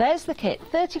are. There's the kit,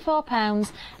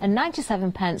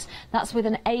 £34.97. That's with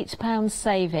an £8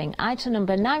 saving. Item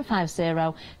number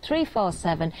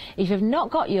 950347. If you've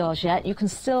not got yours yet, you can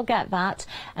still get that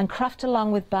and craft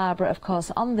along with Barbara, of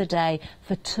course, on the day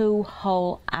for 2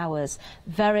 whole hours.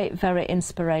 Very, very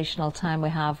inspirational time we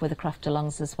have with the craft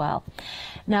alongs as well.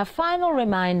 Now, final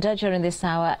reminder during this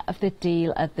hour of the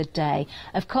deal of the day.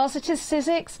 Of course, it is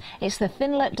Sizzix. It's the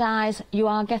Thinlet dies. You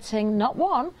are getting not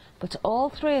one, but all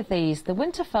 3 of these. The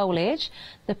winter foliage,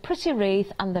 the pretty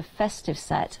wreath, and the festive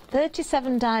set.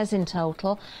 37 dies in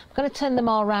total. I'm going to turn them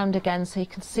all round again so you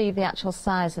can see the actual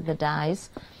size of the dies.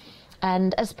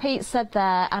 And as Pete said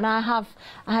there, and I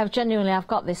have genuinely, I've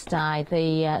got this die,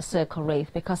 the circle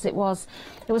wreath, because it was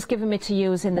given me to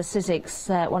use in the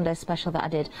Sizzix one day special that I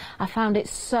did. I found it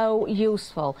so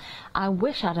useful. I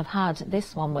wish I'd have had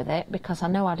this one with it, because I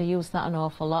know I'd have used that an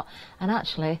awful lot. And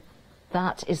actually,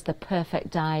 that is the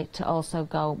perfect die to also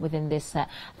go within this set.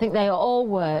 I think they all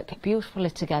work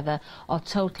beautifully together or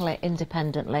totally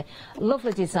independently.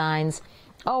 Lovely designs.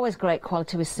 Always great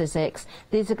quality with Sizzix.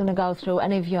 These are going to go through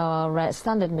any of your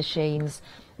standard machines,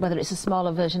 whether it's a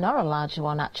smaller version or a larger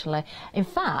one, actually. In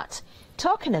fact,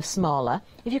 talking of smaller,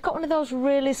 if you've got one of those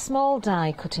really small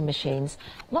die cutting machines,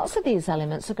 lots of these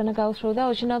elements are going to go through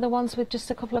those. You know, the ones with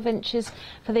just a couple of inches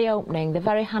for the opening, the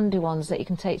very handy ones that you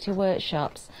can take to your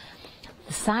workshops.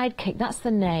 The Sidekick, that's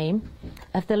the name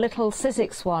of the little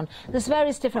Sizzix one. There's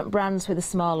various different brands with the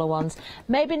smaller ones.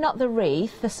 Maybe not the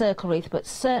wreath, the circle wreath, but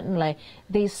certainly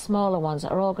these smaller ones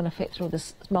are all going to fit through the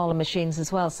smaller machines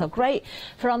as well. So great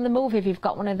for on the move if you've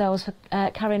got one of those for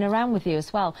carrying around with you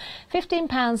as well.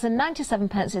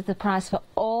 £15.97 is the price for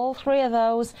all three of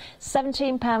those.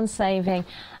 £17 saving.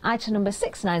 Item number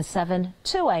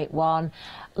 697281.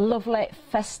 Lovely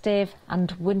festive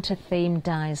and winter themed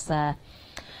dies there.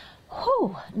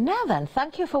 Whew. Now then,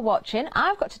 thank you for watching.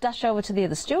 I've got to dash over to the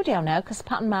other studio now because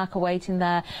Pat and Mark are waiting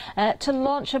there to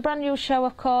launch a brand new show,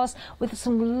 of course, with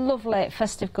some lovely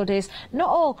festive goodies. Not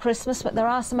all Christmas, but there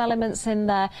are some elements in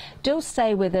there. Do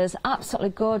stay with us. Absolutely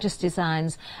gorgeous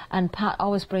designs, and Pat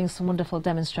always brings some wonderful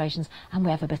demonstrations, and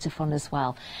we have a bit of fun as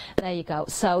well. There you go.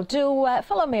 So do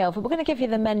follow me over. We're going to give you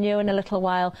the menu in a little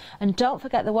while, and don't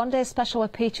forget the one-day special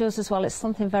with Peaches as well. It's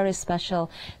something very special.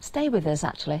 Stay with us,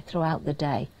 actually, throughout the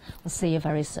day. We'll see you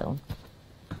very soon.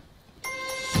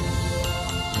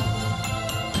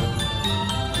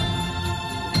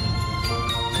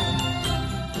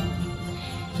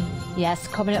 Yes,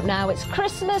 coming up now, it's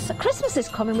Christmas. Christmas is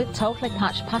coming with Totally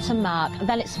Patched Pat and Mark. And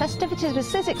then it's festivities with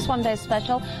Sizzix one day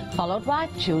special, followed by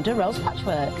Tudor Rose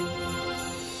Patchwork.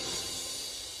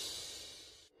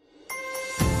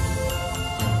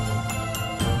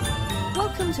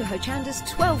 Welcome to Hochanda's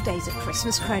 12 Days of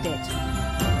Christmas Credit.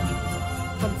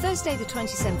 From Thursday the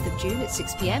 27th of June at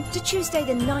 6 p.m. to Tuesday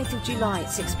the 9th of July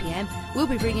at 6 p.m, we'll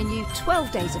be bringing you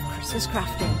 12 days of Christmas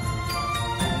crafting.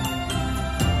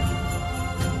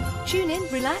 Tune in,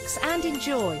 relax and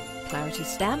enjoy Clarity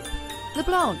Stamp, La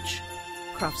Blanche,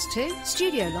 Crafts 2,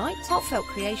 Studio Light, Heartfelt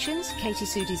Creations, Katie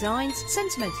Sue Designs,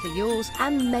 Sentimentally Yours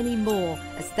and many more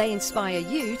as they inspire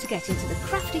you to get into the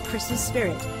crafty Christmas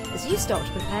spirit as you start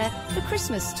to prepare for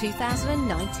Christmas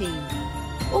 2019.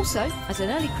 Also, as an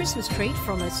early Christmas treat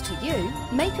from us to you,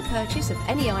 make a purchase of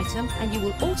any item and you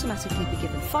will automatically be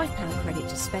given £5 credit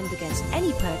to spend against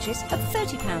any purchase of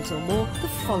 £30 or more the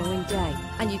following day.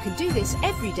 And you can do this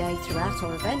every day throughout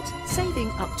our event, saving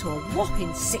up to a whopping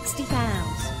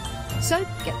 £60. So,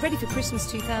 get ready for Christmas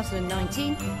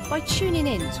 2019 by tuning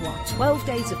in to our 12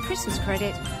 Days of Christmas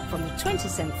Credit from the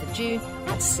 27th of June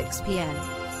at 6 p.m.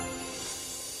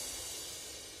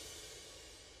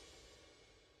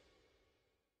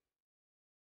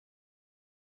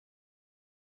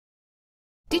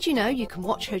 Did you know you can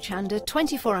watch Hochanda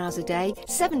 24 hours a day,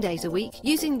 7 days a week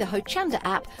using the Hochanda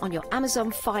app on your Amazon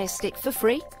Fire Stick for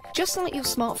free? Just like your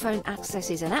smartphone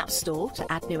accesses an app store to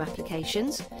add new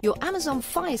applications, your Amazon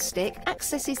Fire Stick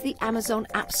accesses the Amazon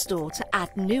App Store to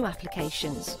add new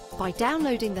applications. By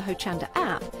downloading the Hochanda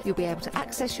app, you'll be able to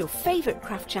access your favourite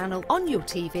craft channel on your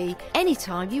TV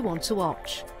anytime you want to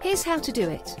watch. Here's how to do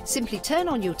it. Simply turn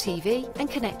on your TV and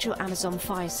connect your Amazon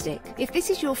Fire Stick. If this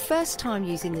is your first time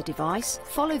using the device,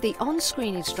 follow the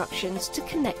on-screen instructions to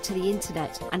connect to the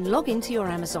internet and log into your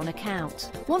Amazon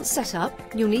account. Once set up,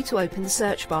 you'll need to open the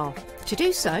search bar. To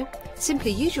do so, simply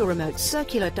use your remote's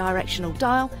circular directional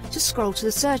dial to scroll to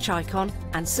the search icon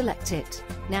and select it.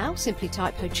 Now simply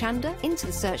type Hochanda into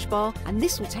the search bar and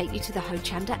this will take you to the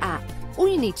Hochanda app. All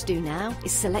you need to do now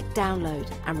is select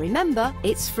download and remember,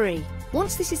 it's free.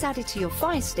 Once this is added to your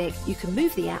Fire Stick, you can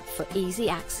move the app for easy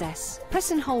access. Press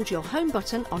and hold your home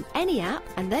button on any app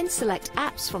and then select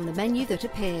apps from the menu that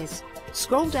appears.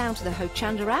 Scroll down to the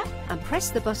Hochanda app and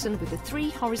press the button with the 3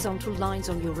 horizontal lines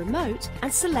on your remote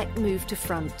and select Move to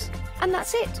Front. And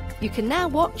that's it! You can now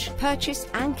watch, purchase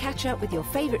and catch up with your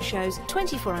favourite shows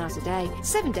 24 hours a day,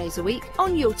 7 days a week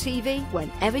on your TV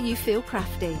whenever you feel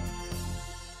crafty.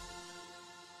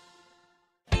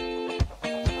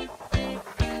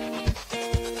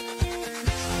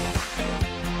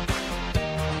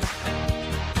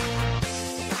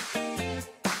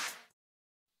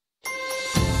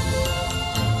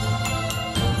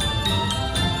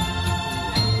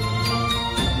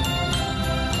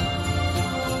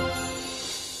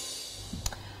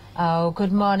 Oh,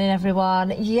 good morning,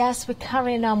 everyone. Yes, we're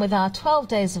carrying on with our 12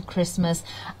 days of Christmas,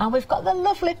 and we've got the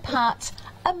lovely Pat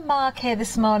and Mark here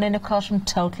this morning, of course, from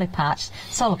Totally Patched.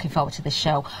 So looking forward to this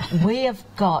show. We have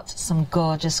got some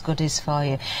gorgeous goodies for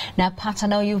you. Now, Pat, I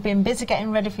know you've been busy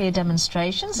getting ready for your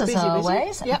demonstrations, as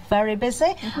always. Yep. Very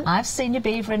busy. I've seen you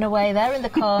beavering away there in the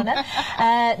corner.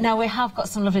 Now, we have got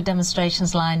some lovely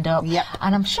demonstrations lined up. Yep.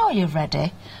 And I'm sure you're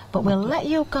ready, but we'll let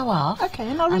you go off. Okay,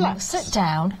 and I'll relax. Sit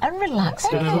down and relax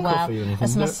for a little while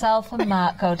as myself and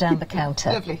Mark go down the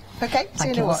counter. Lovely. Okay,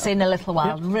 Thank you. We'll see you in a little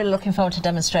while. Yep. Really looking forward to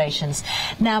demonstrations.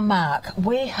 Now, Mark,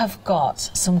 we have got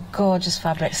some gorgeous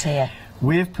fabrics here.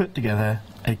 We have put together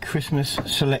a Christmas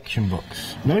selection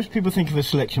box. Most people think of a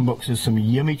selection box as some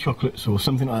yummy chocolates or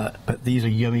something like that, but these are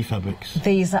yummy fabrics.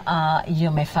 These are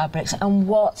yummy fabrics, and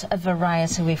what a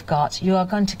variety we've got. You are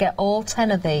going to get all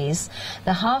 10 of these.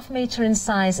 They're ½ metre in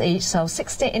size each, so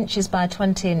 60 inches by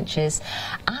 20 inches,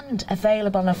 and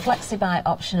available on a flexi-buy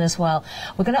option as well.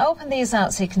 We're going to open these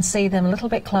out so you can see them a little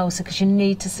bit closer, because you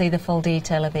need to see the full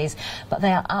detail of these, but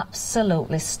they are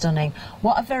absolutely stunning.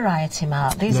 What a variety,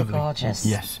 Mark. These Lovely. are gorgeous.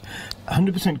 Yes.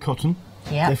 100% cotton.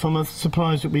 Yeah. They're from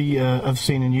suppliers that we have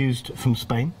seen and used from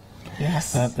Spain.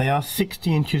 Yes. They are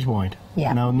 60 inches wide.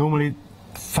 Yeah. Now, normally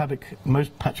fabric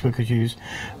most patchworkers use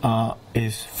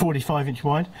is 45 inch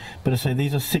wide, but I say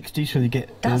these are 60, so you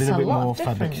get That's a little a bit lot more of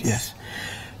fabrics. difference.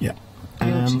 Yes. Yeah.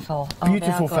 Beautiful. Oh, they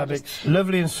Beautiful are gorgeous. fabrics,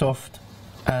 lovely and soft,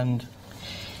 and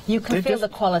You can They feel just- the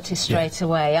quality straight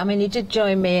away. I mean, you did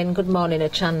join me in Good Morning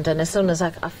Hochanda, and as soon as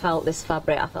I felt this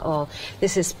fabric, I thought, oh,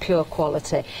 this is pure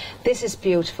quality. This is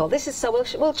beautiful. This is so.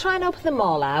 We'll try and open them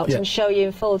all out and show you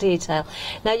in full detail.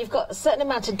 Now, you've got a certain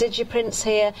amount of digiprints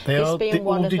here. they this are being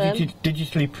one all of them.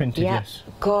 digitally printed. Yeah, Yes.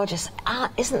 gorgeous.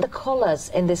 Isn't the colours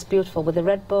in this beautiful with the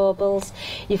red baubles?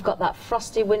 You've got that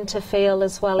frosty winter feel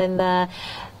as well in there.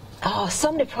 Oh,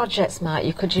 so many projects, Mark,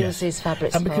 you could use these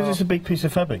fabrics And because for. it's a big piece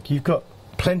of fabric, you've got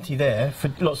plenty there for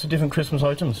lots of different Christmas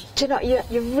items. Do you know,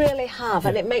 you really have,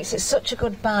 and it makes it such a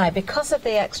good buy. Because of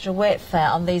the extra width there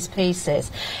on these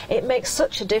pieces, it makes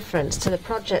such a difference to the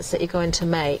projects that you're going to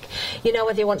make. You know,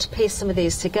 whether you want to piece some of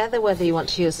these together, whether you want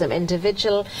to use them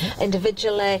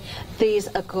individually, these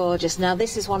are gorgeous. Now,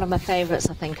 this is one of my favourites,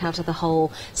 I think, out of the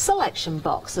whole selection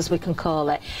box, as we can call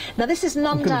it. Now, this is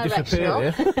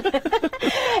non-directional.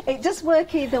 It does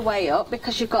work either way up,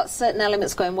 because you've got certain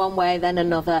elements going one way, then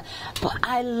another. But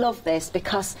I love this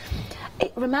because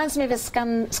it reminds me of a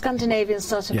Scandinavian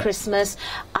sort of Christmas.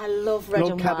 I love red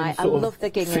and white. I love the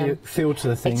gingham. Feel to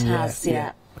the thing. It has,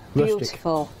 yeah. Rustic.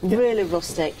 Beautiful, really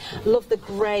rustic. Love the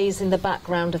greys in the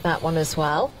background of that one as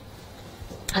well.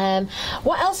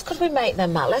 What else could we make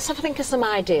then, Matt? Let's have a think of some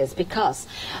ideas, because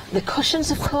the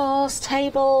cushions, of course,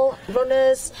 table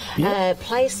runners,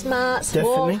 placemats,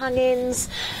 wall hangings,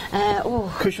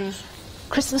 cushions,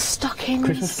 Christmas stockings.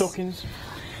 Christmas stockings.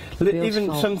 Beautiful.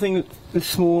 Even something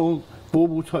small,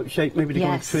 bauble type shape, maybe to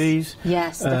go with trees.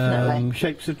 Yes, definitely.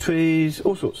 Shapes of trees,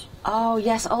 all sorts. Oh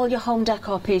yes, all your home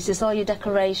decor pieces, all your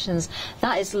decorations.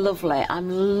 That is lovely.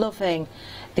 I'm loving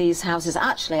these houses.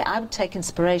 Actually, I would take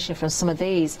inspiration from some of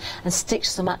these and stitch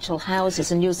some actual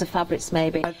houses and use the fabrics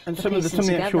maybe. And some of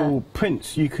the actual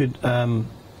prints you could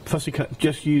fussy cut.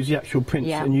 Just use the actual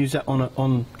prints and use that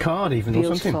on card even or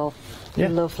something. Beautiful. Yeah.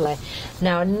 Lovely.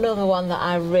 Now, another one that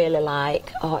I really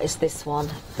like, is this one,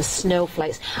 the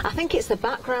snowflakes. I think it's the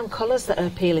background colours that are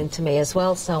appealing to me as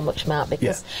well so much, Mark,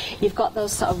 because you've got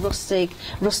those sort of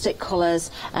rustic colours,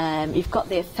 you've got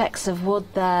the effects of wood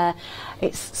there.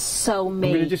 It's so me.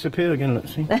 I'm going to disappear again,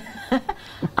 let's see.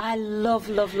 I love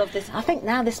this. I think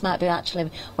now this might be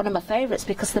actually one of my favourites,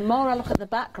 because the more I look at the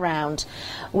background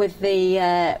with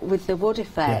the wood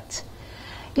effect,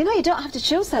 you know, you don't have to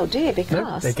choose though, do you? Because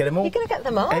no, they get them all. You're going to get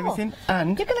them all. Everything,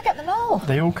 and you're going to get them all.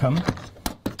 They all come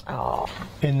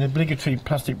in the obligatory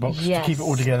plastic box to keep it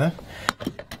all together.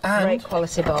 And, great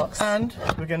quality box. And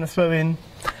we're going to throw in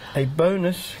a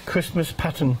bonus Christmas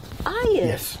pattern. Are you?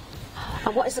 Yes.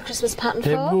 And what is the Christmas pattern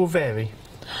They for? will vary.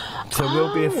 So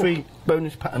there'll be a free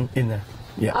bonus pattern in there.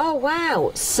 Yeah. Oh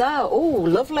wow! So,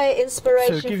 lovely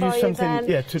inspiration so give for you something,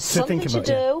 then. to something think about.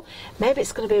 To do. Maybe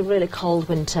it's going to be a really cold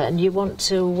winter, and you want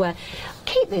to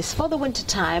keep this for the winter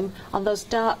time on those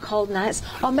dark, cold nights.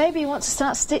 Or maybe you want to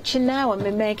start stitching now and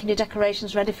be making your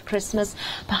decorations ready for Christmas.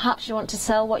 Perhaps you want to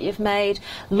sell what you've made.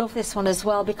 Love this one as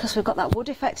well, because we've got that wood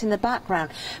effect in the background,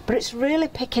 but it's really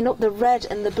picking up the red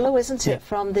and the blue, isn't it,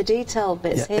 from the detailed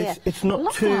bits here? It's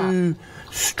not too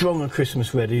strong a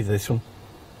Christmas red either. This one.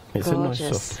 It's gorgeous. a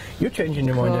nice soft. You're changing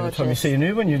your mind every time you Gorgeous. see a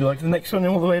new one. You like the next one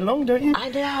all the way along, don't you? I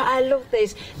know, I love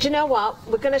these. Do you know what?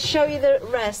 We're going to show you the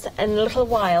rest in a little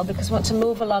while because we want to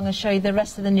move along and show you the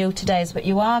rest of the new todays, but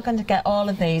you are going to get all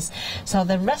of these. So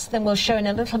the rest of them we'll show in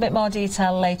a little bit more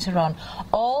detail later on.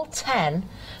 All 10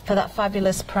 for that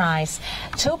fabulous price.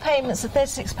 2 payments of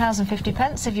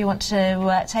 £36.50 if you want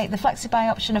to take the flexi-buy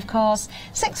option, of course.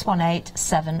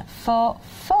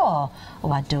 618744.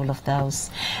 Oh, I do love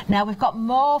those. Now we've got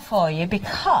more for you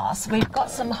because we've got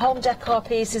some home decor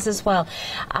pieces as well.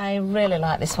 I really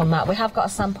like this one, Matt. We have got a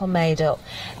sample made up.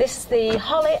 This is the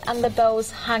Holly and the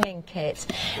Bows hanging kit.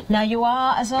 Now you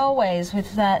are, as always,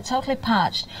 with Totally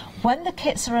Patched, when the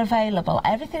kits are available,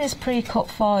 everything is pre-cut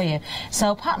for you.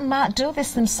 So Pat and Matt do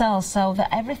this themselves so that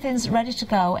everything's ready to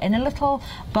go in a little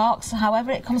box. However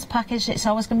it comes packaged, it's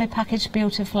always going to be packaged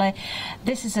beautifully.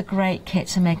 This is a great kit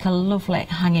to make a lovely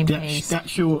hanging piece. The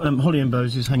actual Holly and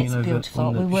Bows is hanging over beautiful.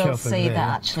 on the We will shelf see over that there.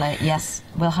 actually. Yes,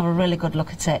 we'll have a really good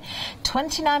look at it.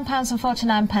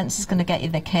 £29.49 is going to get you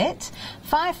the kit.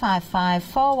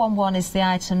 555411 is the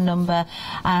item number,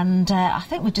 and I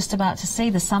think we're just about to see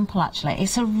the sample actually.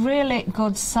 It's a really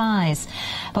good size.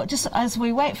 But just as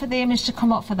we wait for the image to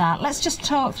come up for that, let's just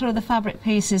talk through the fabric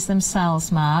pieces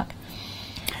themselves, Mark.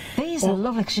 These are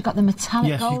lovely because you've got the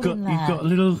metallic gold in there.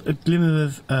 You've got a glimmer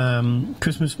of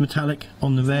Christmas metallic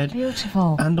on the red.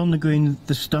 Beautiful. And on the green,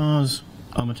 the stars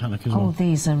are metallic as well. Oh,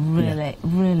 these are really,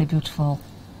 really beautiful.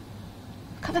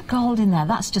 Look at the gold in there.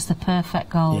 That's just the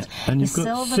perfect gold. Yeah. And you've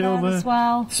got silver there as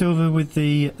well. Silver with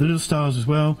the little stars as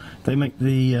well. They make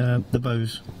the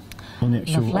bows on the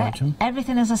actual Lovely. item.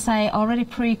 Everything, as I say, already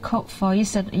pre-cut for you,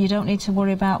 so you don't need to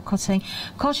worry about cutting.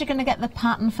 Of course, you're going to get the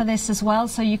pattern for this as well,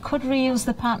 so you could reuse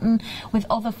the pattern with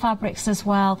other fabrics as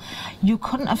well. You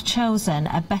couldn't have chosen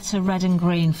a better red and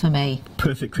green for me.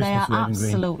 Perfect Christmas red and green.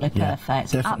 They are absolutely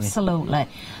perfect. Definitely. Absolutely.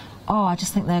 Oh, I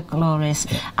just think they're glorious.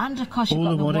 Yeah. And of course, you've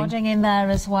got the wadding in there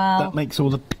as well. That makes all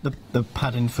the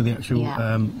padding for the actual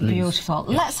leaves. Beautiful.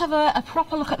 Yeah. Let's have a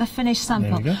proper look at the finished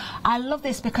sample. There we go. I love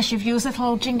this because you've used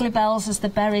little jingly bells as the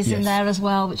berries in there as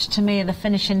well, which to me are the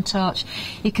finishing touch.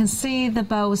 You can see the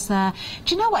bows there.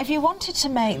 Do you know what? If you wanted to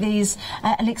make these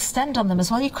and extend on them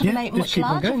as well, you could make much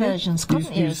larger versions,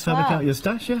 couldn't you? Use fabric out your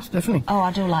stash, yes, definitely. Oh,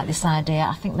 I do like this idea.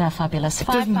 I think they're fabulous.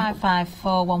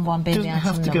 555411 being the item number.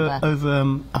 Doesn't have to go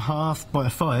over a half by a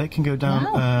fire. It can go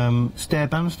down stair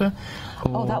banister,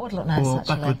 or, that would look nice, or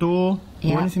actually. back of a door,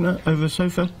 or anything like that, over a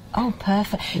sofa. Oh,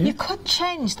 perfect. You could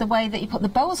change the way that you put the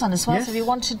bows on as well, so if you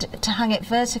wanted to hang it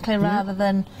vertically rather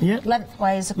than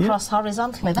lengthways across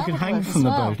horizontally, that you would can hang work from as the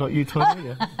well. bows like you told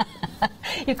earlier.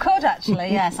 You could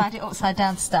actually, yes. I had it upside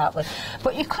down to start with,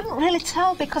 but you couldn't really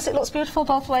tell because it looks beautiful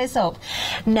both ways up.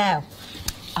 Now,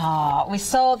 we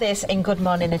saw this in Good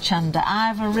Morning Hochanda. I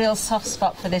have a real soft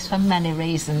spot for this for many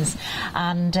reasons,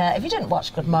 and if you didn't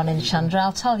watch Good Morning Hochanda,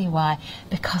 I'll tell you why.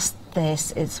 Because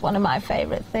this is one of my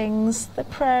favourite things, the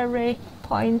prairie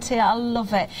pointy. I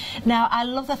love it. Now, I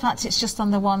love the fact it's just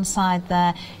on the one side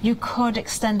there. You could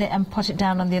extend it and put it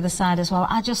down on the other side as well.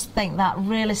 I just think that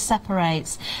really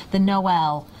separates the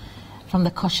Noel from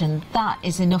the cushion. That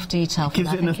is enough detail for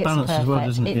Gives that. it enough balance as well,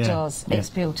 doesn't it? It does. It's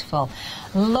beautiful.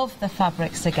 Love the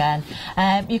fabrics again.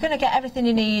 You're going to get everything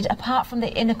you need apart from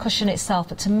the inner cushion itself,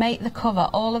 but to make the cover,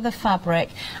 all of the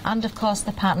fabric and of course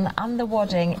the pattern and the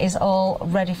wadding is all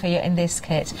ready for you in this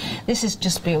kit. This is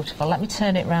just beautiful. Let me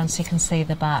turn it round so you can see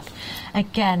the back.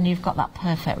 Again, you've got that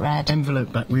perfect red.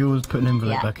 Envelope back. We always put an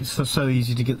envelope back. It's so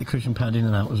easy to get the cushion pad in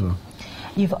and out as well.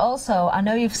 You've also, I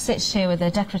know you've stitched here with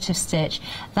a decorative stitch.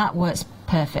 That works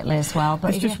perfectly as well.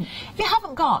 But if you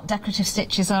haven't got decorative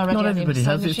stitches already, not everybody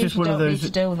has. It's just one of those. To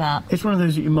do that. It's one of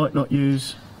those that you might not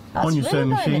use on your sewing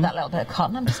machine. That little bit of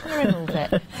cotton. I'm just going to remove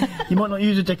it. You might not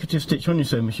use a decorative stitch on your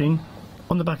sewing machine.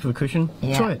 On the back of a cushion.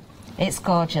 Try it. It's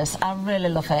gorgeous. I really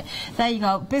love it. There you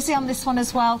go. Busy on this one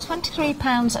as well.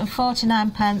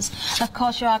 £23.49. Of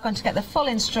course, you are going to get the full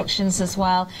instructions as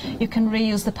well. You can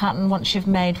reuse the pattern once you've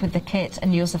made with the kit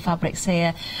and use the fabrics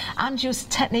here. And use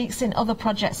techniques in other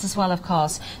projects as well, of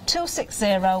course.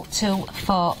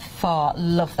 260244.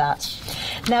 Love that.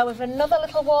 Now, we've another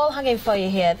little wall hanging for you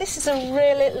here. This is a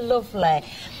really lovely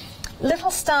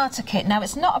little starter kit. Now,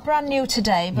 it's not a brand new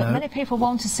today, but many people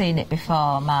won't have seen it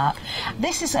before, Mark.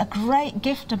 This is a great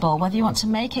giftable, whether you want to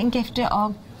make it and gift it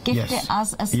or gift it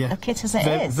as a kit as it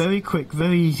is. Very quick,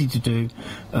 very easy to do.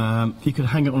 You can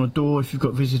hang it on a door if you've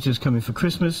got visitors coming for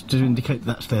Christmas to indicate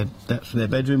that's their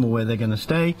bedroom or where they're going to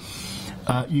stay.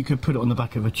 You could put it on the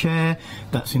back of a chair.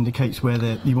 That indicates where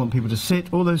you want people to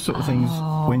sit. All those sort of things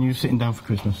when you're sitting down for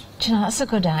Christmas. Do you know, that's a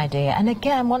good idea. And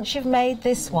again, once you've made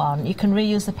this one, you can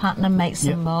reuse the pattern and make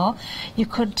some more. You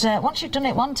could, once you've done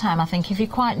it one time, I think, if you're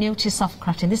quite new to soft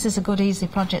crafting, this is a good, easy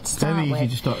project to start with. Very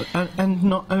easy to start. And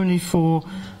not only for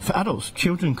adults,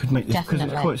 children could make this because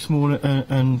it's quite small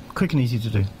and quick and easy to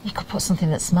do. You could put something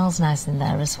that smells nice in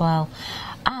there as well.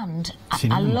 And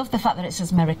I love the fact that it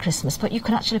says Merry Christmas, but you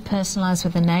can actually personalise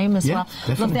with the name as well.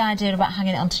 Definitely. Love the idea about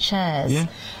hanging it onto chairs. Yeah.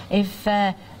 If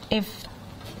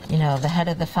you know, the head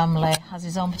of the family has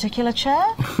his own particular chair,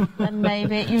 then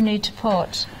maybe you need to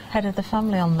put head of the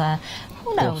family on there.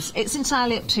 Who knows? It's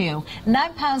entirely up to you.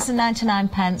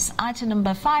 £9.99, item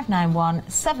number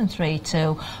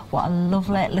 591732. What a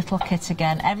lovely little kit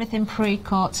again. Everything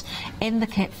pre-cut in the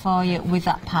kit for you with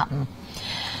that pattern.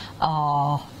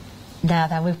 Oh. Now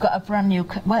then, we've got a brand new...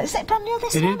 Well, is it brand new,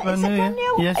 this one? It is brand new, brand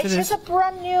new? Yes, it is. It is a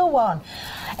brand new one.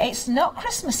 It's not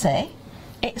Christmassy.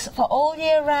 It's for all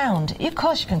year round. Of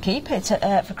course, you can keep it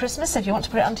for Christmas if you want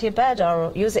to put it onto your bed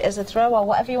or use it as a throw or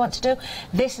whatever you want to do.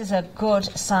 This is a good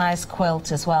size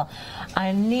quilt as well.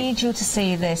 I need you to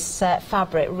see this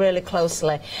fabric really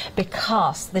closely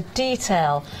because the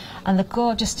detail and the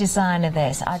gorgeous design of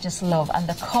this I just love, and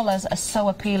the colours are so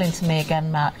appealing to me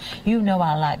again, Mark. You know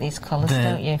I like these colours,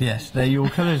 don't you? Yes, they're your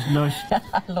colours, nice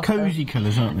cosy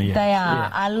colours, aren't they? Yes. They are. Yeah.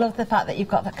 I love the fact that you've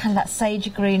got that kind of that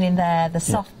sage green in there, the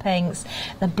soft pinks,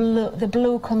 the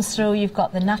blue comes through, you've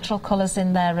got the natural colours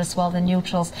in there as well, the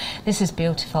neutrals. This is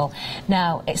beautiful.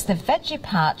 Now, it's the Veggie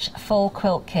Patch full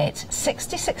quilt kit,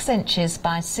 66 inches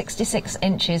by 66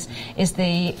 inches is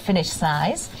the finished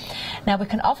size. Now, we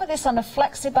can offer this on a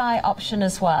flexi-buy option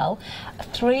as well.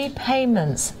 3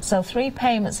 payments, so 3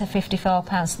 payments of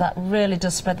 £54, so that really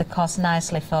does spread the cost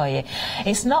nicely for you.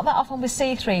 It's not that often we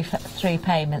see three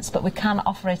payments, but we can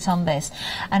offer it on this.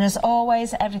 And as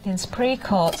always, everything's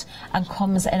pre-cut and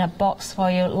comes in a box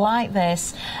for you like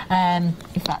this. In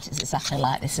fact, it's exactly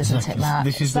like this, isn't it, Mark?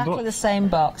 This is exactly the same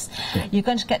box. Yeah. You're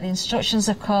going to get the instructions,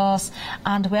 of course,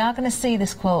 and we are going to see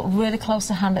this quilt really close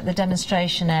to hand at the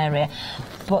demonstration area.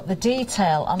 But the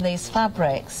detail on these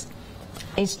fabrics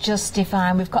is just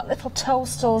divine. We've got little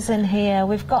toadstools in here.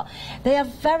 They are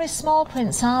very small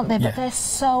prints, aren't they? But they're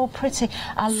so pretty.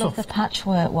 I love the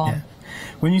patchwork one. Yeah.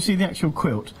 When you see the actual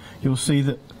quilt, you'll see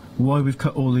that why we've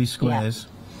cut all these squares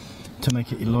to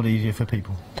make it a lot easier for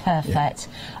people. Perfect.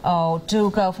 Oh, do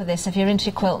go for this. If you're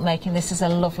into quilt making, this is a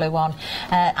lovely one.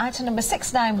 Item number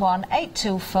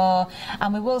 691824,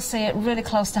 and we will see it really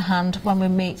close to hand when we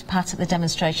meet Pat at the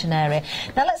demonstration area.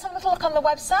 Now let's have a little look on the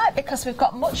website because we've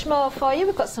got much more for you.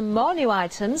 We've got some more new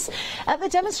items at the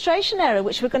demonstration area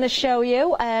which we're going to show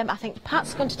you. I think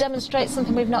Pat's going to demonstrate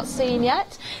something we've not seen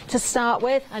yet to start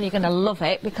with, and you're going to love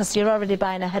it because you're already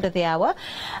buying ahead of the hour.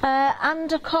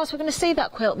 And of course we're going to see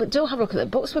that quilt, but do have a look at the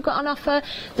books we've got on offer,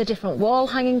 the different wall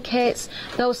hanging kits,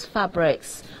 those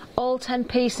fabrics, all 10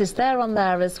 pieces, they're on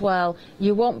there as well.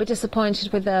 You won't be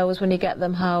disappointed with those when you get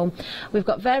them home. We've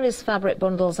got various fabric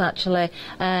bundles actually,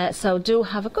 so do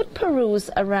have a good peruse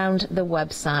around the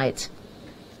website.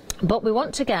 But we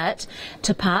want to get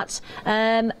to Pat.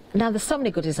 Now, there's so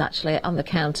many goodies actually on the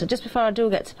counter. Just before I do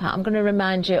get to Pat, I'm going to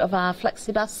remind you of our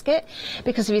Flexi basket,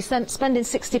 because if you're spending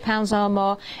 £60 or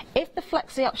more, if the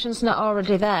Flexi option's not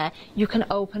already there, you can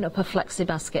open up a Flexi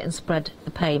basket and spread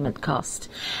the payment cost.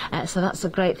 So that's a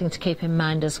great thing to keep in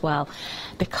mind as well,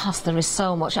 because there is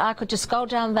so much. I could just go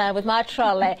down there with my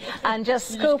trolley and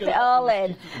just scoop it all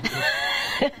in.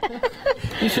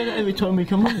 You say that every time we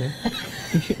come on here.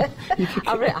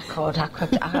 I could.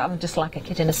 I'm just like a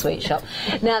kid in a sweet shop.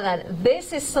 Now then,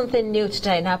 this is something new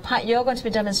today. Now, Pat, you're going to be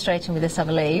demonstrating with this, I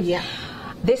believe. Yeah.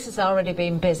 This has already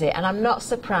been busy, and I'm not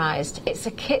surprised. It's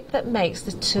a kit that makes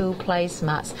the 2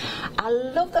 placemats. I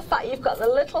love the fact you've got the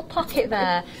little pocket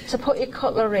there to put your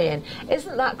cutlery in.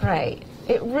 Isn't that great?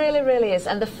 It really, really is,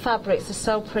 and the fabrics are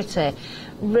so pretty.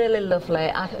 Really lovely.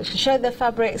 I can show you the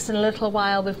fabrics in a little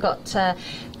while. We've got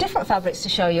different fabrics to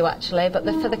show you actually, but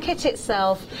for the kit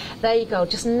itself, there you go,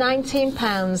 just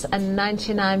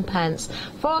 £19.99,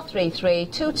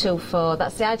 433224.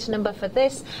 That's the item number for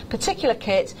this particular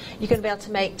kit. You're going to be able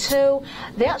to make 2.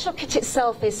 The actual kit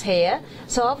itself is here,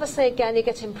 so obviously again you're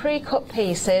getting pre-cut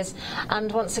pieces,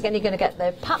 and once again you're going to get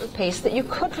the pattern piece that you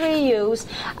could reuse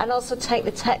and also take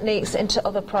the techniques into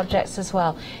other projects as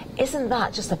well. Isn't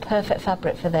that just a perfect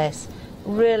fabric for this?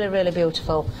 Really, really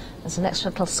beautiful. There's an extra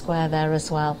little square there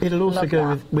as well. It'll also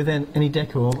go with any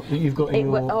decor that you've got in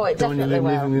your dining room,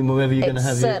 living room, wherever you're going to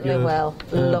have it. It certainly will.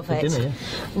 Love it. Dinner, yeah.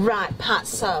 Right, Pat,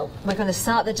 so we're going to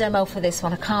start the demo for this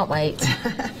one. I can't wait.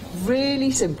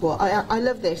 really simple. I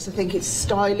love this. I think it's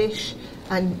stylish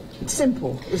and it's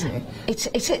simple, isn't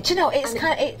it? Do you know,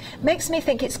 it makes me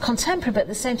think it's contemporary, but at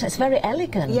the same time it's very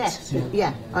elegant. Yes,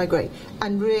 yeah, I agree.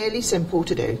 And really simple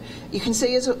to do. You can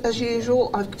see, as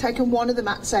usual, I've taken one of the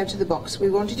mats out of the box. We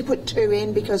wanted to put 2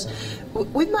 in because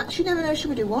with mats you never know, should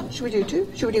we do 1, should we do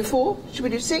 2, should we do 4, should we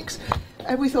do 6?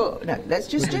 And we thought, no, let's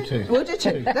just do 2. We'll do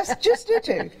 2. Let's just do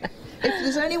 2. If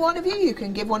there's only one of you, you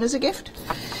can give one as a gift.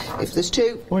 If there's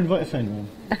 2... Or invite a friend.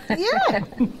 Yeah,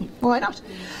 why not?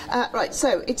 Right,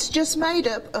 so it's just made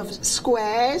up of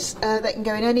squares. They can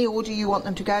go in any order you want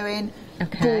them to go in.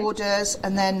 Okay. Borders,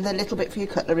 and then the little bit for your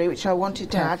cutlery, which I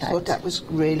wanted to add. I thought that was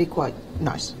really quite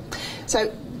nice.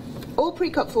 So, all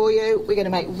pre-cut for you. We're going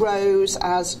to make rows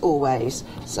as always.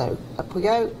 So, up we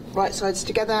go. Right sides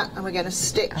together, and we're going to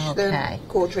stitch the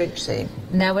 1/4 inch seam.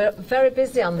 Now we're very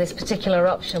busy on this particular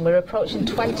option. We're approaching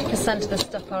 20% of the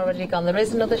stuff already gone. There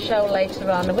is another show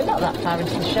later on, and we're not that far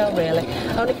into the show really,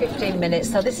 only 15 minutes.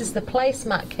 So this is the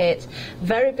placemat kit.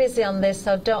 Very busy on this,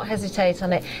 so don't hesitate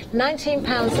on it.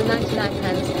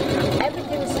 £19.99.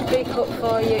 Everything's pre-cut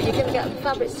for you. You're going to get the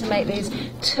fabrics to make these.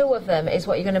 2 of them is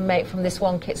what you're going to make from this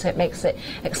one kit, so it makes it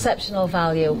exceptional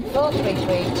value.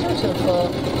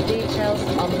 433-224. Details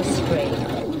on the screen.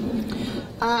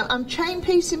 I'm chain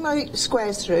piecing my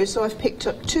squares through, so I've picked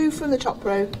up 2 from the top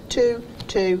row, 2,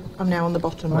 2. I'm now on the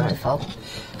bottom row. Wonderful.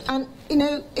 And you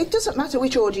know, it doesn't matter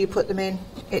which order you put them in.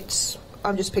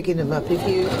 I'm just picking them up. If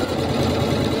you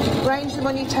arrange them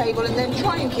on your table and then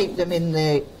try and keep them in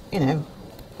the,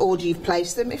 order you've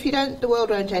placed them. If you don't, the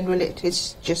world won't end, will it?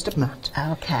 It's just a mat.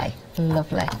 Okay,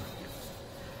 lovely.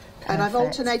 And I've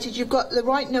alternated, you've got the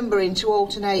right number in to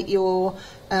alternate your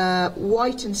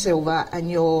white and silver and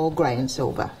your grey and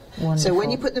silver. Wonderful. So when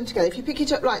you put them together, if you pick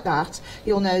it up like that,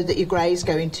 you'll know that your grey is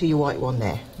going to your white one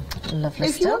there. Lovely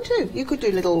if stuff. you want to, you could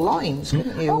do little lines,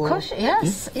 couldn't you? Oh, gosh,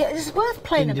 yes. Yeah, it's worth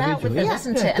playing about with them,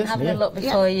 isn't it? And having a look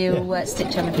before you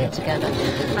stitch everything together.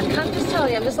 I can just tell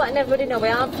you, I'm just letting everybody know, we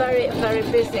are very, very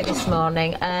busy this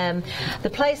morning. The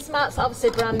placemats, obviously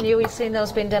brand new. We've seen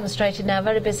those being demonstrated now.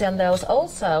 Very busy on those.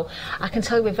 Also, I can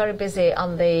tell you we're very busy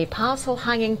on the parcel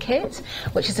hanging kit,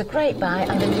 which is a great buy,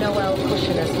 and the Noel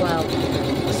cushion as well.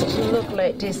 Such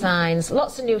lovely designs.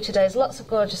 Lots of new todays, lots of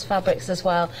gorgeous fabrics as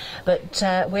well. But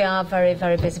we are very,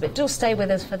 very busy. But do stay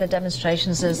with us for the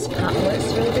demonstrations as Pat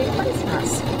works through the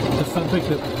placemats. The fabric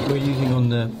that we're using on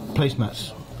the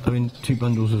placemats are in 2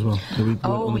 bundles as well. So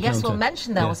we yes, we'll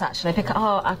mention those actually. Because,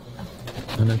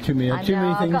 I know, too many things.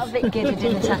 I got a bit giddy,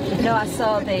 didn't I? No, I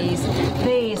saw these.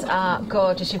 These are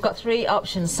gorgeous. You've got 3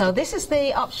 options. So this is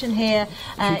the option here.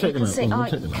 Can we take them out?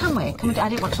 Can we? I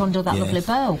didn't want to undo that lovely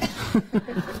bow.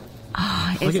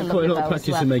 I get quite a lot of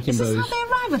practice in making bows. Is this how they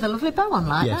arrive with a lovely bow on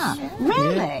like that?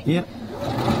 Really? Yeah.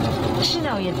 You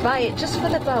know, you'd buy it just for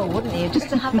the bow, wouldn't you? Just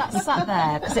to have that sat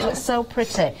there, because it looks so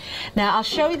pretty. Now, I'll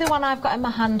show you the one I've got in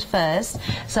my hand first.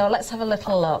 So let's have a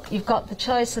little look. You've got the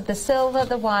choice of the silver,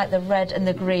 the white, the red and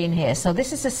the green here. So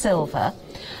this is the silver.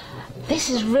 This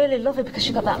is really lovely because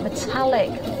you've got that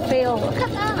metallic feel. Look at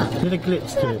that. A bit of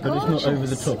glitz to it, but it's not over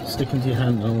the top, sticking to your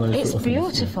hand and all those It's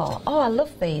beautiful. Oh, I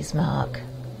love these, Mark.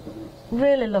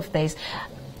 Really love these.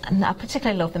 And I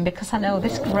particularly love them because I know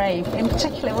this grey in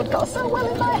particular would go so well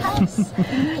in my house.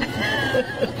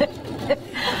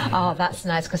 Oh, that's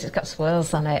nice because it's got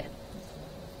swirls on it.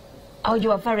 Oh,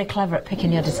 you are very clever at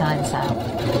picking your designs out.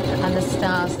 And the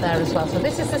stars there as well. So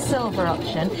this is the silver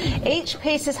option. Each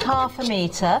piece is ½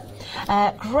 metre.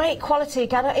 Great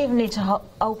quality. I don't even need to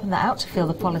open that out to feel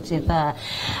the quality there.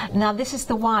 Now this is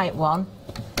the white one.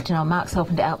 You know, Mark's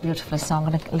opened it out beautifully, so I'm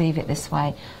going to leave it this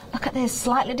way. Look at this,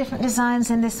 slightly different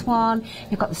designs in this one.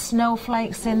 You've got the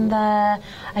snowflakes in there.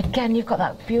 Again, you've got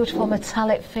that beautiful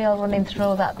metallic feel running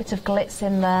through, that bit of glitz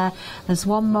in there. There's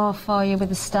one more for you with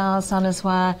the stars on as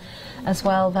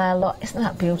well there. Look, isn't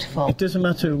that beautiful? It doesn't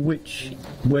matter which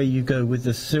way you go with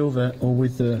the silver or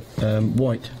with the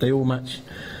white, they all match.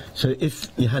 So if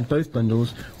you had both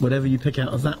bundles, whatever you pick out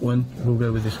of that one will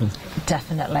go with this one.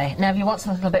 Definitely. Now, if you want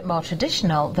something a bit more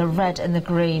traditional, the red and the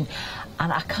green,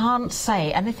 and I can't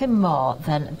say anything more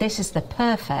than this is the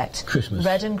perfect Christmas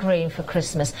red and green for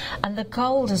Christmas. And the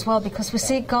gold as well, because we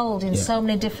see gold in so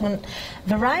many different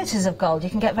varieties of gold. You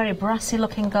can get very brassy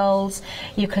looking golds,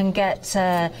 you can get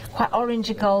quite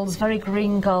orangey golds, very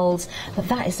green golds, but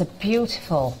that is a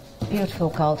beautiful, beautiful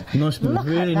gold. Nice,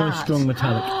 really nice strong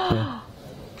metallic. Yeah.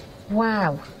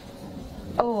 Wow.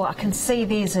 Oh, I can see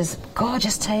these as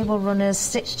gorgeous table runners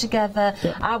stitched together.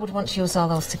 Yeah. I would want to use all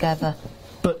those together.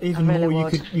 But even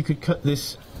more, you could cut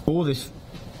this or this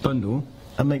bundle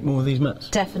and make more of these mats?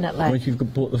 Definitely. Once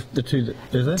you've bought the two that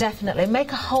are there? Definitely.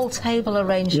 Make a whole table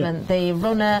arrangement, the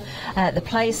runner, the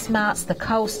placemats, the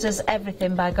coasters,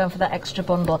 everything by going for that extra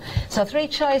bundle. So 3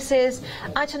 choices,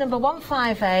 item number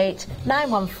 158,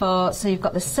 914, so you've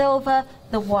got the silver,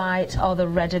 the white or the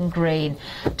red and green.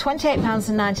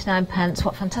 £28.99.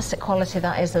 What fantastic quality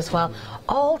that is as well.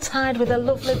 All tied with a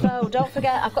lovely bow. Don't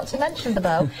forget, I've got to mention the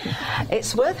bow.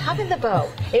 It's worth having the bow.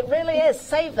 It really is.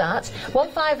 Save that.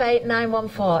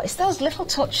 158914. It's those little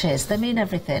touches. They mean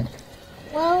everything.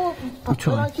 Well, we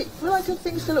like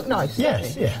things to look nice.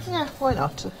 Yes, yeah. Yeah, why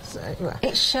not? So, yeah.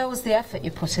 It shows the effort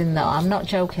you put in, though. I'm not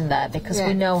joking there, because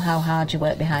we know how hard you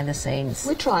work behind the scenes.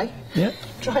 We try. Yeah.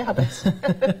 Try our best.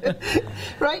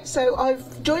 Right, so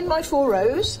I've joined my 4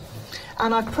 rows,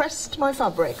 and I've pressed my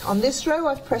fabric. On this row,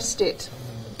 I've pressed it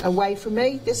away from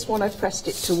me. This one, I've pressed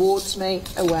it towards me,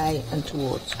 away and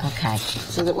towards. Okay.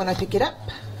 So that when I pick it up,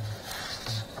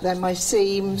 then my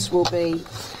seams will be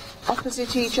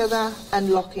opposite each other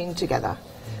and locking together,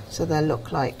 so they'll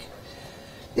look like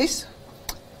this.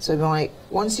 So my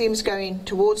one seam's going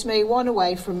towards me, one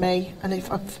away from me, and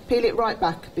if I peel it right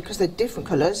back, because they're different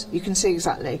colours, you can see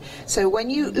exactly. So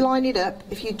when you line it up,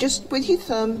 if you just with your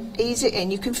thumb ease it in,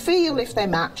 you can feel if they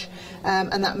match,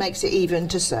 and that makes it even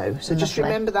to sew. So just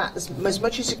remember that as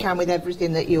much as you can with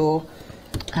everything that you're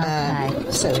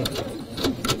sewing.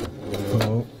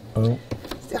 Oh.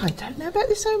 I don't know about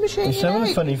the sewing machine. It's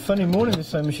having a funny morning, the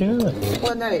sewing machine, isn't it?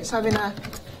 Well, no, it's having a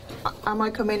am I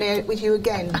coming here with you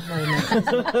again moment.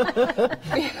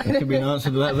 There could be an answer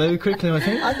to that very quickly, I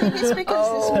think. I think it's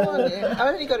because this morning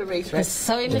I've only got a rethread. The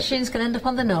sewing machine's going to end up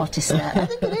on the notice there. I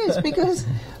think it is, because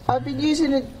I've been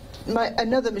using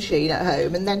another machine at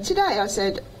home, and then today I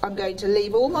said I'm going to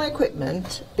leave all my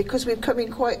equipment, because we've come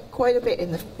in quite a bit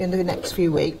in the next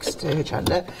few weeks to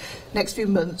Hochanda, next few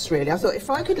months really. I thought if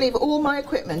I could leave all my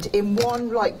equipment in one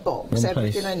box,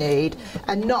 everything I need,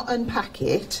 and not unpack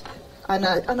it. And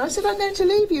I said I'm going to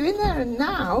leave you in there, and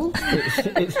now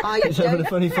it's having a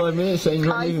funny 5 minutes saying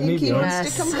not leaving me behind. I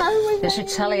think he wants to come home with me. It's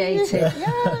retaliating.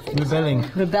 Yeah,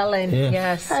 Rebelling,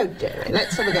 yes. How dare it.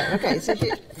 Let's have a go. Okay, so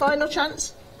final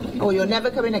chance, or you're never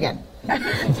coming again.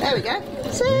 There we go.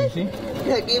 See?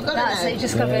 Look, you've got That's it, you've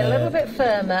just got to be a little bit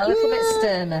firmer, a little bit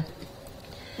sterner.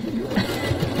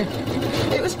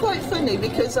 It was quite funny,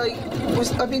 because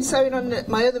I've been sewing on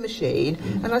my other machine,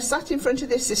 and I sat in front of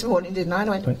this morning, didn't I? And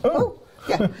I went, oh.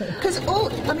 Yeah, because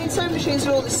sewing machines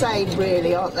are all the same,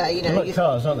 really, aren't they? You know, they're like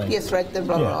cars, aren't they? You thread them,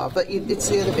 blah, blah, blah, but it's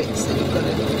the other bits that you've got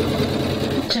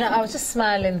to... Do you know, I was just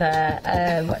smiling there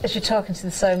as you're talking to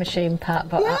the sewing machine, Pat,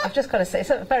 but I've just got to say,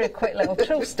 it's a very quick little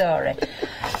true story.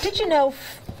 Did you know...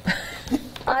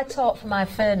 I taught for my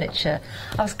furniture.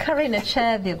 I was carrying a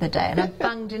chair the other day, and I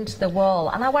banged into the wall,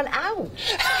 and I went,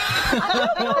 ouch!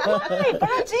 I don't know why, but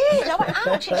I did. I went,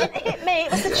 ouch! It didn't hit me.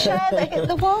 It was the chair that hit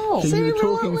the wall. So you were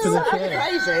talking to the chair.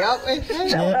 Crazy, aren't we?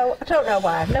 I don't know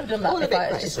why. I've never done that before.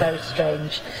 It's just very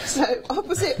strange. So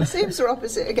seams are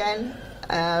opposite again.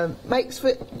 Makes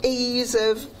for ease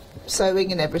of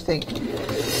sewing and everything.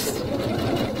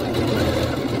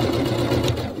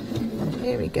 And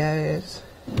here he goes.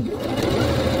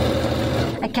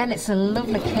 Again, it's a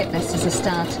lovely kit. This is a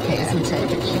starter kit, isn't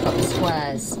it? You've got the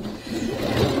squares.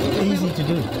 Easy to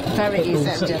do. Very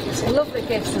easy to do. Lovely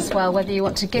gifts as well, whether you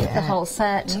want to gift the whole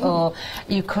set, or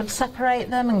you could separate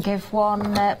them and give one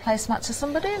placemat to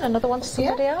somebody and another one to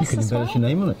somebody else. You could embellish your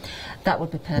name on it. That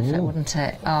would be perfect, wouldn't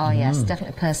it? Oh yes,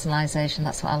 definitely personalisation.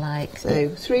 That's what I like. So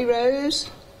 3 rows.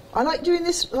 I like doing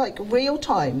this like real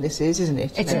time. This is, isn't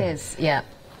it? It is, yeah.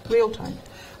 Real time.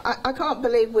 I can't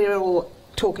believe we're all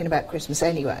talking about Christmas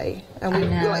anyway, and we're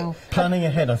like planning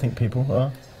ahead. I think people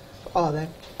are. Are they?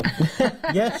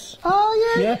 Yes.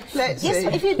 Oh yeah. Yes. Let's see.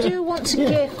 Yes, if you do want to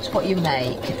gift what you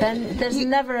make, then there's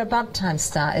never a bad time to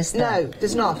start, is there? No,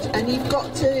 there's not. And you've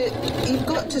got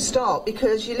to start,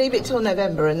 because you leave it till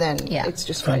November, and then it's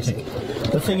just crazy.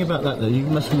 The thing about that, though, you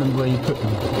must remember where you put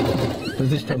them. For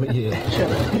this time of year. Sure.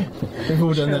 We've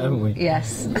all done that, haven't we?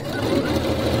 Yes.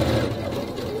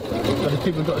 But if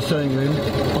people have got a sewing room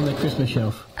on their Christmas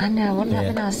shelf. I know, wouldn't that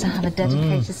be nice to have a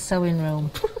dedicated sewing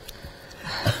room?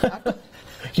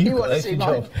 You want to see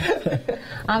mine?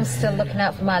 I'm still looking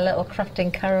out for my little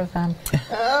crafting caravan.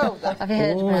 Oh, have you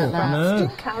heard about that? No.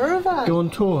 Crafting caravan. Go on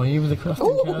tour, you with the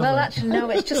crafting caravan. Well, actually, no,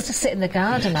 it's just to sit in the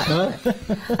garden, actually.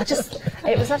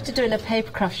 It was after doing a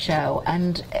papercraft show,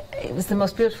 and it was the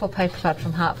most beautiful papercraft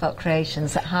from Heartfelt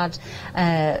Creations that had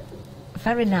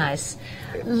very nice,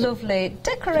 lovely,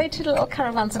 decorated little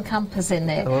caravans and campers in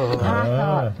it. And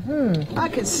I thought, I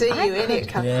can see you in it,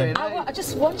 Catherine. I I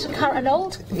just want an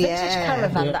old vintage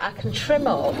caravan that I can trim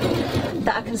up,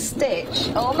 that I can stitch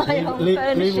all my own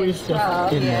furniture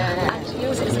from, and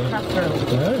use it as a craft room.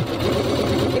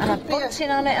 And I've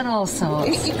bunting on it and all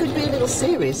sorts. It could be a little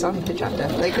series on Hochanda.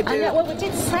 They could do. Well, we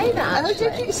did say that. Oh,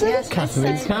 did you say? Yes,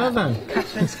 Catherine's Caravan.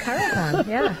 Catherine's Caravan,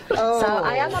 yeah. So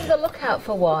I am on the lookout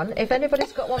for one. If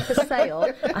anybody's got one for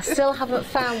sale, I still haven't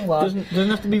found one. Doesn't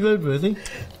have to be roadworthy.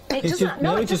 It doesn't.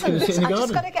 No, it just doesn't. going to sit in the I've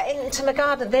garden. just got to get into my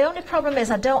garden. The only problem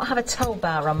is I don't have a tow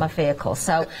bar on my vehicle,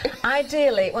 so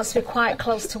ideally it wants to be quite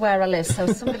close to where I live, so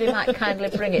somebody might kindly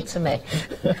bring it to me.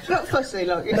 Not fussy,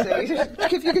 like you say.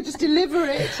 If you could just deliver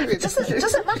it. It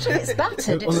doesn't matter if it's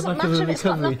battered. It doesn't matter if it's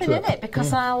got nothing in it,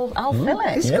 because I'll fill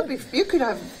it. This could be. You could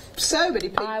have so many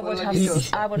people. I would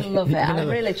love it. I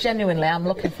really, genuinely, I'm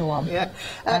looking for one. Yeah.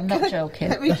 I'm not joking.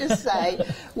 Let me just say,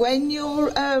 when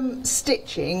you're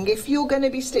stitching, if you're going to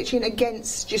be stitching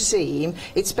against your seam,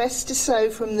 it's best to sew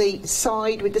from the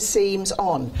side with the seams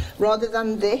on, rather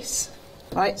than this.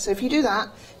 Right, so if you do that,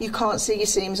 you can't see your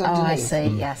seams underneath. Oh, I see,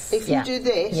 yes. If you do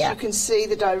this, you can see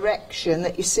the direction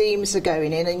that your seams are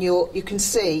going in, and you can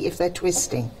see if they're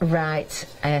twisting. Right,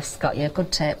 yes, got you,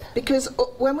 good tip. Because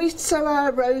when we sew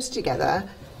our rows together,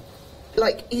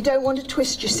 like, you don't want to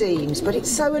twist your seams, but it's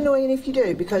so annoying if you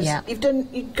do, because you've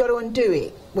got to undo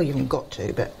it. Well, you haven't got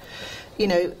to, but, you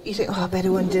know, you think, oh, I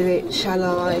better undo it, shall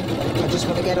I? I just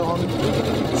want to get on.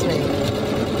 It's me.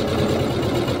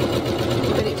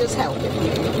 Does help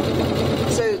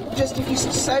it. So just if you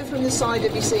sew from the side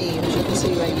of your seams, you can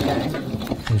see where you're going.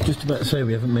 I was just about to say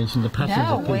we haven't mentioned the patterns.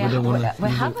 No, we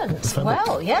haven't.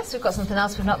 Well, yes, we've got something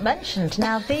else we've not mentioned.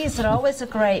 Now, these are always a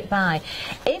great buy.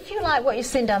 If you like what you've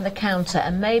seen down the counter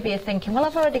and maybe you're thinking, well,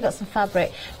 I've already got some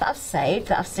fabric that I've saved,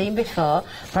 that I've seen before,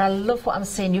 but I love what I'm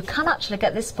seeing, you can actually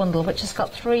get this bundle, which has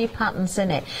got 3 patterns in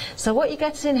it. So what you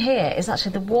get in here is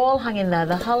actually the wall hanging there,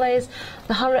 the hollies,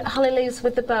 the holly leaves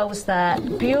with the bows there,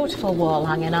 beautiful wall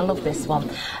hanging. I love this one.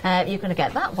 You're going to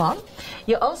get that one.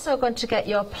 You're also going to get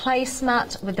your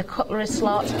placemat with the cutlery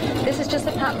slot. This is just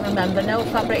the pattern, remember, no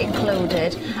fabric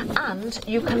included. And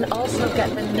you can also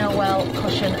get the Noel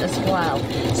cushion as well.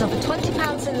 So for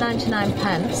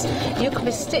 £20.99, you can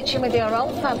be stitching with your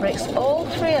own fabrics, all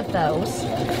 3 of those.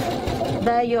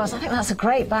 They're yours. I think that's a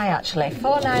great buy, actually.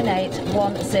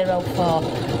 498104.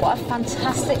 What a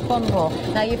fantastic bundle.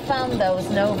 Now, you found those,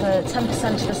 and over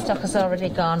 10% of the stock has already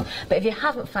gone. But if you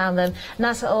haven't found them,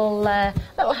 nice little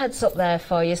heads up there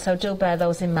for you, so do bear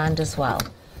those in mind as well.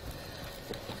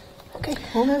 Okay,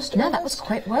 almost. No, that was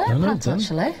quick work,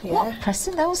 actually. Yeah. What,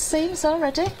 pressing those seams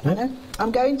already? I know. I'm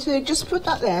going to just put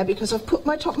that there because I've put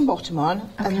my top and bottom on,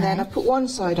 and then I've put one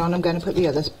side on, I'm going to put the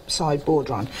other side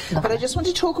border on. Okay. But I just want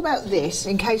to talk about this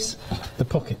in case... The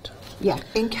pocket. Yeah,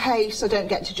 in case I don't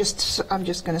get to I'm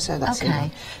just going to sew that seam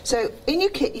on. So in your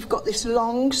kit you've got this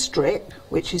long strip,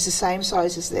 which is the same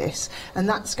size as this, and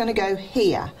that's going to go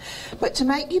here. But to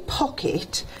make your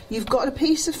pocket, you've got a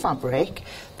piece of fabric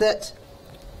that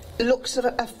looks of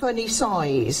a funny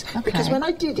size, because when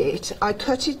I did it, I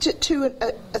cut it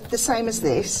at the same as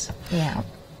this,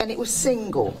 and it was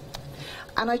single.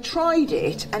 And I tried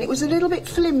it, and it was a little bit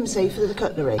flimsy for the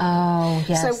cutlery. Oh,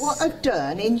 yes. So what I've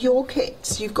done, in your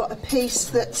kits, you've got a piece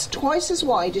that's twice as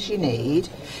wide as you need,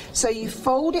 so you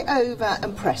fold it over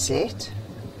and press it,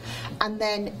 and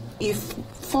then you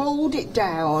fold it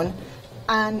down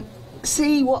and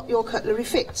see what your cutlery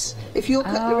fits. If your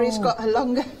cutlery's got a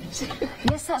longer...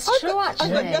 Yes, that's true,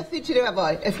 actually. I've got nothing to do, have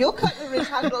I? If your cutlery's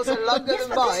handles are longer than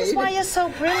mine... This is why you're so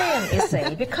brilliant, you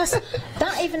see, because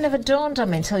that even never dawned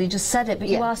on me until you just said it, but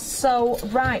you are so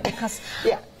right, because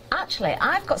actually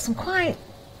I've got some quite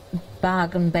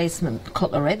bargain basement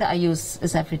cutlery that I use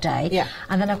as every day,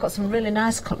 and then I've got some really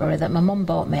nice cutlery that my mum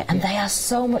bought me, and they are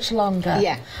so much longer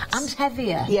and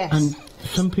heavier. Yes. And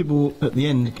some people at the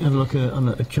end have like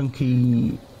a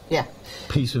chunky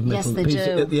piece of metal at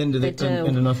the end of it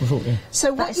and a knife and fork.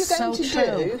 So what you're going to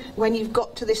do when you've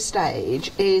got to this stage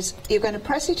is you're going to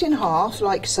press it in half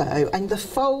like so, and the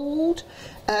fold,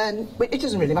 it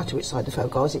doesn't really matter which side the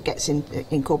fold goes, it gets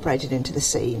incorporated into the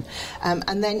seam,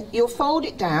 and then you'll fold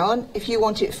it down if you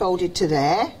want it folded to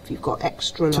there, if you've got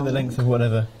extra long. To the length of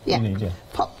whatever you need,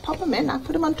 Pop them in, I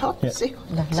put them on top. See?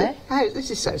 Lovely.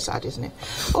 This is so sad, isn't it?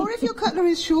 Or if your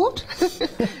cutlery is short,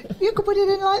 you could put it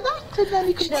in like that, and then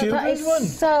you could... Children's one.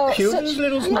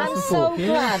 I'm so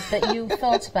glad that you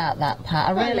thought about that part.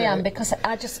 I really am, because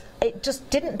it just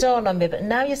didn't dawn on me, but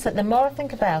now you said, the more I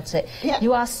think about it,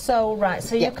 you are so right.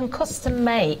 So you can custom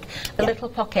make the little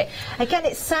pocket. Again,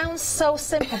 it sounds so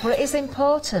simple, but it is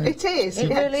important. It is. It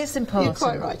really is important. You're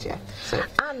quite right, yeah. So.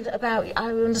 And about, I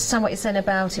understand what you're saying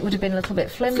about it would have been a little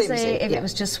bit flimsy if it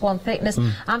was just one thickness.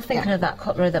 I'm thinking of that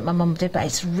cutlery that my mum did, but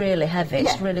it's really heavy.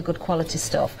 It's really good quality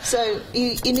stuff. So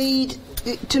you need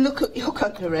to look at your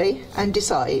cutlery and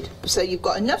decide. So you've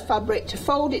got enough fabric to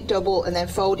fold it double and then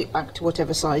fold it back to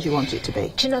whatever size you want it to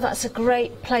be. Do you know, that's a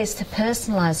great place to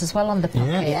personalise as well on the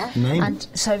pocket. And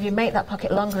so if you make that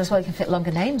pocket longer as well, you can fit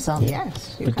longer names on.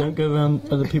 Yes. But don't go around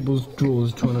other people's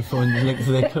drawers trying to find the length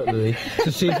of their cutlery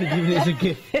to see if they're giving it as a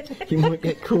gift. You might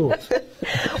get caught.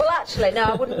 Well, actually, no,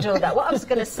 I wouldn't do that. What I was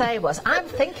going to say was, I'm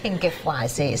thinking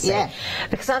gift-wise here, you see.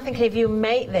 Because I'm thinking if you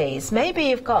make these, maybe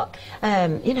you've got,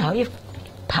 you know,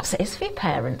 perhaps it is for your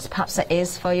parents, perhaps it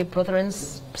is for your brother and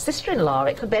sister-in-law,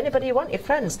 it could be anybody you want, your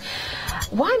friends.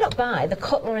 Why not buy the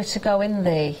cutlery to go in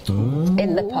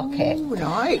the pocket?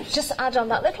 Nice. Just add on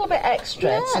that little bit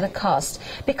extra to the cost,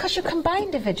 because you can buy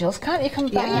individuals, can't you? You can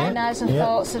buy knives and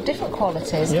forks of different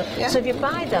qualities. So if you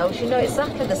buy those, you know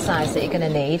exactly the size that you're going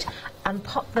to need, and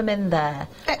pop them in there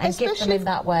and give them in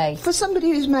that way. For somebody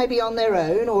who's maybe on their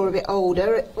own or a bit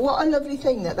older, what a lovely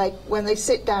thing that when they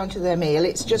sit down to their meal,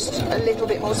 it's just a little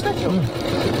bit more special.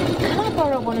 Can I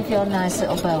borrow one of your nice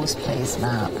little bows, please,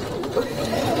 Mark?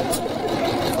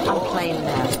 I'm playing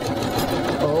now.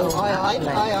 Oh,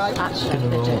 aye. Actually, I'm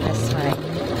going to do it this way.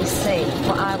 You see,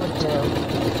 what I would do,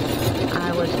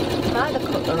 I would buy the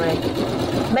cutlery,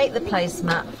 make the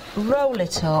placemat, roll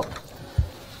it up,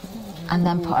 and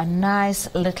then put a nice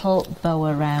little bow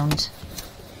around,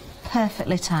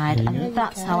 perfectly tied, and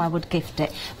that's how I would gift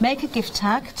it. Make a gift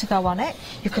tag to go on it.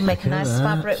 You can make a nice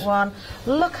fabric one.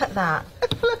 Look at that.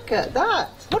 Look at that.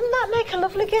 Wouldn't that make a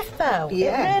lovely gift, though?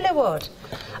 Yeah. It really would.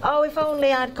 Oh, if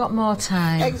only I'd got more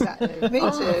time. Exactly. Me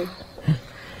too.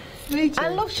 Me too. I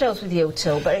love shows with you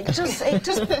two, but it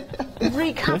just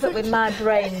wreak havoc with my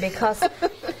brain, because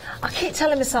I keep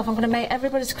telling myself I'm going to make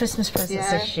everybody's Christmas presents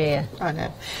this year. I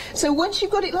know. So once you've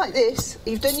got it like this,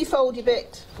 you've done your foldy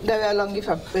bit, know how long your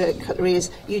cutlery is,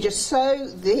 you just sew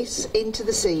this into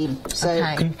the seam. So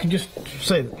Can you just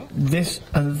say this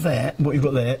and that, what you've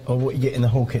got there, or what you get in the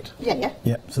whole kit? Yeah.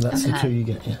 So that's the two you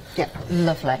get,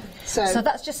 Lovely. So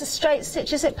that's just a straight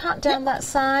stitch, is it, Pat, down that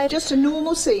side? Just a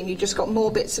normal seam, you've just got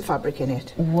more bits of fabric in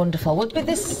it. Wonderful. Would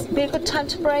this be a good time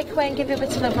to break away and give you a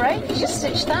bit of a break? Just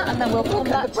stitch that and then we'll come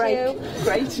back to you.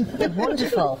 Great.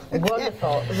 Wonderful.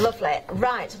 Lovely.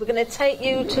 Right, we're going to take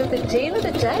you to the deal of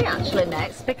the day actually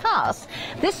next, because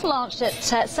this launched at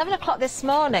 7 o'clock this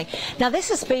morning. Now this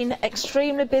has been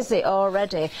extremely busy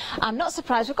already. I'm not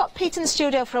surprised. We've got Pete in the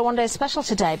studio for a one-day special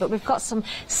today, but we've got some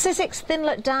Sizzix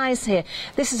Thinlet dies here.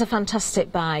 This is a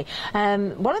fantastic buy.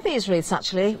 One of these wreaths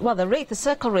actually, well, the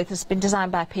circle wreath has been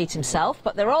designed by Pete himself,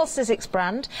 but they're all Sizzix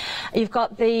brand. You've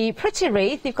got the pretty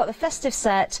wreath, you've got the festive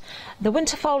set, the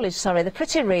winter foliage, sorry, the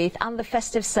pretty wreath and the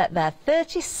festive set there.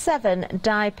 37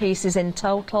 die pieces in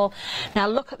total. Now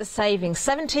look at the savings,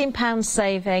 £17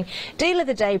 saving. Deal of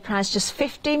the day price just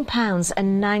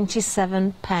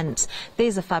 £15.97.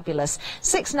 These are fabulous.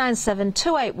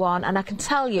 697-281, and I can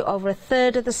tell you over a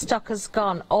third of the stock has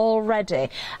gone already.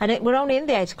 And we're only in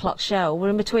the 8 o'clock show. We're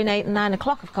in between 8 and 9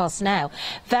 o'clock, of course, now.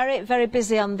 Very, very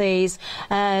busy on these.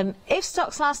 If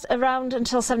stocks last around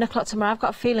until 7 o'clock tomorrow, I've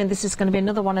got a feeling this is going to be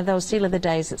another one of those deal of the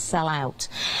days that sell out.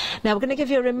 Now, we're going to give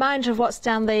you a reminder of what's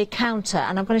down the counter,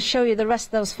 and I'm going to show you the rest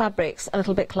of those fabrics a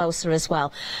little bit closer as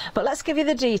well. But let's give you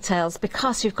the details,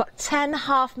 because you've got 10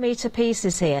 half-metre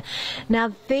pieces here.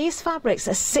 Now, these fabrics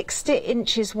are 60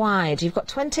 inches wide. You've got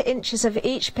 20 inches of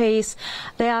each piece.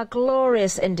 They are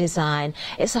glorious in design.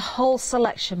 It's a whole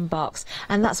selection box,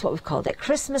 and that's what we've called it,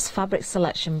 Christmas fabric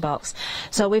selection box.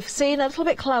 So we've seen a little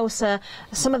bit closer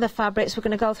some of the fabrics. We're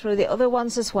going to go through the other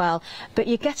ones as well, but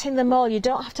you're getting them all. You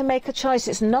don't have to make a choice.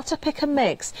 It's not a pick and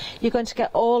mix. You're going to get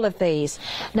all of these.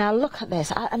 Now look at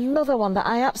this, another one that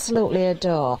I absolutely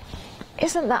adore.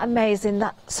 Isn't that amazing,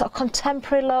 that sort of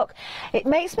contemporary look? It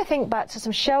makes me think back to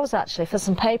some shows actually, for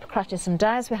some papercraft and some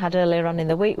dies we had earlier on in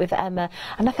the week with Emma,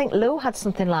 and I think Lou had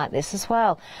something like this as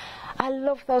well. I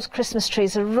love those Christmas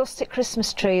trees, the rustic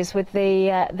Christmas trees with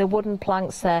the wooden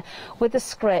planks there, with the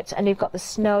script, and you've got the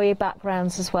snowy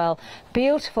backgrounds as well.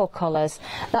 Beautiful colours.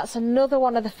 That's another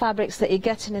one of the fabrics that you're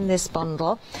getting in this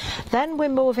bundle. Then we're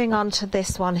moving on to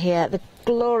this one here, the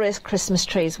glorious Christmas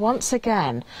trees. Once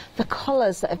again, the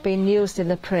colours that have been used in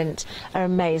the print are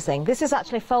amazing. This is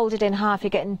actually folded in half. You're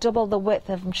getting double the width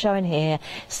of I'm showing here.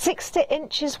 60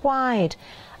 inches wide.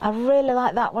 I really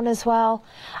like that one as well.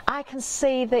 I can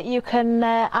see that you can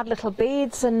add little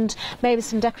beads and maybe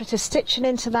some decorative stitching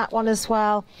into that one as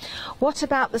well. What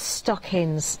about the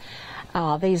stockings?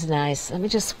 Oh, these are nice. Let me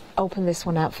just open this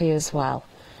one out for you as well.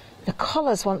 The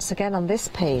colours once again on this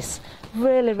piece,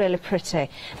 really, really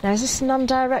pretty. Now, is this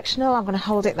non-directional? I'm going to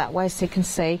hold it that way so you can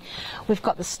see. We've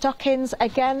got the stockings.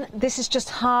 Again, this is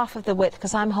just half of the width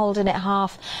because I'm holding it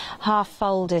half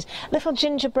folded. Little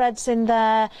gingerbreads in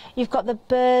there. You've got the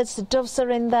birds, the doves are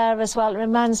in there as well. It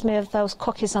reminds me of those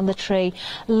cookies on the tree.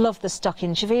 Love the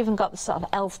stockings. You've even got the sort of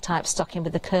elf type stocking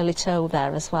with the curly toe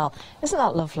there as well. Isn't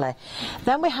that lovely?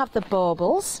 Then we have the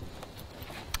baubles.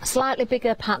 Slightly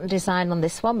bigger pattern design on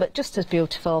this one, but just as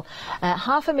beautiful.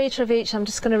 Half a metre of each. I'm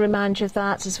just going to remind you of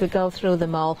that as we go through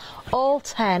them all. All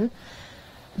 10.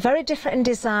 Very different in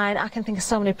design. I can think of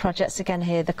so many projects again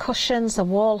here. The cushions, the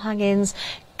wall hangings,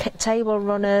 table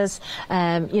runners,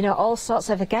 you know, all sorts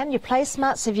of, again, your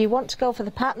placemats. If you want to go for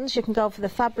the patterns, you can go for the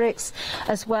fabrics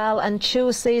as well and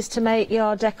choose these to make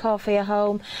your decor for your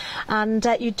home. And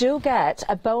you do get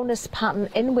a bonus pattern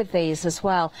in with these as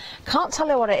well. Can't tell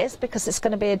you what it is because it's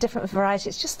going to be a different variety.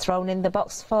 It's just thrown in the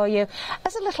box for you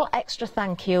as a little extra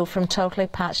thank you from Totally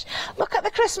Patched. Look at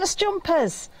the Christmas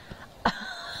jumpers.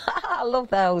 I love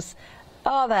those.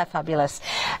 Oh, they're fabulous.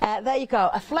 There you go.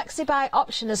 A flexi-buy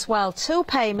option as well. 2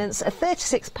 payments at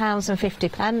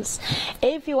 £36.50.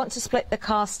 If you want to split the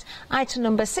cost, item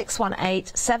number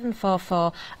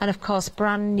 618744, and of course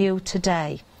brand new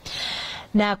today.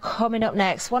 Now, coming up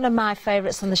next, one of my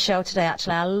favourites on the show today,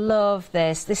 actually. I love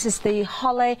this. This is the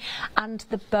holly and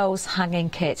the bows hanging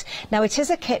kit. Now, it is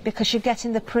a kit because you're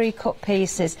getting the pre-cut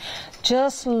pieces.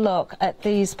 Just look at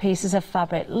these pieces of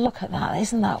fabric. Look at that.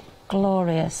 Isn't that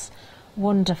glorious?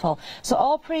 Wonderful. So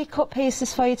all pre-cut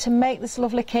pieces for you to make this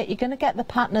lovely kit. You're going to get the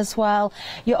pattern as well.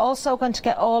 You're also going to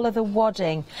get all of the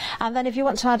wadding, and then if you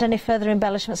want to add any further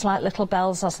embellishments like little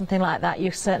bells or something like that,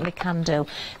 you certainly can do.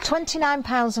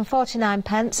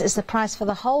 £29.49 is the price for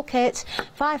the whole kit.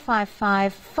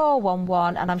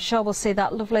 555411, and I'm sure we'll see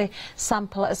that lovely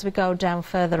sample as we go down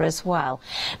further as well.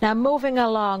 Now, moving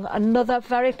along, another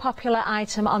very popular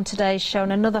item on today's show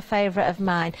and another favourite of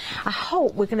mine. I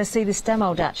hope we're going to see this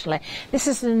demoed actually. This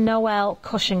is the Noel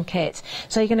cushion kit.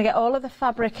 So you're going to get all of the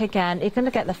fabric again. You're going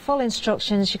to get the full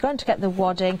instructions. You're going to get the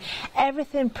wadding.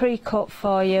 Everything pre-cut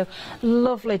for you.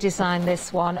 Lovely design,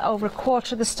 this one. Over a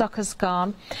quarter of the stock has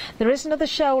gone. There is another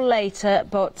show later,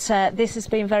 but this has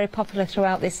been very popular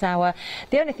throughout this hour.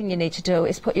 The only thing you need to do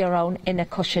is put your own inner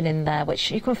cushion in there,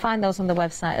 which you can find those on the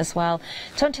website as well.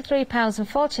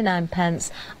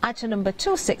 £23.49. Item number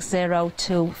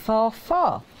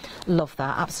 260244. Love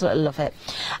that, absolutely love it.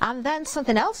 And then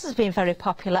something else has been very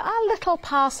popular, our little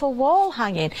parcel wall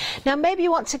hanging. Now, maybe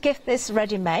you want to gift this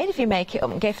ready-made if you make it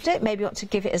up and gift it. Maybe you want to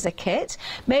give it as a kit.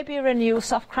 Maybe you're a new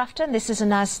soft crafter and this is a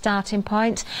nice starting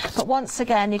point. But once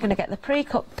again, you're going to get the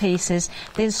pre-cut pieces,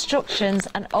 the instructions,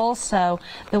 and also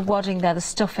the wadding there, the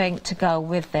stuffing to go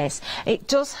with this. It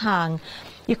does hang.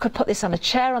 You could put this on a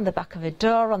chair, on the back of a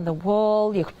door, on the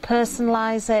wall. You could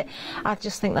personalise it. I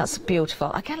just think that's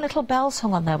beautiful. Again, little bells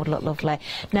hung on there would look lovely.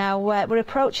 Now, we're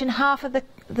approaching half of the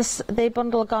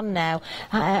bundle gone now,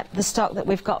 the stock that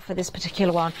we've got for this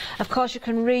particular one. Of course, you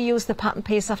can reuse the pattern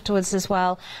piece afterwards as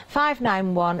well.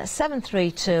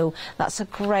 591732. That's a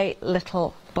great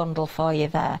little bundle for you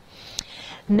there.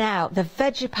 Now, the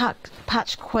veggie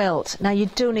patch quilt. Now, you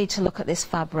do need to look at this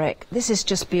fabric. This is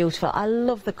just beautiful. I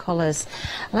love the colours.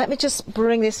 Let me just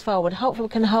bring this forward. Hopefully,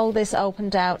 we can hold this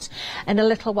opened out in a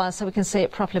little while so we can see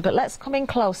it properly. But let's come in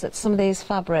close at some of these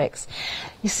fabrics.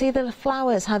 You see the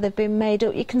flowers, how they've been made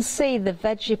up. You can see the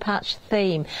veggie patch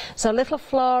theme. So, little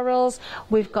florals.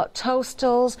 We've got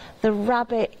toastals, the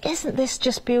rabbit. Isn't this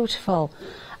just beautiful?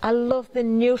 I love the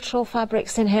neutral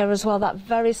fabrics in here as well, that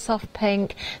very soft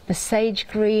pink, the sage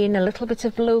green, a little bit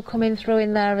of blue coming through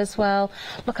in there as well.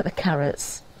 Look at the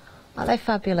carrots. Aren't they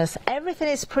fabulous? Everything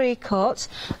is pre-cut.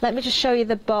 Let me just show you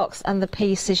the box and the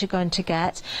pieces you're going to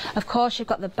get. Of course, you've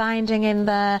got the binding in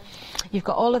there. You've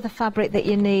got all of the fabric that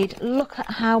you need. Look at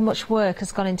how much work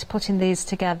has gone into putting these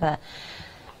together.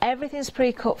 Everything's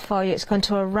pre-cut for you. It's going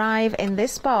to arrive in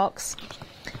this box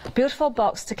Beautiful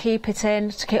box to keep it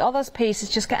in, to keep all those pieces.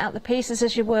 Just get out the pieces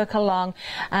as you work along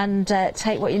and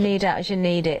take what you need out as you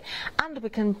need it. And we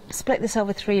can split this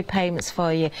over 3 payments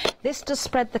for you. This does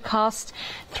spread the cost.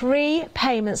 3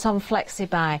 payments on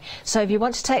FlexiBuy. So if you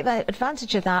want to take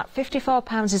advantage of that,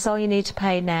 £54 is all you need to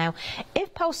pay now.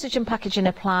 If postage and packaging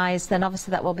applies, then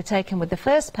obviously that will be taken with the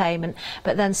first payment,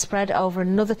 but then spread over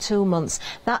another 2 months.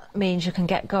 That means you can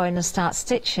get going and start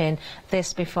stitching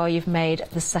this before you've made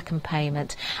the second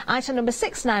payment. Item number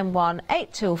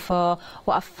 691824.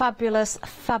 What a fabulous,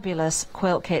 fabulous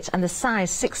quilt kit, and the size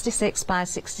 66 by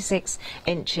 66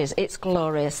 inches. It's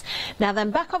glorious. Now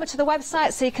then, back over to the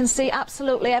website so you can see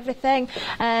absolutely everything.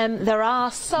 There are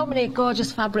so many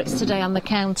gorgeous fabrics today on the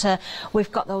counter.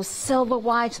 We've got those silver,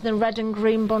 white, and red and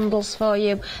green bundles for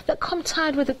you that come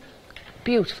tied with a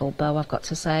beautiful bow, I've got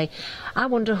to say. I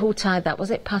wonder who tied that.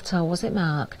 Was it Pat or was it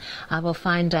Mark? I will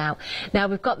find out. Now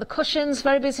we've got the cushions,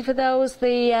 very busy for those.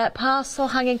 The parcel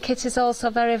hanging kit is also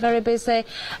very, very busy.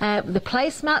 The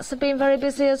placemats have been very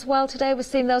busy as well today. We've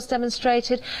seen those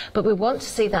demonstrated, but we want to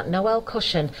see that Noel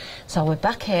cushion. So we're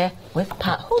back here with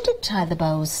Pat. Who did tie the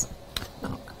bows?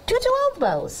 Do you do all the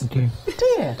bows? I do. Do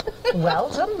you? Well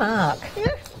done, Mark.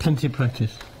 Yeah. Plenty of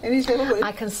practice.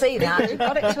 I can see that. You've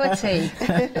got it to a T.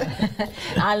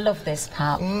 I love this,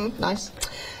 Pat. Nice.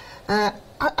 I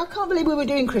can't believe we were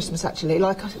doing Christmas, actually.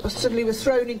 Like, I suddenly was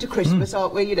thrown into Christmas,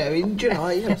 aren't we, you know, in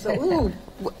July. And I thought, ooh,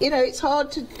 you know, it's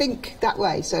hard to think that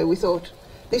way. So we thought,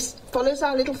 this follows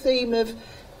our little theme of a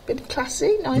bit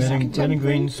classy, nice, red and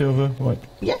green, silver, white.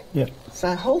 Yeah. Yeah. It's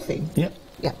a whole theme. Yeah.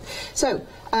 Yeah. So,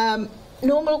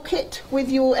 normal kit with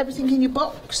your everything in your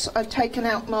box. I've taken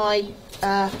out my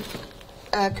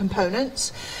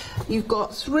components. You've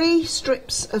got 3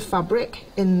 strips of fabric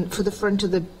for the front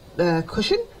of the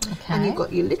cushion, and you've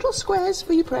got your little squares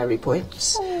for your prairie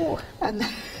points. Oh. And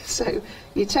so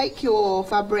you take your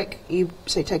fabric, you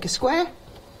take a square,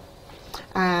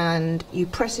 and you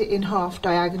press it in half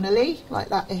diagonally, like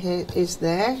that is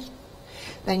there.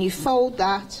 Then you fold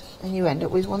that, and you end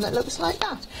up with one that looks like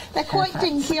that. They're quite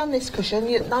dinky on this cushion,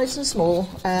 nice and small,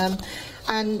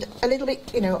 and a little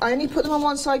bit, you know, I only put them on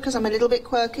one side because I'm a little bit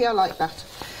quirky, I like that.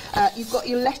 You've got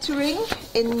your lettering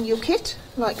in your kit,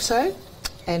 like so,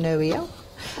 NOEL,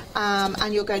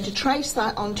 and you're going to trace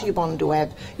that onto your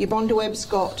Bondaweb. Your Bondaweb's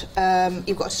got,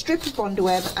 you've got a strip of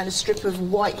Bondaweb and a strip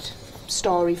of white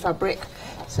starry fabric.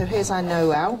 So here's our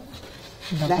NOEL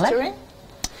lettering.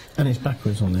 And it's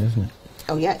backwards on there, isn't it?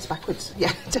 Oh yeah, it's backwards.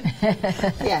 Yeah,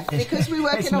 yeah. Because we're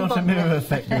working on. It's not a mirror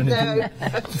effect or anything. No.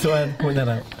 So I had to point that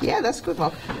out. Yeah, that's good,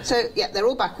 Mark. So yeah, they're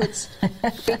all backwards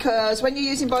because when you're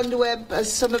using Bondaweb,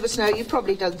 as some of us know, you've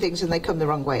probably done things and they come the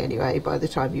wrong way anyway. By the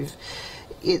time you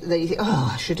think,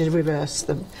 oh, I should have reversed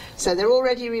them. So they're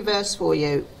already reversed for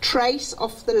you. Trace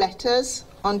off the letters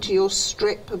onto your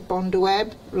strip of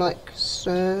Bondaweb, like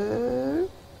so.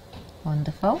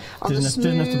 Wonderful. Doesn't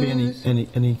have to be any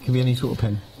can be any sort of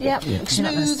pen. Yep. Yeah. You're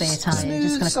not going to see it, are you?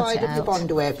 Just Smooth side of the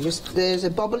Bondaweb. There's a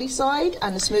bobbly side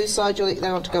and a smooth side.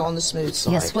 They want to go on the smooth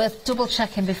side. Yes, worth double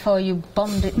checking before you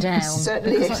bond it down.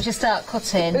 Certainly. Because once you start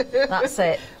cutting, that's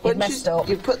it. You've messed up.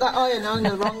 You put that iron on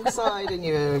the wrong side and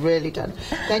you're really done.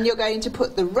 Then you're going to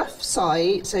put the rough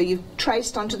side. So you've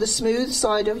traced onto the smooth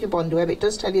side of your Bondaweb. It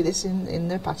does tell you this in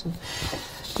the pattern.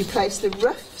 You place the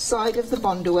rough side of the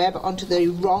Bondaweb onto the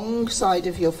wrong side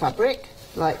of your fabric,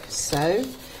 like so,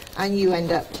 and you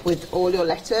end up with all your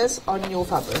letters on your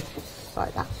fabric,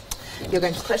 like that. You're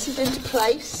going to press it into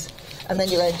place, and then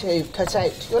you're going to cut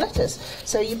out your letters.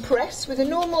 So you press with a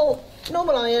normal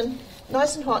iron,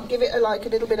 nice and hot. Give it a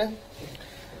little bit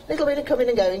of coming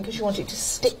and going because you want it to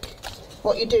stick.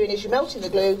 What you're doing is you're melting the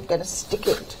glue, going to stick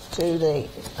it to the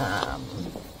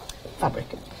fabric.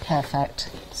 Perfect.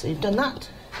 So you've done that.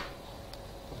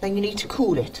 Then you need to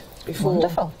cool it before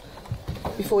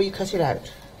you cut it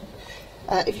out.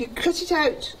 If you cut it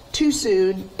out too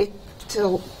soon, it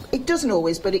doesn't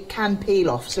always, but it can peel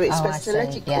off. So it's best to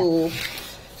let it cool.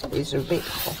 These are a bit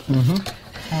hot.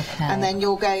 Okay. And then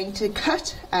you're going to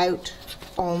cut out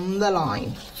on the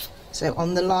line. So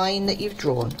on the line that you've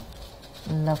drawn.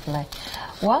 Lovely.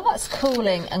 While that's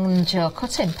cooling and you're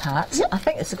cutting, Pat, I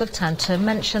think it's a good time to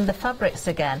mention the fabrics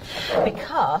again,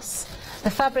 because the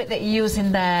fabric that you're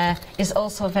using there is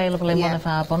also available in one of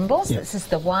our bundles. This is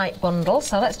the white bundle,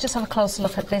 so let's just have a closer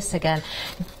look at this again.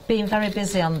 Being very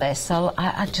busy on this, so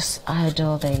I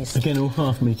adore these. Again, all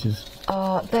half meters.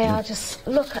 Oh, they are just,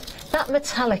 look, that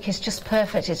metallic is just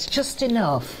perfect. It's just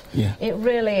enough. Yeah. It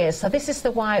really is. So this is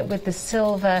the white with the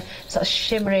silver sort of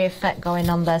shimmery effect going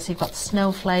on there. So you've got the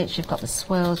snowflakes, you've got the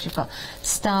swirls, you've got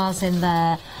stars in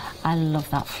there. I love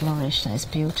that flourish. That is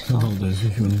beautiful. Hold those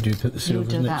if you want to put the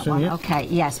silvers You do next that one, yeah. okay,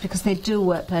 yes, because they do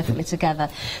work perfectly together.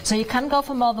 So you can go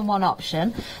for more than one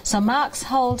option. So Mark's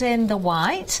holding the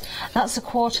white. That's a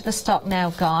quarter of the stock now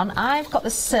gone. I've got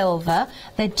the silver.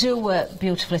 They do work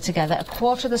beautifully together. A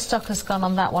quarter of the stock has gone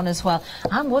on that one as well.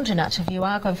 I'm wondering actually if you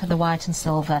are going for the white and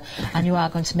silver and you are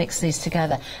going to mix these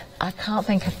together. I can't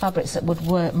think of fabrics that would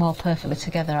work more perfectly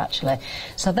together actually.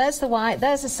 So there's the white,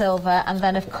 there's the silver, and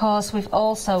then of course we've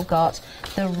also got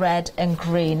the red and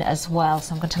green as well.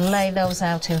 So I'm going to lay those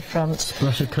out in front.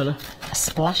 Splash of colour. A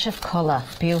splash of colour,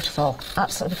 beautiful,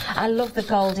 absolutely. I love the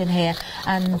gold in here,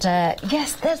 and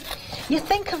yes, you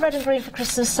think of red and green for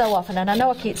Christmas so often, and I know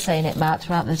I keep saying it, Mark,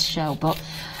 throughout this show, but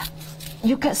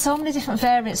you get so many different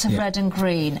variants of red and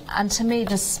green, and to me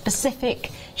there's specific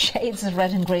shades of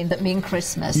red and green that mean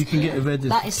Christmas. You can get a red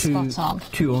that is spot on.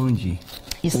 Too orangey.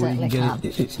 You certainly can.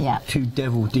 It's too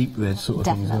devil deep red sort of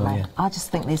thing as well. Yeah. I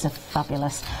just think these are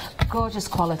fabulous. Gorgeous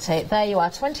quality. There you are,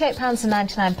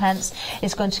 £28.99.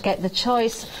 It's going to get the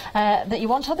choice that you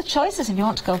want, or the choices if you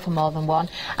want to go for more than one.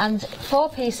 And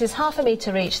 4 pieces, half a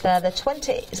metre each there. They're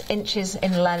 20 inches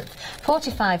in length,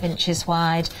 45 inches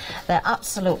wide. They're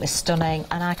absolutely stunning,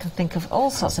 and I can think of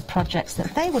all sorts of projects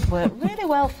that they would work really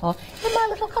well for in my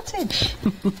little cottage.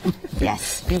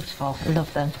 Yes, beautiful.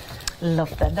 Love them.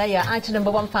 Love them. There you are, item number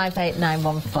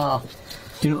 158914.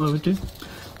 Do you know what I would do?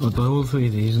 I'd buy all 3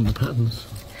 of these and the patterns.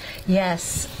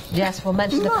 Yes, yes, we'll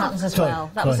mention the patterns as well.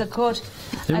 That was a good...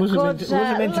 It wasn't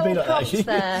meant to be like that, actually.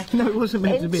 No, it wasn't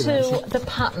meant to be like that. Into the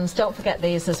patterns, don't forget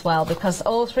these as well, because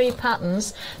all 3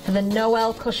 patterns for the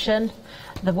Noel cushion,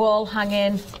 the wall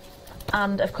hanging,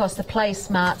 and of course the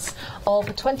placemats, all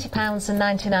for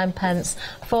 £20.99,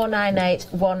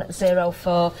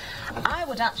 498104. I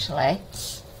would actually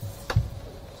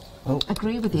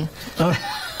agree with you. Oh,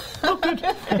 good.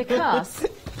 Because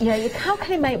how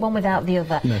can you make one without the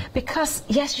other? No. Because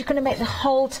yes, you're going to make the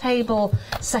whole table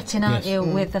setting, aren't you,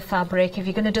 with the fabric. If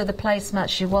you're going to do the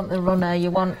placemats, you want the runner, you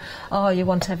want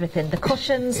everything. The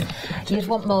cushions, you'd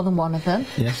want more than one of them.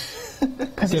 Yes.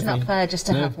 Because it's not fair just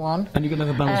to have one. And you're going to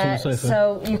have a balance on the sofa.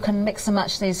 So you can mix and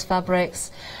match these fabrics.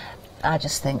 I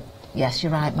just think, yes,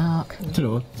 you're right, Mark. Do you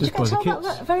know what? Just buy the kits.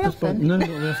 That very often? No, not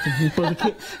very often. Just buy the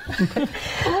kits.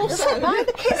 Also, buy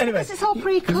the kits because it's all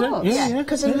pre-cut. Yeah,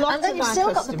 because a lot and then of you've our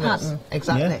still got the customers, pattern.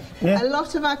 exactly. Yeah. A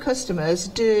lot of our customers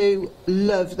do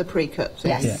love the pre-cut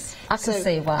things. Yes, I can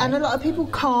see why. And a lot of people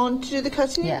can't do the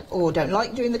cutting or don't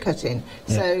like doing the cutting.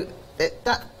 Yeah. So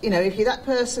that if you're that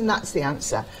person, that's the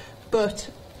answer. But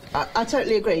I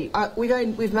totally agree.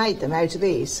 We've made them out of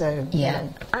these, so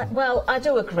well, I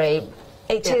do agree.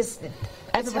 It is.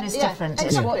 Everybody's different. It's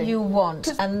exactly. what you want,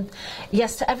 and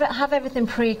yes, to have everything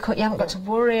pre-cut, you haven't got to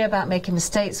worry about making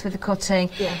mistakes with the cutting.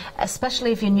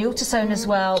 Especially if you're new to sewing as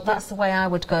well. That's the way I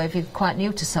would go if you're quite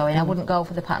new to sewing. I wouldn't go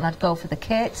for the pattern. I'd go for the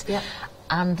kit.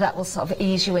 And that will sort of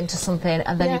ease you into something,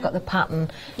 and then you've got the pattern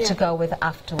to go with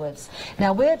afterwards.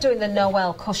 Now we're doing the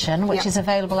Noel cushion, which is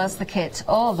available as the kit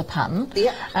or the pattern.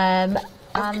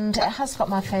 And it has got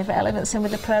my favourite elements in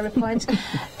with the prairie point.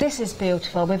 This is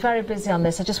beautiful. We're very busy on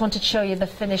this. I just wanted to show you the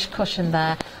finished cushion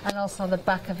there, and also the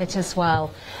back of it as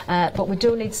well. But we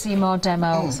do need to see more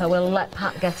demo, so we'll let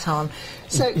Pat get on.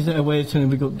 So is that a way of telling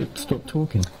we've got to stop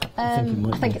talking? I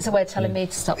think it's a way of telling me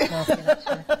to stop talking,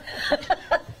 actually.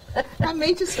 And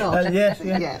me to start.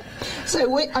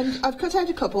 So I've cut out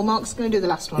a couple. Mark's going to do the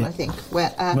last one, I think.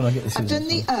 Where I've done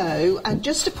the O, and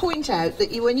just to point out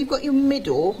that when you've got your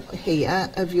middle here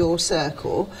of your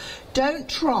circle, don't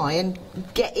try and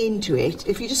get into it.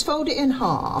 If you just fold it in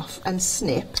half and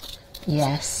snip,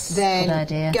 then good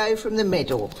idea. Go from the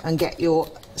middle and get your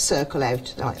circle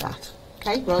out like that.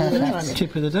 Okay, rather than trying to...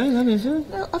 Tip of the day, that is it?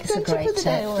 No, I've done tip of the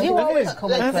day already. You always come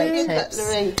with great tips.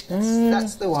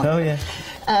 That's the one. Oh, yeah.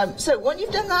 So when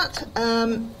you've done that,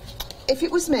 if it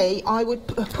was me, I would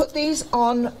put these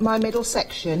on my middle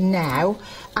section now,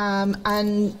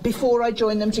 and before I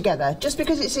join them together, just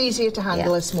because it's easier to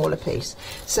handle a smaller piece.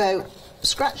 So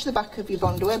scratch the back of your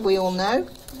bond web, we all know,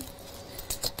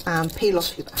 and peel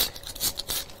off your back.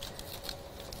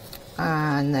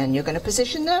 And then you're going to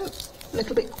position them a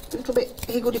little bit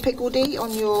higgledy-piggledy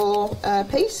on your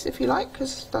piece, if you like,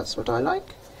 because that's what I like.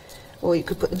 Or you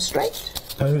could put them straight.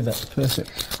 Oh, that's perfect.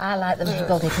 I like them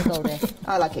higgledy-piggledy.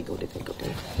 I like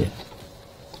higgledy-piggledy.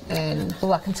 And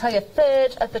well, I can tell you a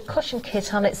third of the cushion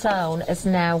kit on its own is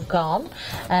now gone.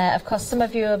 Of course, some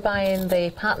of you are buying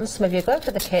the patterns, some of you are going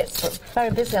for the kits, but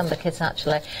very busy on the kit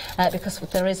actually, because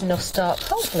there is enough stock,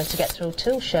 hopefully, to get through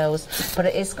 2 shows, but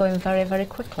it is going very, very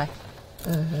quickly.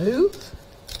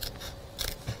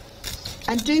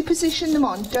 And do position them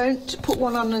on. Don't put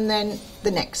one on and then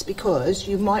the next, because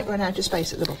you might run out of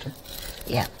space at the bottom.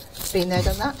 Yeah. Been there,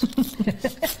 done that.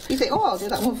 You think, oh, I'll do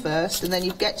that one first, and then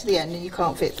you get to the end and you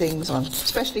can't fit things on,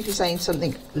 especially if you're saying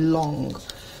something long.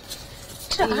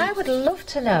 You know, I would love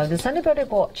to know, there's anybody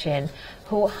watching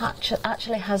who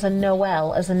actually has a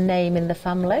Noel as a name in the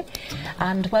family,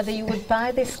 and whether you would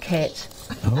buy this kit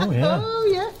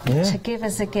to give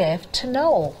as a gift to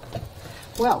Noel.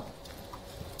 Well,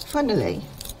 funnily,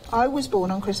 I was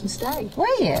born on Christmas Day. Were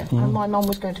you? And my mum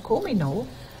was going to call me Noel.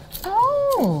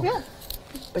 Oh. Yeah.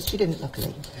 But she didn't,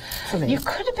 luckily, for me. You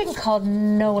could have been called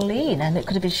Noeline, and it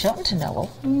could have been shortened to Noel.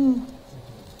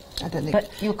 I don't think... But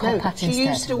you were called Pat instead. She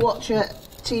used to watch a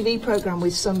TV programme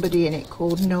with somebody in it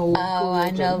called Noel Gordon.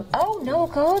 I know. Oh, Noel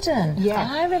Gordon. Yeah.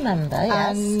 I remember,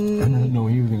 yes. I don't know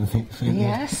what you were going to think.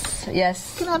 Yes,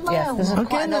 yes. Can I have my yes, there's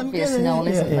quite an obvious Noel,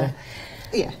 isn't there?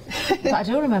 Yeah. But I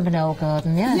do remember Noel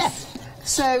Gordon, yes. Yes.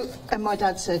 So, and my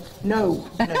dad said no,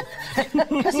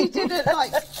 because he didn't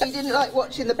like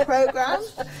watching the programme,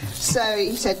 so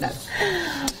he said no.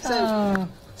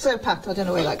 So Pat, I don't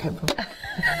know where that came from.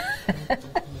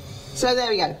 So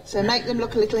there we go. So make them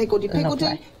look a little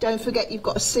higgledy-piggledy. Don't forget you've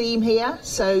got a seam here,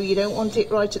 so you don't want it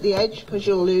right at the edge because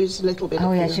you'll lose a little bit.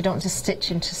 Oh yes, you don't want to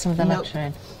stitch into some of the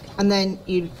lettering. And then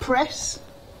you press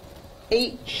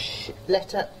each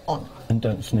letter on. And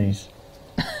don't sneeze.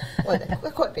 Well,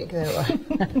 they're quite big, they're all right.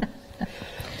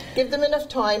 Give them enough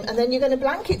time, and then you're going to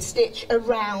blanket stitch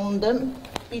around them.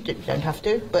 You don't have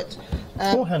to, but...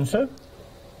 or hand sew.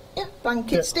 Yeah,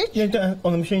 blanket stitch. Yeah,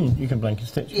 on the machine you can blanket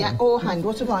stitch. Yeah, or hand.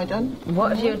 What have I done?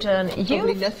 What have you done?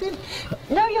 Probably nothing.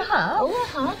 No, you have. Oh, I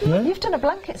have. Yeah. You've done a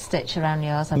blanket stitch around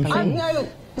yours, I believe. I know.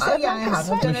 I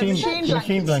have. I've done a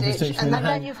machine blanket stitch, and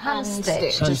then you've hand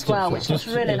stitched as well, which looks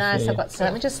really nice. I've got to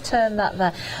let me just turn that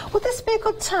there. Would this be a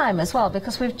good time as well,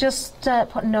 because we've just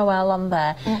put Noel on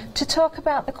there, to talk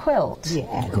about the quilt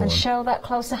and show that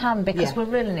close to hand, because we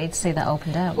really need to see that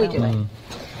opened out. We do.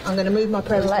 I'm going to move my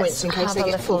points in case they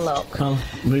get full. I'll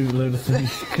move a load of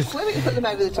things. Where we can put them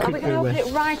over the top. Are we going to open it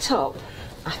right up?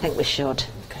 I think we should.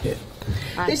 Yeah.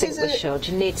 I think we should.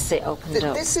 You need to see it opened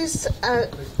up. This is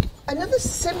another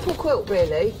simple quilt,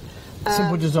 really.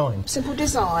 Simple design. Simple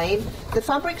design. The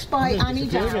fabric's by Annie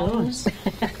Downs.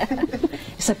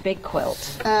 It's a big quilt.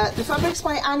 The fabric's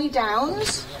by Annie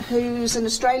Downs, who's an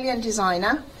Australian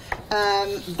designer.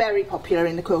 Very popular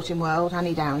in the quilting world,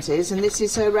 Annie Downs is, and this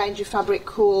is her range of fabric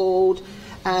called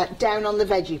Down on the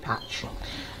Veggie Patch.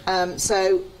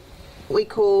 So we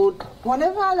called one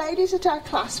of our ladies at our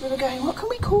class, we were going, what can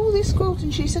we call this quilt?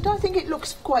 And she said, I think it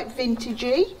looks quite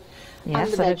vintagey.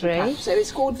 Yes, I agree. Patch. So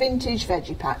it's called Vintage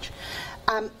Veggie Patch.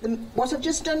 What I've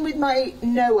just done with my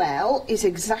Noel is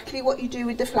exactly what you do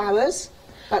with the flowers.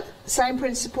 Same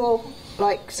principle,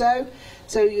 like so.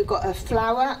 So you've got a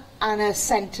flower and a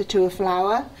centre to a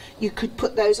flower. You could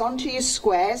put those onto your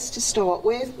squares to start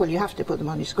with. Well, you have to put them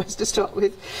on your squares to start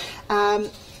with.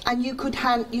 And you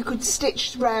could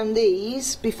stitch around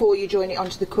these before you join it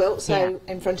onto the quilt. So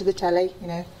in front of the telly, you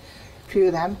know, a few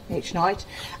of them each night.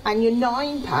 And your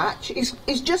 9 patch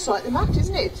is just like the mat,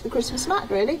 isn't it? The Christmas mat,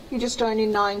 really. You're just drawing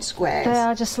in 9 squares. They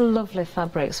are just lovely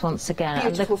fabrics once again.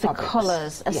 Beautiful and the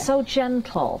colours are so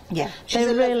gentle. Yeah,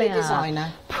 they really are.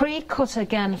 Designer. Pre-cut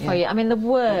again for you. I mean, the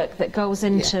work that goes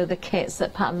into the kits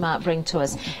that Pat and Mark bring to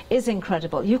us is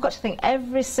incredible. You've got to think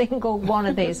every single one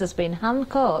of these has been hand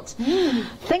cut.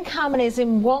 Think how many is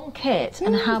in one kit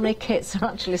and how many kits are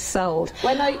actually sold.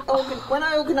 When I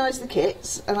organise the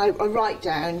kits and I write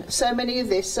down so many of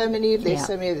this, so many of this,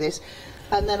 so many of this,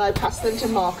 and then I pass them to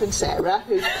Mark and Sarah,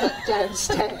 who's cut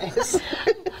downstairs.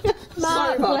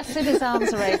 Mark, bless him, his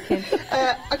arms are aching.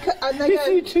 And they go,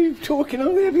 you two talking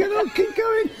on there, oh, keep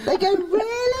going. They go,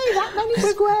 really? That many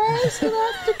squares do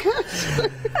I have to cut?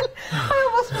 I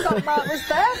almost forgot Mark was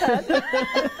there then.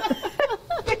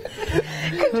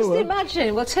 Can you just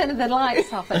imagine, we're turning the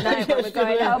lights off at night when we're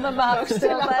going home and Mark's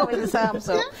still there with his arms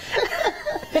up.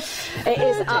 It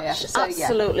is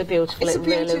absolutely beautiful. It's it a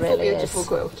beautiful, really beautiful is.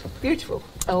 Quilt. Beautiful.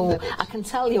 Oh, I can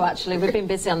tell you actually, we've been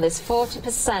busy on this.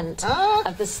 40%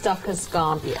 of the stock has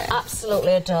gone. Yeah.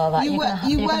 Absolutely adore that.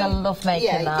 You're going to love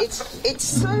making that. It's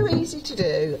so easy to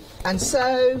do and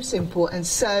so simple and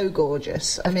so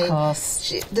gorgeous. I mean,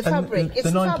 the fabric.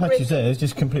 The 9 patches there is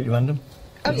just completely random.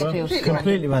 Oh, yeah,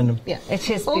 completely random. Yeah, it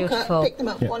is all beautiful. Cut, pick them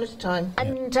up one at a time.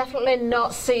 And definitely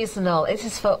not seasonal. It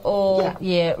is for all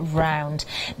year round.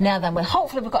 Now then,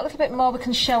 hopefully we've got a little bit more we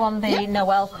can show on the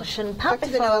Noel cushion pad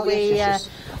before we're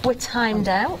timed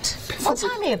out. What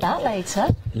time are you about later?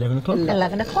 11 o'clock.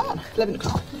 11 o'clock. 11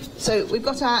 o'clock. So we've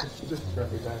got our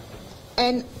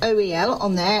NOEL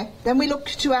on there. Then we look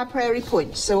to our prairie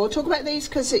points. So we'll talk about these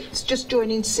because it's just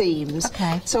joining seams.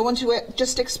 Okay. So I want to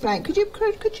just explain. Could you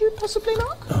possibly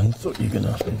look? I thought you were going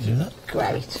to ask me to do that.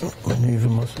 Great. Manoeuvre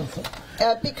myself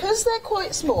up. Because they're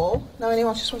quite small. No,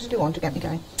 I just want to do one to get me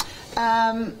going.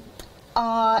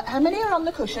 How many are on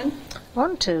the cushion?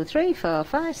 1, 2, 3, 4,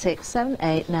 5, 6, 7,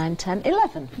 8, 9, 10,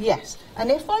 11. Yes, and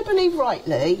if I believe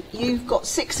rightly, you've got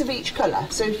 6 of each colour.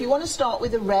 So if you want to start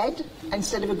with a red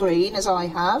instead of a green, as I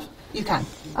have, you can.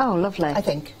 Oh, lovely. I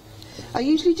think. I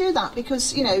usually do that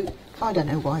because, you know, I don't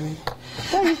know why really.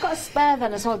 Well, you've got a spare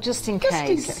then as well, just in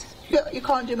case. You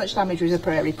can't do much damage with a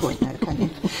prairie point now, can you?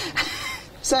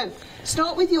 So,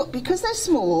 start with your... Because they're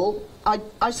small,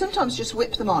 I sometimes just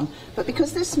whip them on, but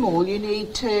because they're small, you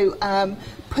need to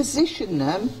position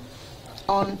them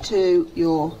onto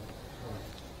your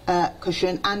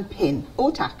cushion and pin,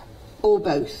 or tack, or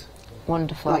both.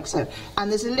 Wonderful. Like so. And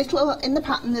there's a little in the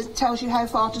pattern that tells you how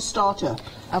far to start up.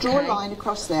 Okay. Draw a line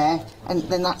across there, and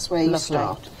then that's where you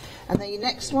start. And then your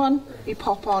next one, you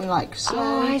pop on like so.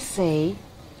 Oh, I see.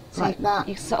 So like that.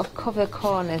 You sort of cover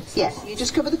corners. Yes, you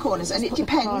just cover the corners, and it put the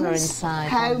corner depends inside,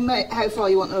 how far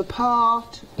you want them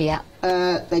apart. Yeah.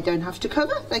 They don't have to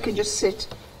cover; they can just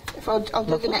sit. If I'll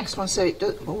do the next one, so it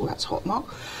does. Oh, that's hot, Mark.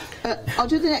 I'll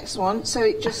do the next one, so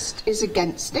it just is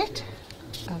against it.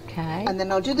 Okay. And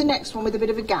then I'll do the next one with a bit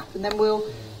of a gap, and then we'll.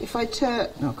 If I turn,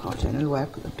 no, I can't turn it away. I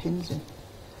put the pins in.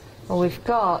 Well, we've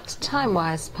got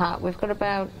time-wise, Pat. We've got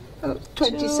about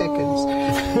 20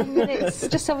 seconds. Minutes,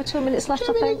 just over 2 minutes left,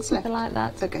 I think, something like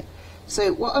that. Okay.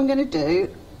 So what I'm going to do,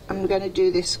 I'm going to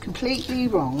do this completely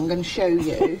wrong and show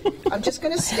you. I'm just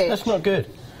going to stitch. That's not good.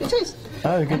 It is.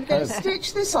 Oh, good. I'm going to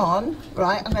stitch this on,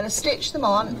 right? I'm going to stitch them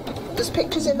on. There's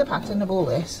pictures in the pattern of all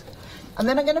this. And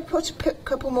then I'm going to put a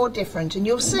couple more different, and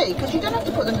you'll see, because you don't have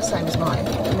to put them the same as mine.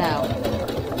 No.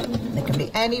 They can be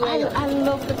any way. I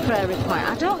love the prairie point.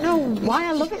 I don't know why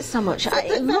I love it so much.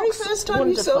 The very first time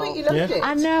you saw it, you loved it.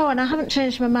 I know, and I haven't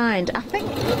changed my mind. I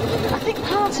think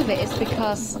part of it is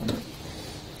because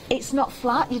it's not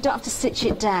flat. You don't have to stitch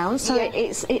it down, so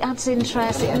it adds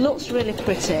interest. It looks really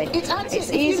pretty.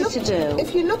 It's easy to do.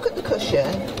 If you look at the cushion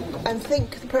and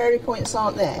think the prairie points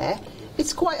aren't there,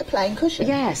 it's quite a plain cushion.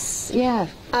 Yes, yeah.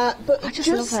 But it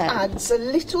just adds a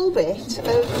little bit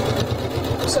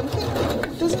of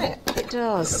something, doesn't it? It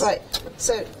does. Right,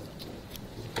 so...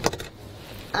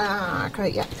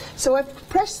 great, yeah. So I've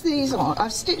pressed these on,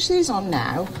 I've stitched these on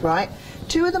now, right?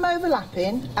 2 of them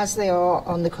overlapping, as they are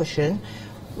on the cushion.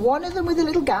 1 of them with a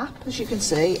little gap, as you can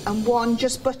see, and 1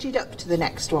 just butted up to the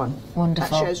next one.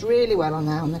 Wonderful. That shows really well on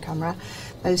there on the camera.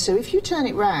 So if you turn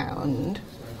it round...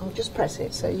 I'll just press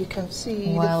it so you can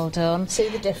see. Well done. See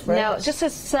the difference. Now, just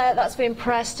as that's been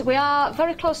pressed, we are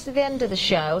very close to the end of the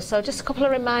show, so just a couple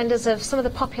of reminders of some of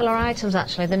the popular items,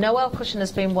 actually. The Noel cushion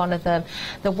has been one of them.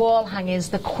 The wall hangings,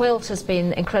 the quilt has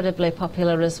been incredibly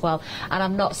popular as well, and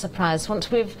I'm not surprised.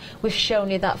 Once we've shown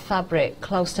you that fabric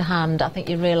close to hand, I think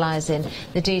you're realising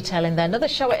the detail in there. Another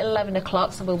show at 11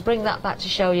 o'clock, so we'll bring that back to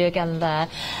show you again there.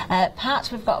 Pat,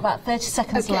 we've got about 30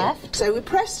 seconds left. So we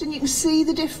pressed and you can see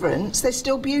the difference. They're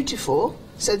still beautiful.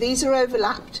 So these are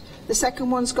overlapped. The second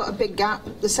one's got a big gap.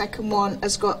 The second one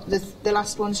has got the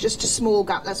last one's just a small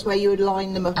gap. That's where you would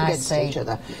line them up against each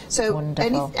other. So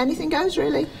anything goes,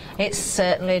 really. It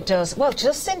certainly does. Well,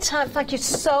 just in time. Thank you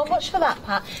so much for that,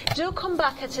 Pat. Do come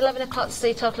back at 11 o'clock to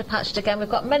see Totally Patched again. We've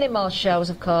got many more shows,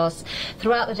 of course,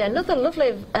 throughout the day. Another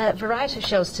lovely variety of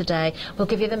shows today. We'll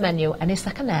give you the menu any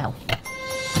second now.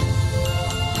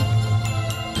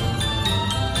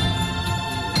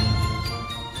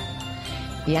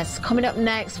 Yes, coming up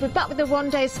next, we're back with the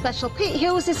one-day special. Pete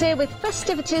Hughes is here with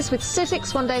festivities with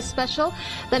Sizzix one-day special.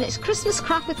 Then it's Christmas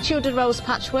craft with Tudor Rose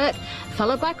patchwork,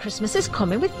 followed by Christmas is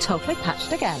Coming with Totally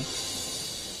Patched again.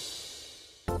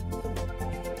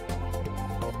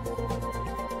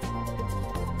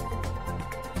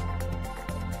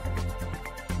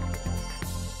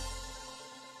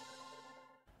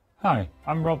 Hi,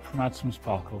 I'm Rob from Add Some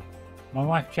Sparkle. My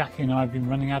wife Jackie and I have been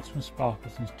running Add Some Sparkle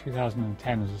since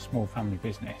 2010 as a small family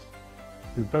business.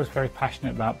 We're both very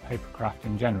passionate about papercraft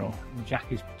in general, and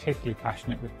Jackie's particularly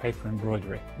passionate with paper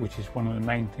embroidery, which is one of the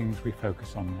main things we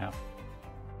focus on now.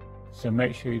 So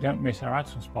make sure you don't miss our Add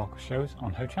Some Sparkle shows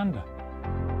on Hochanda.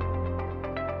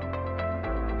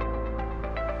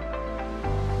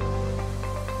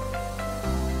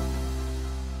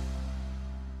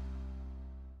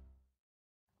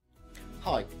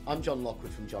 Hi, I'm John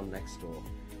Lockwood from John Next Door.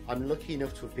 I'm lucky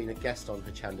enough to have been a guest on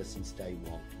Hochanda since day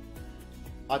one.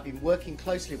 I've been working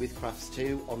closely with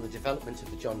Crafts2 on the development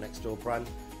of the John Next Door brand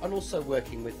and also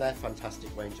working with their fantastic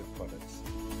range of products.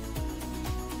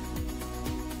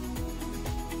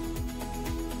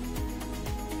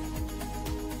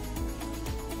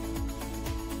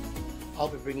 I'll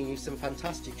be bringing you some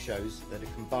fantastic shows that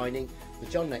are combining the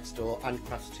John Next Door and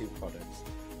Crafts2 products.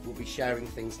 We'll be sharing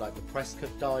things like the press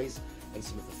cut dies and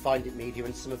some of the Find It media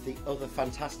and some of the other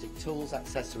fantastic tools,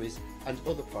 accessories and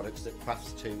other products that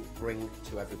Crafts2 bring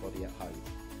to everybody at home.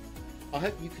 I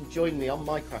hope you can join me on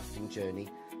my crafting journey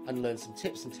and learn some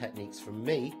tips and techniques from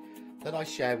me that I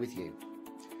share with you.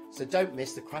 So don't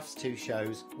miss the Crafts2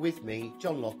 shows with me,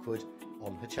 John Lockwood,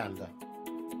 on Hochanda.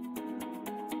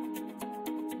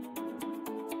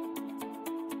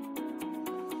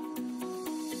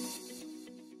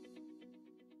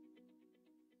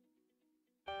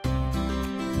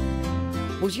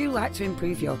 Would you like to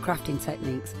improve your crafting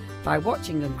techniques by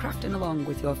watching and crafting along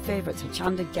with your favourite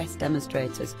Hochanda guest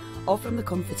demonstrators or from the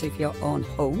comfort of your own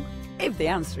home? If the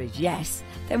answer is yes,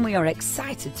 then we are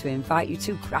excited to invite you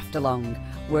to Craft Along,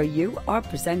 where you, our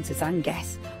presenters and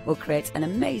guests, will create an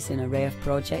amazing array of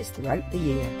projects throughout the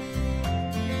year.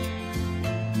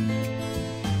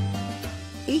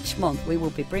 Each month we will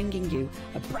be bringing you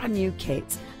a brand new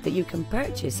kit that you can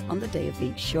purchase on the day of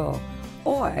each show.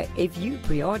 Or if you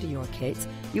pre-order your kit,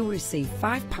 you will receive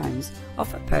 £5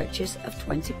 off a purchase of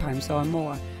 £20 or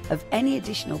more of any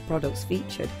additional products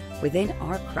featured within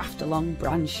our Craft Along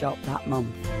brand shop that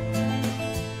month.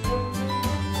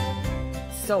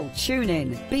 So tune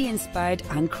in, be inspired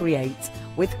and create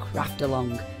with Craft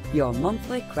Along, your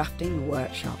monthly crafting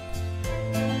workshop.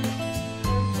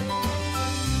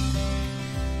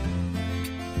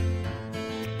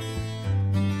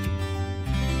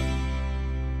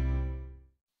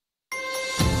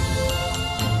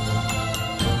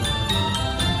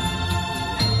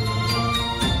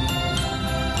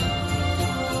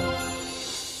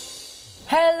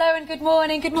 Hello and good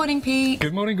morning Pete.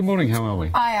 Good morning, how are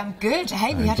we? I am good.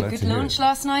 Hey, we had a good lunch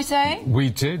last night, eh? We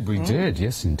did,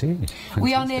 yes indeed. Fantastic.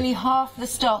 We are nearly half the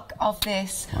stock of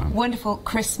this wonderful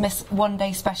Christmas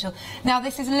one-day special. Now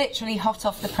this is literally hot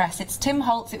off the press. It's Tim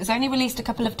Holtz, it was only released a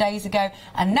couple of days ago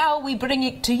and now we bring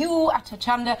it to you at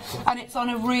Hochanda and it's on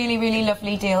a really, really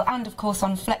lovely deal and of course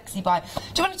on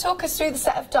FlexiBuy. Do you want to talk us through the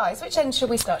set of dies? Which end shall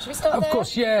we start? Shall we start there? Of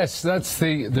course, yes, that's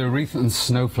the wreath and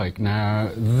snowflake.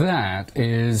 Now that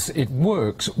is, it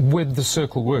works with the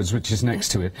circle words which is next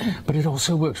to it, but it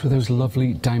also works with those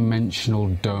lovely dimensional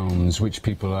domes which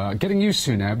people are getting used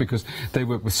to now because they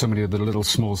work with so many of the little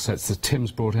small sets that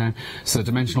Tim's brought out. So the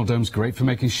dimensional domes, great for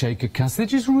making shaker casts. They're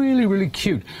just really, really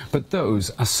cute, but those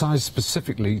are sized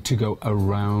specifically to go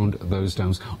around those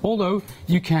domes, although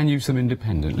you can use them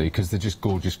independently because they're just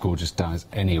gorgeous, gorgeous dies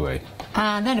anyway.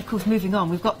 And then of course moving on,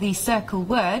 we've got these circle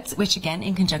words which again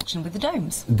in conjunction with the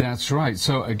domes. That's right,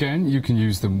 so again you can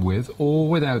use them with or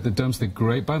without the domes. They're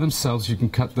great by themselves. You can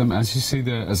cut them, as you see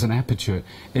there, as an aperture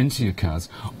into your cards,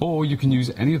 or you can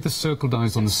use any of the circle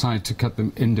dies on the side to cut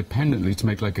them independently to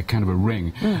make like a kind of a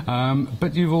ring.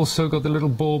 But you've also got the little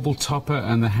bauble topper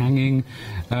and the hanging,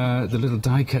 the little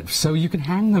die cut, so you can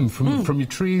hang them from your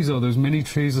trees or those mini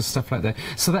trees or stuff like that.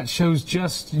 So that shows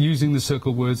just using the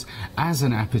circle words as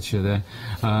an aperture there,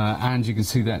 and you can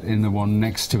see that in the one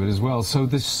next to it as well. So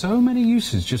there's so many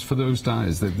uses just for those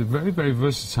dies. They're very, very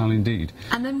versatile indeed.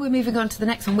 And then we're moving on to the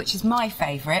next one, which is my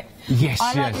favourite. Yes,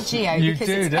 I like the Geo because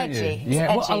it's edgy.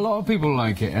 Yeah, well, a lot of people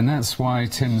like it, and that's why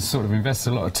Tim sort of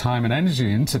invested a lot of time and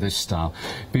energy into this style,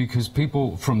 because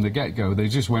people from the get-go, they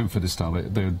just went for this style,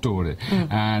 they adored it.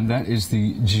 And that is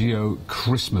the Geo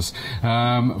Christmas.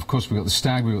 Of course, we've got the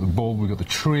stag, we've got the bulb, we've got the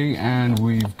tree, and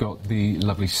we've got the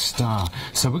lovely star.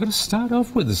 So we're going to start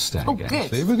off with the stag,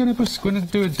 actually. We're going to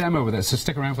do a demo with that, so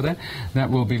stick around for that. That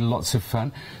will be lots of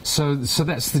fun. So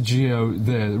that's the Geo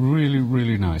there. Really,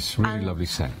 really nice, really lovely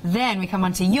set. Then we come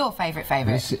on to your favourite.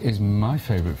 This is my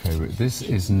favourite. This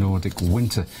is Nordic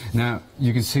Winter. Now,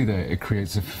 you can see there, it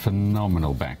creates a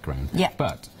phenomenal background. Yeah.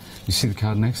 But you see the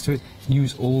card next to it?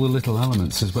 Use all the little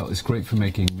elements as well. It's great for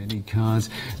making mini cards.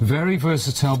 Very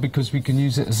versatile because we can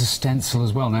use it as a stencil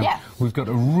as well. Now, we've got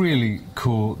a really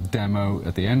cool demo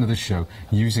at the end of the show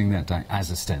using that die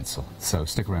as a stencil. So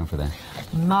stick around for that.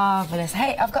 Marvellous.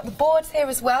 Hey, I've got the boards here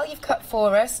as well you've cut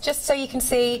for us, just so you can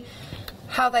see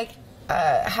how they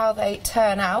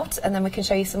turn out, and then we can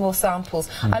show you some more samples.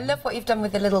 I love what you've done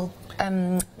with the little,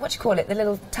 what do you call it, the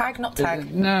little tag, not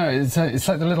tag? No, it's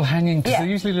like the little hanging, because they're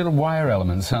usually little wire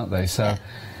elements, aren't they? So,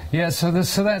 Yeah, so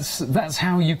that's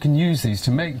how you can use these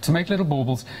to make little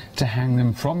baubles, to hang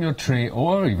them from your tree,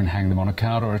 or even hang them on a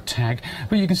card or a tag.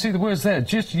 But you can see the words there.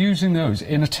 Just using those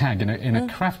in a tag, in a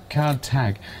craft card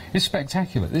tag, is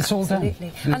spectacular. It's all done.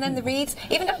 And then the reeds,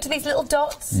 even up to these little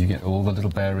dots. You get all the little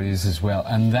berries as well,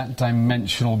 and that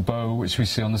dimensional bow which we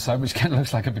see on the side, which kind of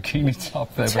looks like a bikini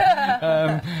top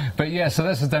there. But yeah, so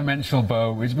that's a dimensional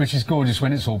bow, which is gorgeous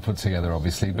when it's all put together,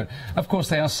 obviously. But of course,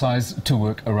 they are sized to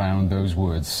work around those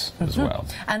words as well.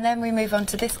 And then we move on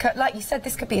to this cut. Like you said,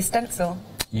 this could be a stencil.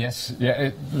 Yes,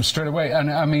 yeah, straight away. And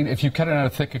I mean, if you cut it out a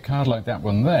thicker card like that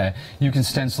one there, you can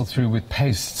stencil through with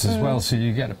pastes as well, so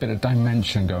you get a bit of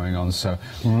dimension going on. So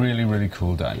really, really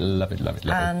cool die. Love it, love it,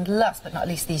 love it. And last but not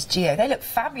least, these geo. They look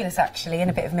fabulous, actually, in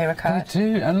a bit of mirror card. They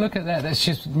do, and look at that. That's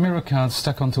just mirror cards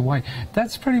stuck onto white.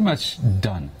 That's pretty much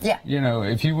done. Yeah. You know,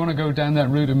 if you want to go down that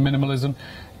route of minimalism,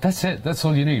 that's it. That's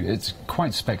all you need. It's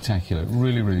quite spectacular.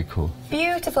 Really, really cool.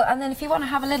 Beautiful. And then if you want to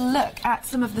have a little look at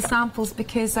some of the samples,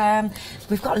 because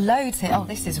we've got loads here. Oh,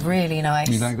 this is really nice.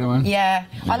 You like that one? Yeah.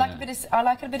 I like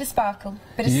a bit of sparkle.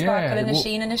 A bit of sparkle and a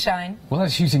sheen and a shine. Well,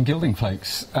 that's using gilding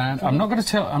flakes. And I'm not going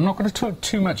to talk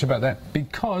too much about that,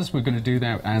 because we're going to do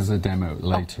that as a demo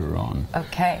later on.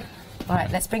 Okay.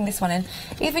 Right, let's bring this one in.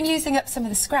 Even using up some of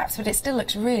the scraps, but it still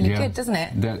looks really good, doesn't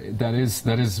it? That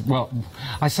is, well,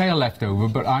 I say a leftover,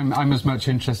 but I'm as much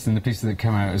interested in the pieces that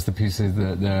come out as the pieces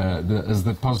as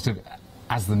the positive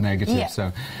as the negative. Yeah.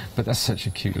 So, but that's such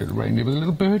a cute little reindeer with a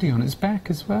little birdie on its back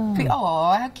as well.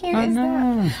 Oh, how cute is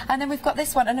that? And then we've got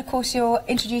this one, and of course you're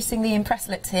introducing the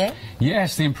impresslets here.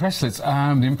 Yes, the impresslets.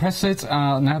 The impresslets,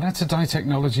 now that's a die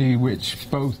technology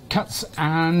which both cuts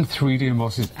and 3D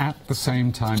embosses at the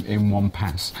same time in one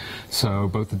pass. So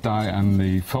both the die and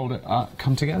the folder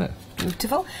come together.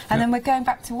 Beautiful. And then we're going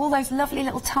back to all those lovely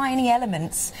little tiny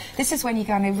elements. This is when you're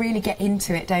going to really get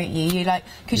into it, don't you? You like,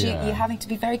 because you're having to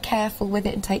be very careful with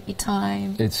it and take your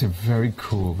time. It's a very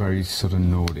cool, very sort of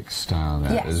Nordic style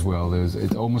that as well.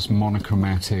 It's almost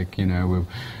monochromatic, you know, with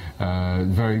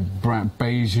very bright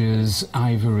beiges,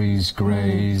 ivories,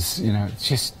 greys. You know,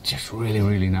 just really,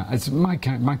 really nice. It's my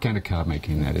kind of card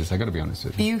making, that is. I got to be honest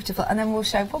with you. Beautiful. And then we'll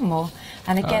show one more.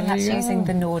 And again, that's using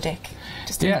the Nordic.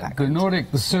 Just in the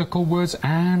Nordic, the circle words,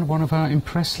 and one of our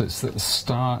impresslets, that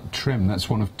star trim. That's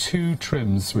one of 2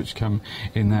 trims which come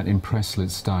in that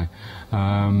impresslets die.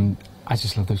 I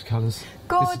just love those colours.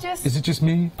 Gorgeous. Is it just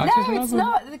me? No, it's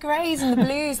not. The greys and the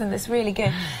blues, and it's really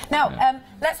good. Now,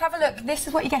 let's have a look. This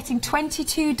is what you're getting.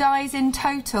 22 dies in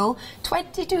total.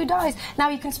 22 dies. Now,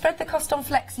 you can spread the cost on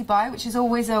FlexiBuy, which is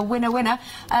always a winner-winner.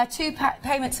 2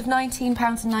 payments of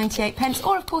 £19.98.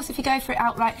 Or, of course, if you go for it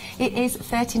outright, it is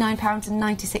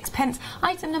 £39.96.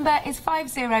 Item number is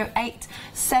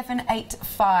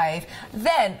 508785.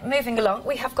 Then, moving along,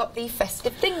 we have got the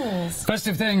festive things.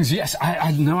 Festive things, yes.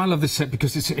 I know I love this set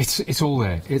because it's all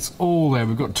there. It's all there.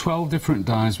 We've got 12 different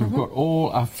dies. We've got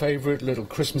all our favourite little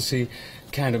Christmassy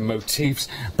kind of motifs,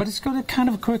 but it's got a kind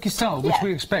of a quirky style, which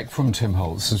we expect from Tim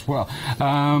Holtz as well.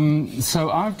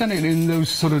 So I've done it in those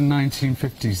sort of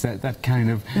 1950s, that kind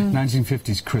of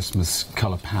 1950s Christmas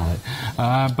colour palette.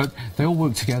 But they all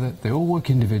work together. They all work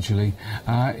individually.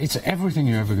 It's everything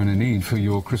you're ever going to need for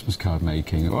your Christmas card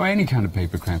making or any kind of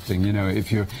paper crafting. You know,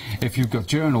 if you've got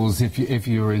journals, if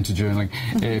you're into journaling,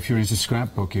 if you're into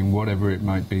scrapbooking, whatever it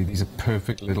might be, these are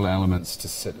perfect little elements to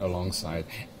sit alongside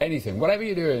anything, whatever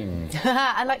you're doing.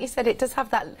 And like you said, it does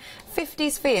have that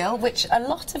 50s feel, which a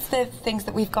lot of the things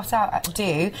that we've got out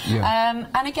do.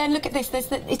 And again, look at this.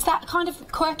 It's that kind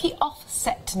of quirky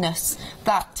offsetness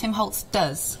that Tim Holtz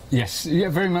does. Yes, yeah,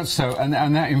 very much so.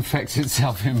 And that infects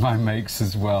itself in my makes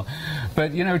as well.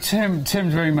 But, you know, Tim's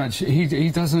very much, he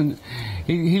doesn't...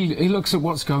 He looks at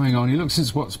what's going on, he looks at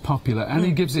what's popular, and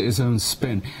he gives it his own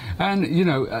spin. And, you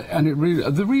know, and it really,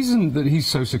 the reason that he's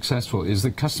so successful is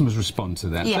that customers respond to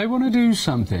that. They want to do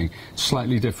something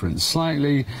slightly different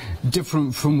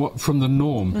from the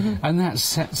norm, and that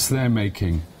sets their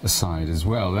making aside as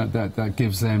well. That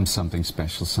gives them something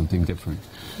special, something different.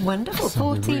 Wonderful.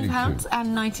 So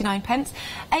 £14.99.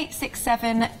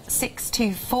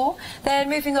 867624. Then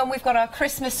moving on, we've got our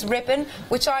Christmas ribbon,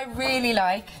 which I really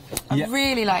like. I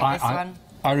really like this one.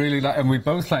 I really like, and we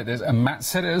both like this, and Matt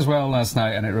said it as well last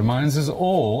night, and it reminds us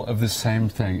all of the same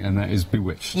thing, and that is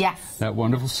Bewitched. Yes. That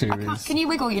wonderful series. Can you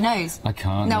wiggle your nose? I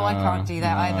can't. No, I can't do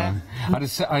that either.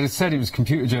 I just said it was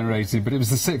computer generated, but it was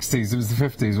the 60s, it was the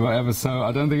 50s, whatever, so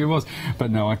I don't think it was.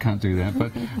 But no, I can't do that.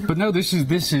 But no, this is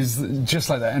just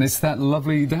like that, and it's that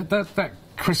lovely, that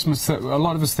Christmas that a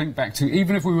lot of us think back to,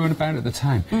 even if we weren't about at the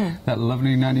time. That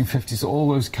lovely 1950s, all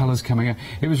those colours coming out.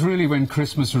 It was really when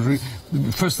Christmas was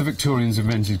first the Victorians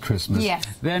invented Christmas. Yes.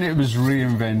 Then it was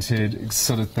reinvented,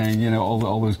 sort of thing. You know,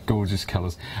 all those gorgeous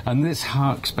colours. And this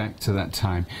harks back to that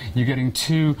time. You're getting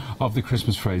 2 of the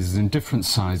Christmas phrases in different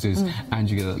sizes, and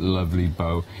you get that lovely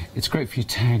bow. It's great for your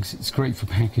tags. It's great for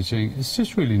packaging. It's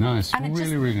just really nice. And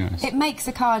really nice. It makes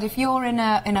a card. If you're in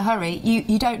a hurry,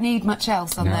 you don't need much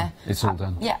else on there. It's all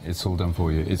done. Yeah. It's all done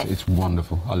for you. It's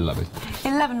wonderful. I love it.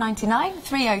 11.99,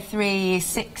 303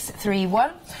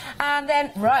 631. And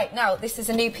then, right, now, this is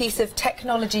a new piece of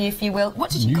technology, if you will.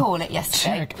 What did you call it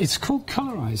yesterday? It's called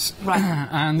Colorize. Right.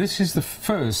 And this is the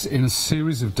first in a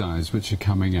series of dies which are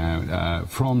coming out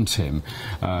from Tim,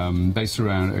 based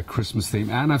around a Christmas theme.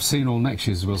 And I've seen all next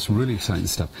year as well, some really exciting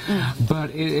stuff. But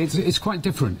it's quite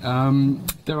different.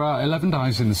 There are 11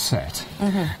 dies in the set,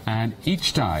 and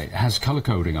each die has colour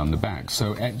coding on the back.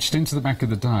 So etched into the back of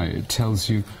the die, it tells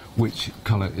you which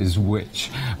colour is which.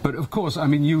 But of course, I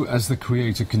mean, you as the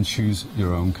creator can choose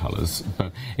your own colours,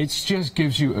 but it just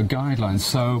gives you a guideline.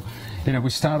 So, you know, we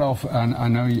start off, and I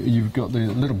know you've got the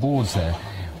little boards there.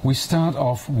 We start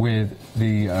off with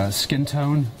the skin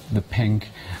tone, the pink,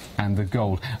 and the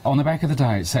gold. On the back of the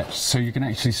die it's etched, so you can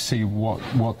actually see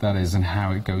what that is and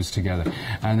how it goes together.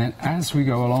 And then as we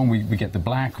go along, we get the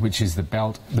black, which is the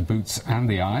belt, the boots and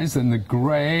the eyes, then the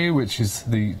grey, which is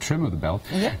the trim of the belt.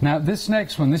 Now this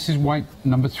next one, this is white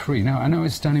number 3. Now I know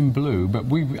it's done in blue, but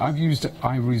I've used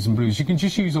ivories and blues. You can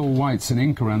just use all whites and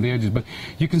ink around the edges, but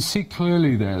you can see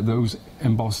clearly there those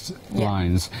embossed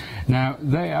lines. Now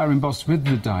they are embossed with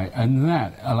the die, and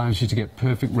that allows you to get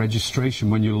perfect registration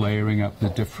when you're layering up the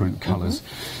different colours.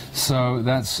 So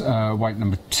that's white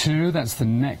number 2, that's the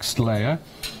next layer.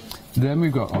 Then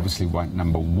we've got obviously white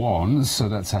number 1, so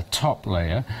that's our top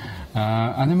layer.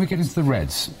 And then we get into the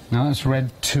reds. Now that's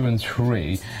red 2 and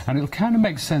 3, and it'll kind of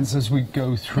make sense as we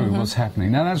go through what's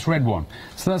happening. Now that's red 1,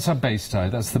 so that's our base die.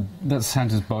 That's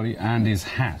Santa's body and his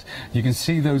hat. You can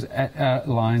see those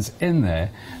lines in there,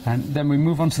 and then we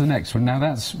move on to the next one. Now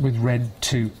that's with red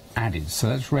 2 added, so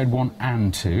that's red 1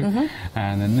 and 2,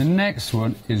 and then the next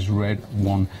one is red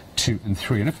 1, 2 and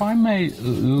 3. And if I may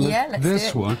look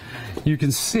this one, you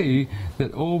can see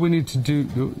that all we need to do,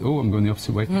 I'm going the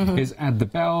opposite way, is add the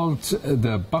belt,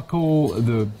 the buckle,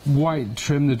 the white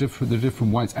trim, the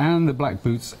different whites, and the black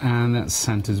boots, and that's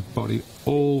Santa's body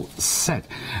all set.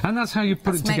 And that's how you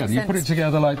put it together. You put it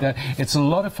together like that. It's a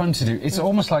lot of fun to do. It's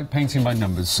almost like painting by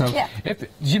numbers. So if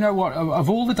you know what, of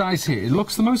all the dice here, it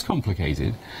looks the most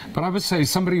complicated, but I would say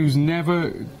somebody who's never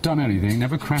done anything,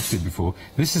 never crafted before,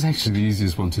 this is actually the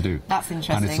easiest one to do. That's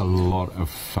interesting. And it's a lot of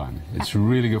fun. It's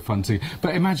really good fun to.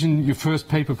 But imagine your first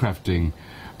paper crafting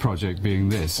project being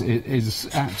this. It is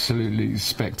absolutely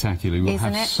spectacular. We'll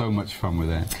have so much fun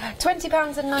with it.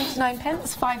 £20.99,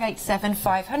 587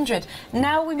 500.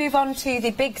 Now we move on to the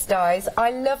big dies.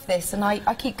 I love this, and I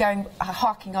keep going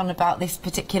harking on about this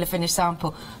particular finished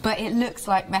sample, but it looks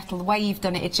like metal. The way you've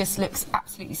done it, it just looks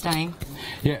absolutely stunning.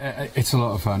 Yeah, it's a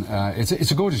lot of fun.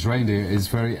 It's a gorgeous reindeer. It's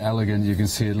very elegant. You can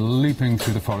see it leaping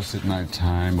through the forest at night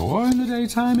time or in the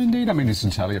daytime, indeed. I mean, it's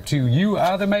entirely up to you. You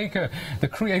are the maker. The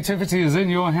creativity is in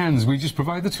your hands. We just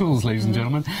provide the tools, ladies and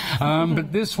gentlemen.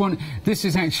 But this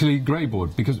is actually grey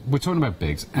board, because we're talking about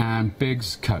bigs, and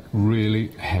bigs cut really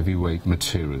heavyweight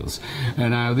materials.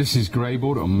 And now this is grey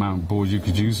board or mount board you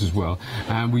could use as well,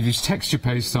 and we use texture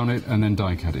paste on it and then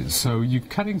die cut it. So you're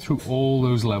cutting through all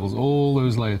those levels, all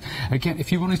those layers. Again,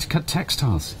 if you wanted to cut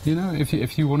textiles, you know,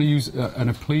 if you want to use an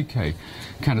applique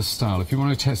kind of style, if you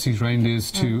want to test these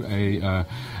reindeers to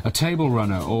a table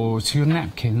runner or to your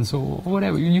napkins or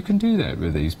whatever, you can do that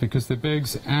with these, because they're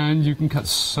bigs and you can cut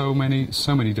so many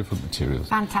different materials.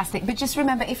 Fantastic. But just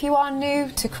remember, if you are new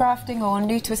to crafting or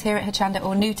new to us here at Hochanda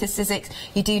or new to Sizzix,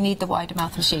 you do need the wider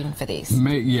mouth machine for these.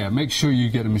 Make sure you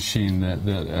get a machine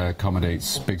that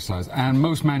accommodates big size, and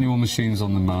most manual machines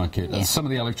on the market, and some of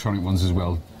the electronic ones as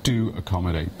well, do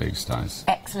accommodate big size.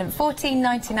 Excellent.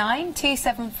 £14.99,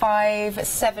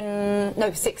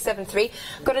 673.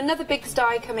 Got another big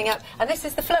die coming up, and this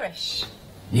is the Flourish.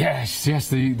 Yes, the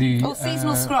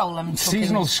seasonal scroll.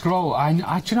 Seasonal scroll. I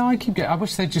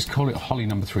wish they'd just call it Holly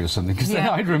number 3 or something, because then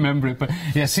I'd remember it. But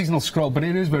yeah, seasonal scroll. But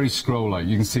it is very scroll-like.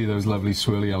 You can see those lovely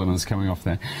swirly elements coming off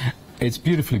there. it's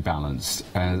beautifully balanced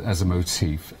as a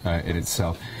motif in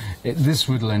itself. This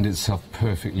would lend itself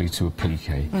perfectly to a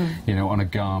piqué, you know, on a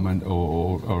garment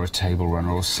or a table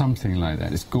runner or something like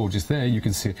that. It's gorgeous. There you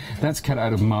can see it. That's cut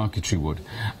out of marquetry wood,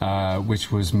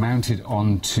 which was mounted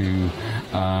onto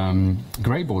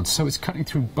grey board. So it's cutting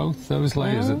through both those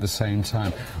layers at the same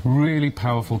time. Really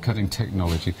powerful cutting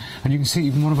technology. And you can see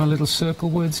even one of our little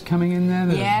circle words coming in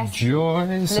there. Yes. Joy.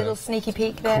 Little sneaky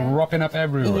peek there. Cropping up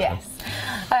everywhere. Yes.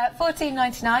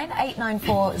 £14.99,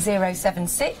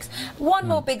 894076. One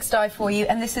more big style for you,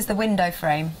 and this is the window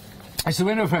frame. It's the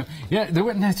window frame. Yeah, you know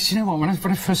what, when I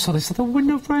first saw this, I thought, the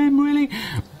window frame, really?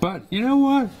 But you know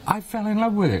what? I fell in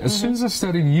love with it. As soon as I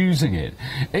started using it,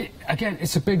 again,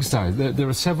 it's a big die. There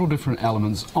are several different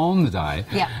elements on the die,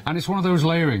 and it's one of those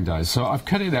layering dies. So I've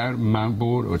cut it out, mount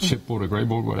board or chipboard or grey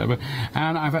board, whatever,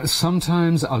 and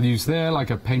sometimes I'll use there, like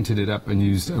I painted it up and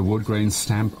used a wood grain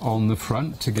stamp on the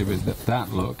front to give it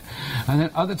that look. And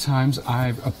then other times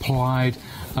I've applied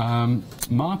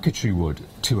marquetry wood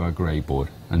to our grey board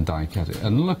and die cut it.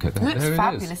 And look at that. It looks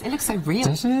fabulous. It looks so real.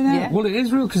 Doesn't it? Yeah. Well, it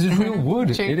is real because it's real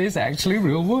wood. It is actually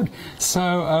real wood.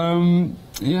 So,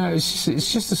 yeah, it's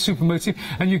just a super motif.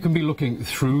 And you can be looking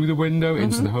through the window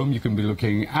into the home. You can be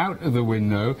looking out of the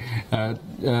window.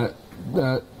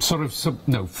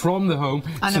 From the home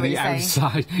to the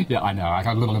outside. Yeah, I know. I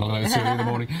can't it's early in the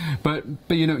morning, but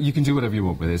you know, you can do whatever you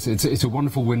want with this. It's a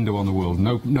wonderful window on the world.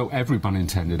 No, every pun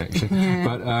intended, actually.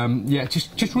 But yeah,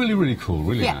 just really cool,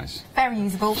 really nice. Very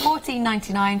usable.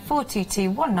 £14.99,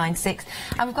 422-196,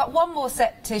 and we've got one more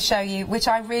set to show you, which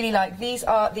I really like. These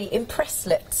are the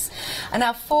impresslets, and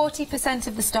now 40%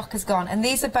 of the stock has gone, and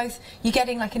these are both you're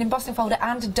getting like an embossing folder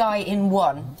and a die in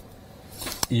one.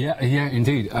 Yeah,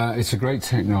 indeed. It's a great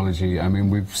technology. I mean,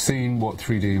 we've seen what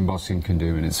 3D embossing can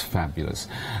do, and it's fabulous.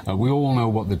 We all know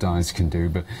what the dies can do,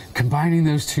 but combining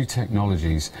those two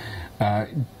technologies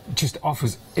just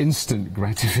offers instant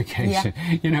gratification.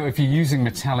 You know, if you're using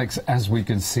metallics, as we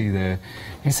can see there,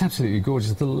 it's absolutely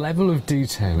gorgeous. The level of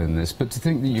detail in this, but to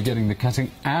think that you're getting the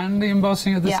cutting and the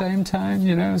embossing at the same time,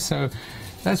 you know, so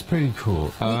that's pretty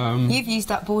cool. You've used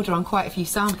that border on quite a few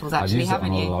samples, actually,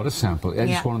 haven't you? I've used it on a lot of samples.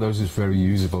 Each one of those is very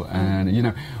usable. And, you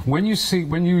know, when you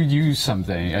use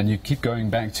something and you keep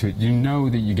going back to it, you know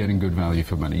that you're getting good value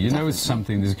for money. You know it's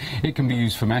something it can be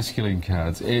used for masculine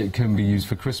cards, it can be used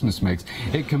for Christmas makes,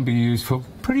 it can be used for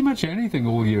pretty much anything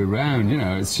all year round. You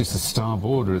know, it's just a star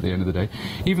border at the end of the day.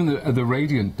 Even the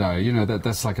radiant die, you know,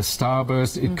 that's like a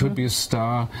starburst. It could be a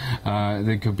star.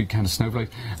 They could be kind of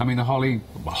snowflakes. I mean, the holly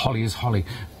is holly.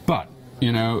 But,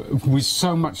 you know, we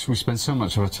spend so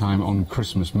much of our time on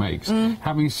Christmas makes.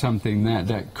 Having something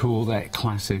that cool, that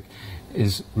classic,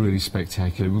 is really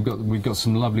spectacular. We've got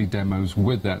some lovely demos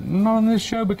with that. Not on this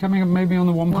show, but coming up maybe on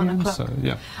the 1 p.m. So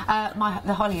yeah.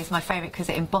 The holly is my favourite because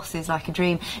it embosses like a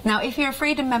dream. Now, if you're a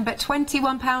Freedom member,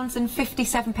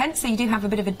 £21.57, so you do have a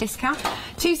bit of a discount.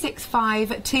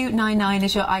 265299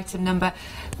 is your item number.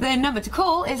 The number to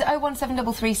call is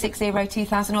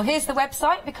 01733602000, or here's the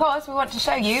website, because we want to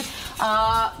show you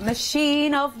our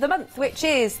machine of the month, which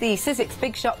is the Sizzix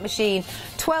Big Shot machine.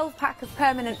 12-pack of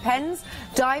permanent pens,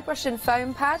 die brush and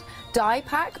foam pad, die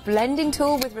pack, blending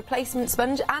tool with replacement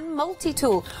sponge, and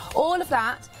multi-tool. All of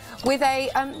that with a,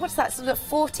 what's that, sort of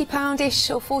 £40-ish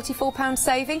or £44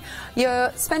 saving.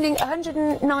 You're spending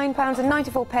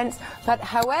 £109.94, but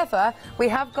however, we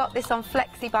have got this on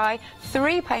FlexiBuy,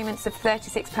 3 payments of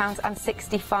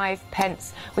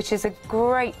 £36.65, which is a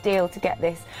great deal to get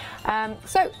this.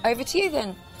 So, over to you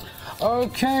then.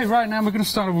 Okay, right now we're going to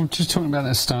start with just talking about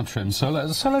that star trim. So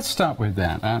let's start with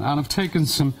that. And I've taken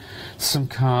some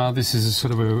card. This is a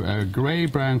sort of a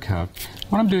grey-brown card.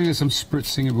 What I'm doing is I'm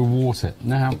spritzing it with water.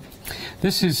 Now,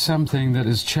 this is something that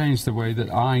has changed the way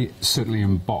that I certainly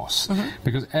emboss,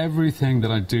 because everything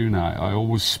that I do now, I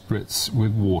always spritz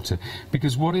with water,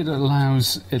 because what it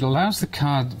allows the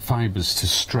card fibres to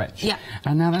stretch.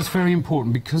 And now that's very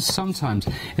important, because sometimes,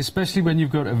 especially when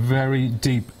you've got a very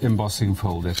deep embossing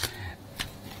folder,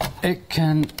 it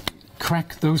can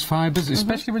crack those fibres,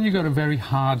 especially when you've got a very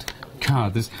hard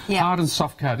card. There's hard and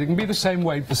soft card. It can be the same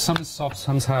way, but some is soft,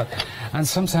 some's hard, and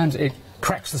sometimes it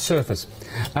cracks the surface,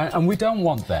 and we don't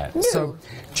want that. So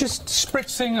just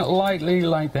spritzing lightly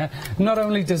like that, not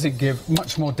only does it give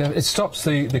much more it stops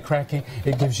the cracking,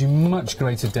 it gives you much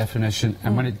greater definition,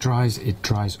 and when it dries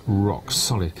rock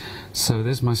solid. So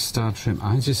there's my star trim.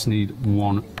 I just need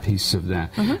one piece of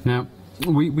that. Now,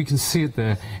 we can see it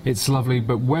there, it's lovely,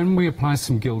 but when we apply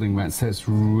some gilding mats, that's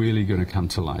really going to come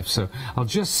to life. So I'll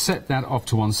just set that off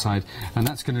to one side, and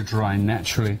that's going to dry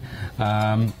naturally.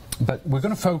 But we're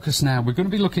going to focus now, we're going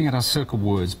to be looking at our circle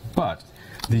words, but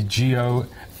the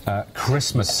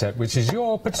Christmas set, which is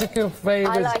your particular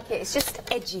favourite. I like it. It's just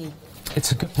edgy.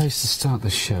 It's a good place to start the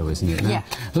show, isn't it? Now, yeah.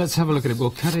 Let's have a look at it.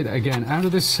 We'll cut it again out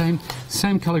of this same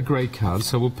colour grey card.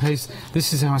 So we'll paste.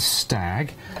 This is our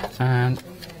stag, and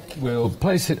we'll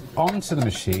place it onto the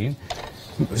machine.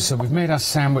 So we've made our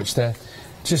sandwich there.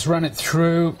 Just run it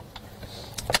through.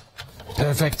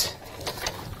 Perfect.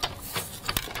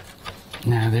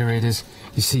 Now there it is.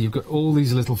 You see, you've got all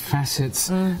these little facets,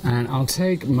 and I'll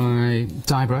take my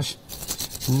die brush,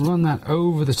 run that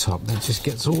over the top. That just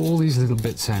gets all these little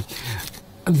bits out.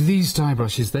 These die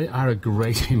brushes, they are a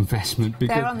great investment.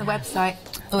 Because they're on the website,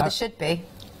 or they should be.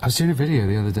 I was doing a video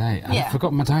the other day, and I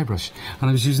forgot my die brush, and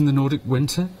I was using the Nordic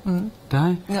Winter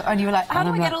die. And you were like, how do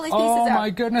I get all these pieces out? Oh my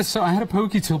out? goodness, so I had a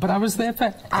pokey tool, but I was there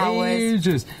for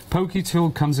ages. Pokey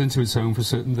tool comes into its own for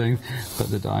certain things,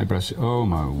 but the die brush, oh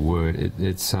my word,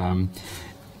 it's a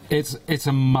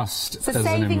must as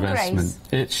an investment.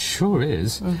 Grace. It sure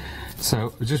is.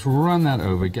 So just run that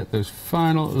over, get those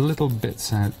final little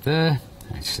bits out there.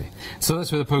 Actually, so that's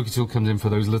where the pokey tool comes in for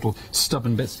those little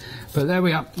stubborn bits. But there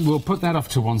we are. We'll put that off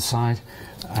to one side.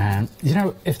 And, you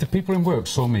know, if the people in work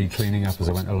saw me cleaning up as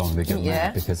I went along, they'd get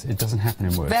mad, because it doesn't happen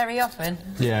in work. Very often.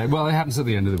 Yeah, well, it happens at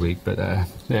the end of the week, but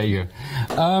there you go.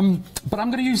 But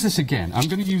I'm going to use this again. I'm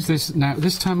going to use this now.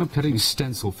 This time I'm cutting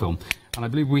stencil film. And I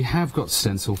believe we have got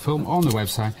stencil film on the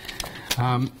website.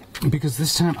 Because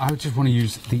this time I just want to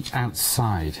use the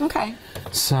outside. Okay.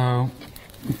 So,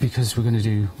 because we're going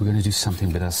to do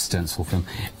something with our stencil film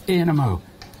in a mo.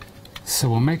 So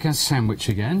we'll make our sandwich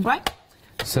again. Right.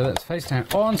 So that's face down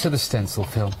onto the stencil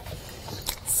film.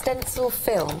 Stencil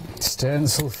film.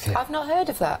 Stencil film. I've not heard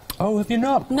of that. Oh, have you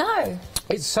not? No.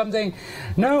 It's something.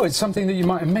 No, it's something that you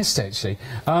might have missed actually.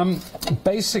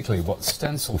 Basically, what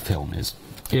stencil film is,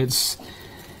 it's